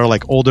classics, which are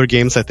like older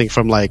games, I think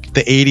from like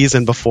the 80s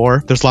and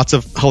before. There's lots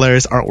of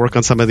hilarious artwork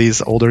on some of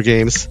these older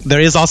games.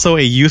 There is also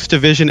a youth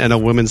division and a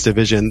women's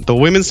division. The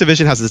women's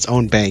division has its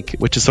own bank,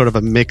 which is sort of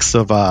a mix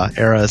of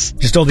eras.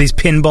 Just all these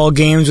pinball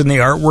games and the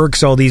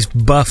artworks, all these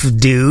buff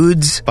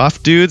dudes.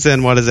 Buff dudes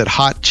and what is it?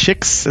 Hot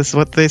chicks is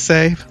what they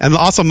say. And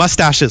also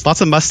mustaches. Lots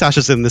of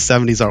mustaches in the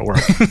 70s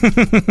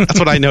artwork. That's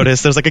what I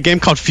noticed. There's like a game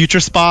called Future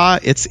Spa.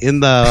 It's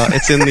in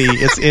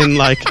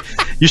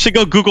you should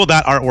go Google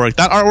that artwork.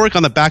 That artwork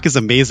on the back is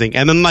amazing.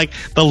 And then like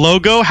the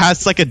logo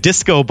has like a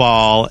disco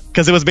ball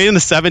because it was made in the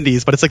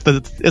 70s, but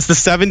it's the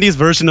 70s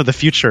version of the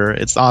future.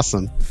 It's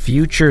awesome.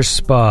 Future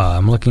Spa.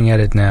 I'm looking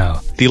at it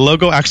now. The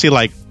logo actually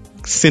like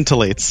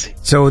scintillates.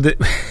 So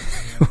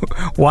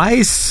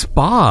why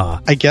spa?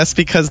 I guess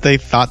because they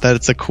thought that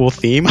it's a cool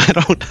theme. I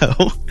don't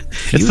know.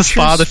 It's the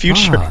spa of the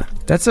future.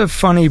 That's a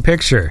funny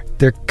picture.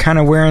 They're kind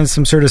of wearing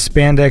some sort of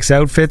spandex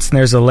outfits, and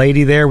there's a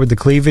lady there with the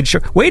cleavage.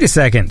 Wait a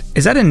second.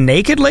 Is that a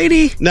naked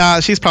lady? Nah,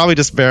 she's probably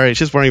just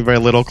she's wearing very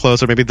little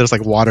clothes, or maybe there's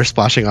like water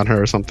splashing on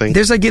her or something.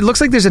 It looks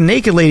like there's a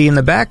naked lady in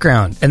the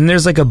background, and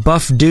there's like a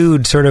buff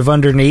dude sort of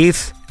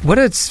underneath. What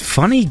a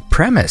funny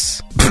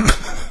premise.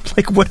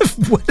 Like, what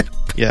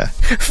yeah.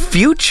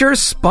 Future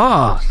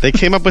Spa. They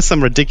came up with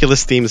some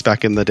ridiculous themes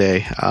back in the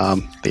day.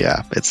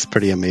 Yeah, it's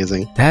pretty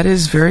amazing. That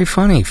is very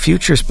funny.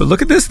 Future Spa.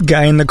 Look at this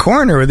guy in the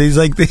corner with these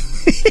like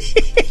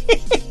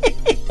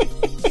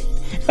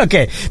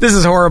Okay, this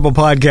is horrible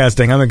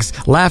podcasting. I'm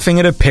laughing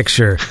at a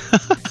picture.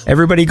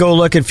 Everybody go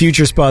look at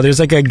Future Spa. There's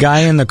like a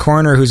guy in the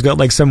corner who's got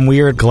like some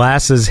weird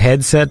glasses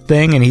headset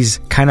thing, and he's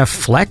kind of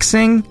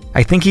flexing.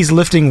 I think he's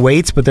lifting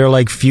weights, but they're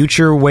like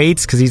future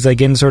weights because he's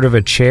like in sort of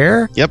a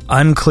chair. Yep.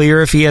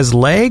 Unclear if he has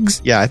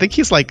legs. Yeah, I think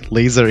he's like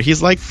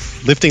He's like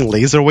lifting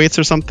laser weights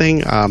or something.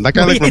 That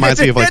guy reminds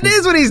me of like... That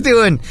is what he's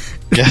doing.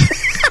 Yeah.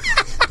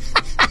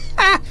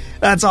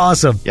 That's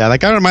awesome. Yeah, that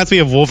guy reminds me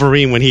of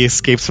Wolverine when he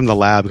escapes from the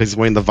lab because he's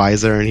wearing the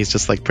visor and he's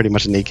just like pretty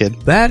much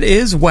naked. That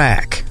is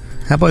whack.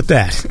 How about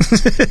that?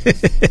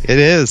 It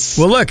is.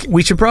 Well, look,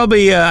 we should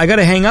probably... I got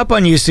to hang up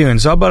on you soon,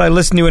 so how about I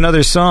listen to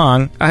another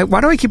song?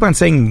 Why do I keep on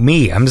saying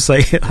me? I'm just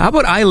like, how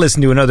about I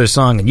listen to another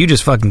song and you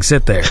just fucking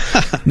sit there?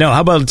 No,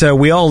 how about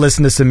we all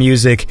listen to some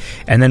music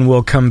and then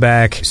we'll come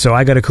back. So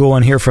I got a cool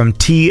one here from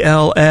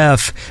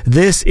TLF.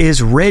 This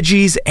is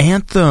Reggie's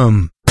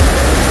Anthem.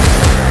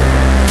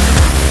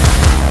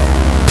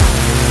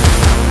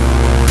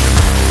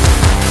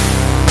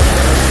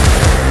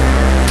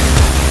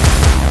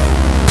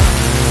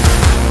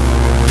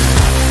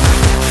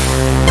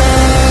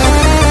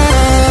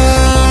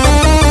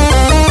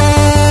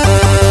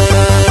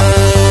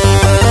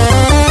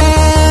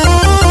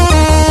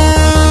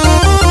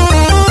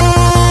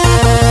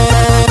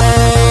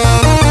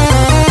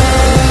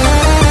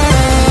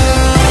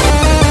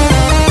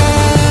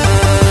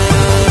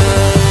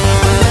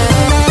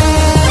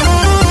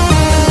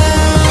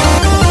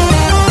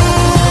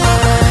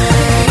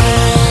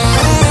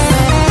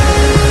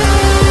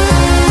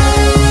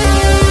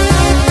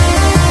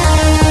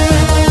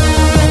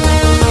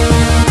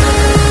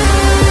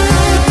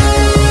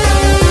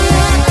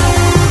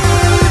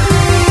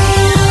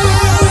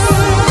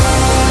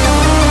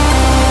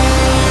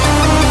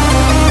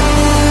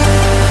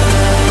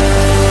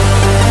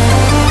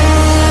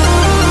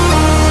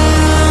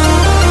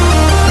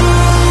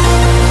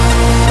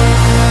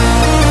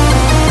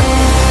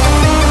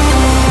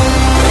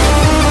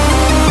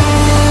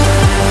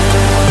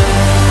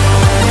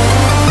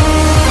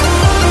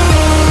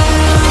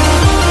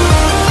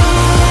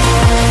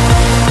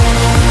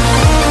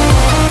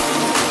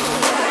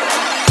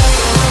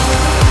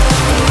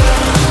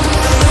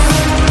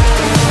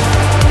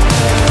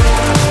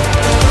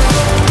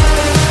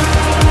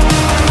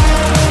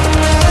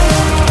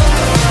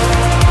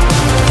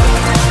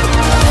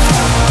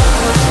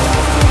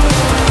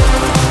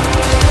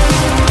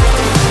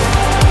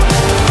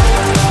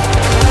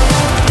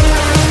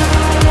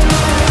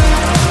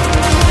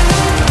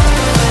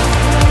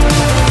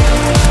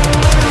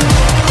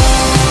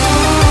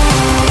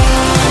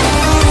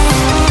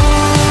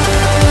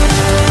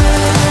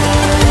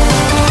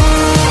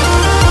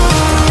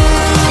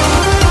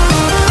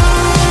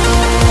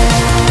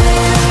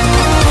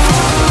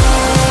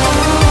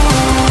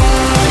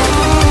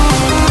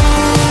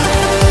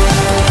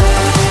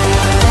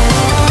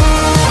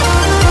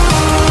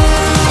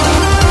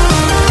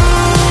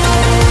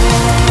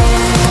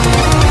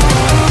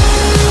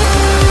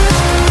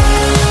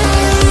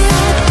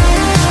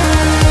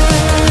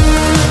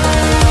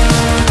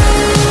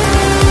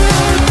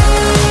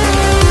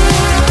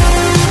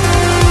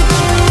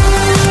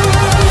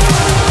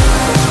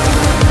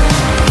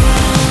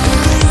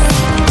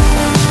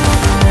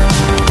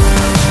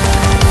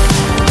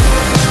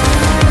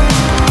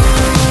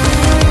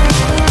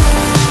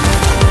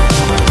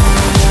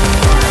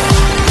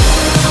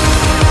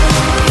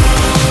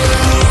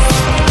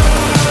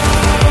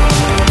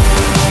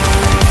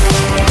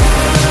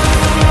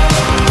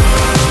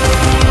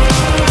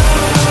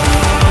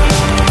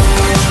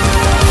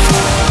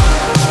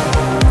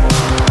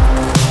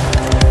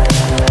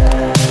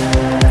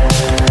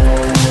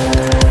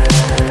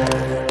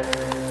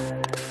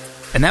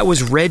 And that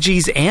was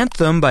Reggie's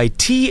Anthem by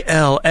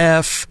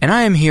TLF. And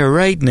I am here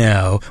right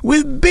now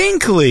with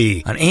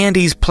Binkley on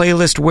Andy's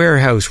Playlist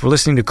Warehouse. We're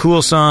listening to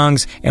cool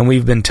songs, and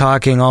we've been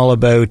talking all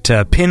about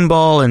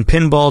pinball and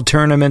pinball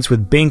tournaments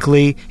with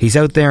Binkley. He's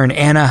out there in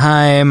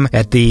Anaheim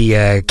at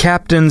the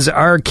Captain's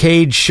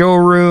Arcade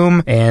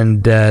Showroom,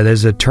 and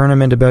there's a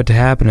tournament about to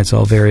happen. It's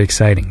all very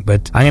exciting.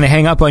 But I'm going to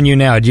hang up on you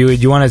now. Do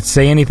you want to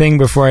say anything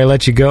before I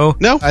let you go?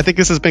 No, I think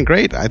this has been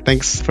great.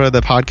 Thanks for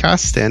the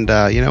podcast, and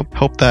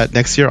hope that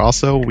next year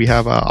also we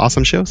have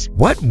awesome shows.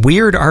 What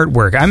weird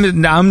artwork!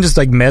 I'm just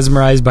like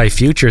mesmerized by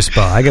Future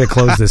Spa. I got to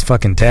close this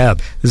fucking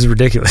tab. This is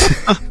ridiculous.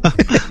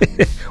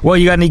 Well,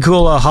 you got any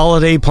cool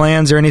holiday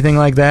plans or anything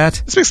like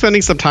that? Just been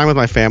spending some time with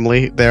my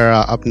family. They're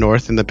up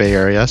north in the Bay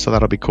Area, so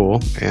that'll be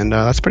cool. And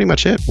that's pretty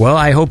much it. Well,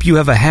 I hope you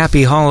have a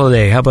happy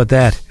holiday. How about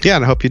that? Yeah,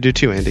 and I hope you do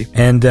too, Andy.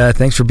 And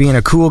thanks for being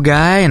a cool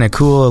guy and a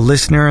cool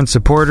listener and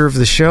supporter of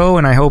the show.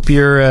 And I hope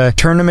your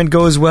tournament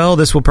goes well.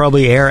 This will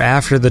probably air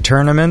after the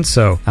tournament,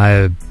 so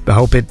I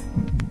hope it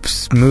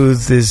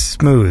is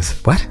smooth.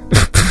 What?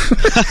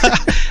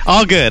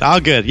 All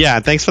good. Yeah,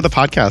 thanks for the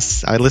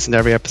podcast. I listen to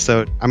every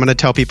episode. I'm going to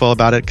tell people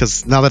about it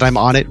because now that I'm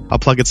on it, I'll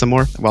plug it some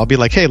more. Well, I'll be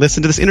like, hey,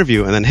 listen to this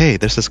interview. And then, hey,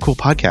 there's this cool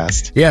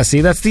podcast. Yeah,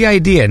 see, that's the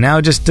idea.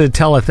 Now just to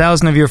tell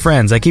 1,000 of your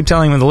friends. I keep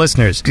telling the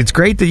listeners, it's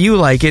great that you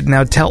like it.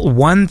 Now tell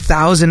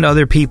 1,000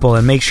 other people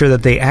and make sure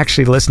that they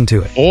actually listen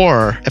to it.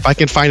 Or if I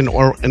can find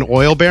an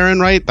oil baron,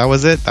 right? That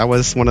was it. That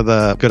was one of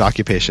the good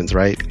occupations,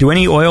 right? Do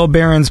any oil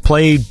barons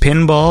play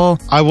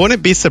pinball? I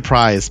wouldn't be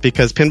surprised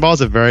because pinball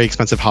is a very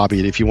expensive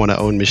hobby if you want to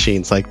own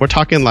machines. Like, we're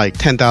talking like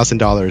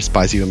 $10,000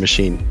 buys you a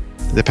machine,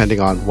 depending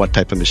on what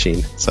type of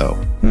machine.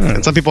 So,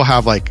 and some people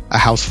have like a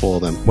house full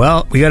of them.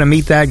 Well, we got to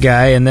meet that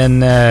guy, and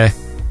then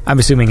I'm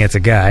assuming it's a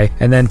guy,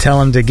 and then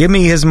tell him to give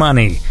me his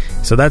money.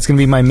 So that's going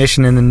to be my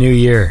mission in the new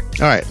year.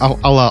 All right,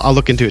 I'll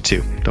look into it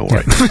too. Don't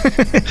worry.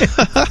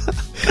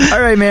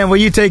 All right, man. Well,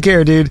 you take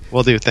care, dude.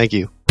 Will do. Thank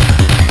you.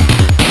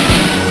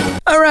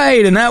 All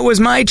right, and that was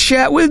my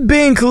chat with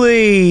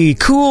Binkley.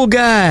 Cool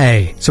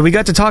guy. So we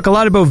got to talk a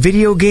lot about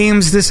video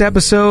games this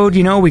episode.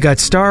 You know, we got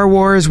Star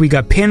Wars, we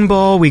got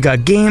pinball, we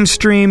got game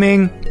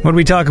streaming. What did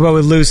we talk about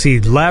with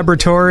Lucy?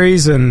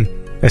 Laboratories and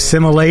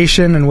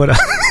assimilation and what?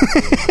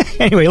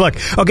 Anyway, look,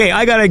 okay,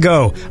 I gotta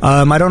go.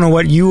 I don't know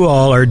what you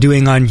all are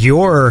doing on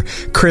your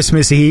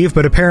Christmas Eve,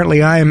 but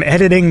apparently I am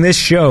editing this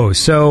show.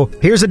 So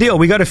here's the deal.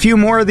 We got a few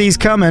more of these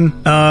coming.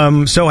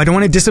 So I don't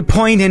want to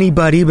disappoint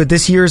anybody, but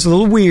this year's a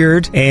little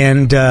weird.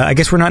 And I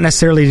guess we're not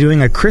necessarily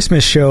doing a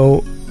Christmas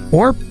show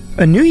or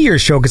a New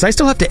Year's show because I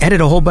still have to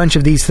edit a whole bunch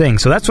of these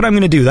things. So that's what I'm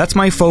going to do. That's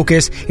my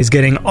focus, is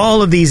getting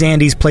all of these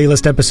Andy's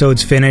Playlist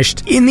episodes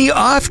finished. In the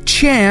off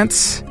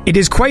chance, it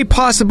is quite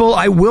possible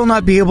I will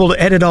not be able to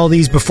edit all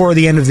these before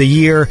the end of the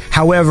year.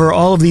 However,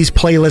 all of these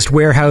Playlist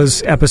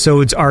Warehouse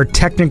episodes are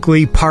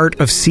technically part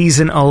of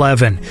Season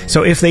 11.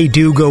 So if they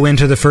do go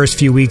into the first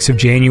few weeks of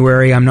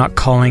January, I'm not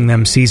calling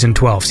them Season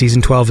 12.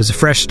 Season 12 is a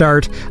fresh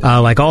start,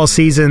 like all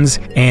seasons,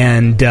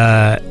 and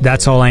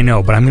that's all I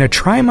know. But I'm going to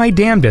try my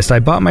damnedest. I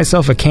bought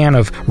myself a can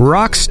of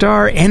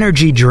Rockstar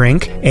energy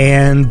drink,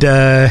 and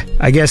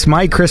I guess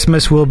my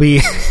Christmas will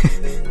be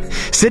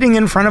sitting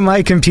in front of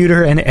my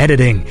computer and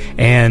editing.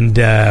 And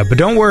but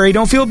don't worry,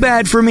 don't feel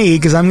bad for me,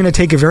 because I'm going to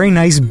take a very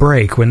nice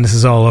break when this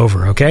is all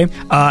over, okay?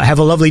 Have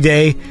a lovely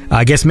day.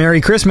 I guess Merry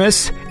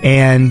Christmas,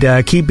 and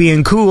keep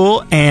being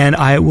cool, and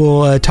I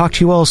will talk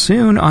to you all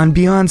soon on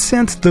Beyond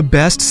Synth, the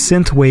best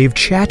synthwave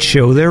chat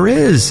show there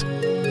is.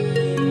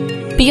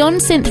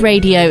 Beyond Synth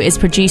Radio is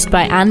produced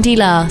by Andy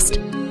Last.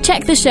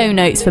 Check the show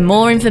notes for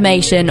more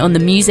information on the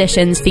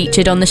musicians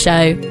featured on the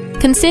show.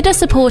 Consider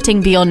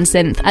supporting Beyond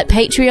Synth at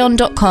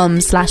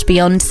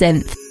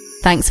patreon.com/BeyondSynth.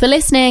 Thanks for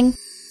listening.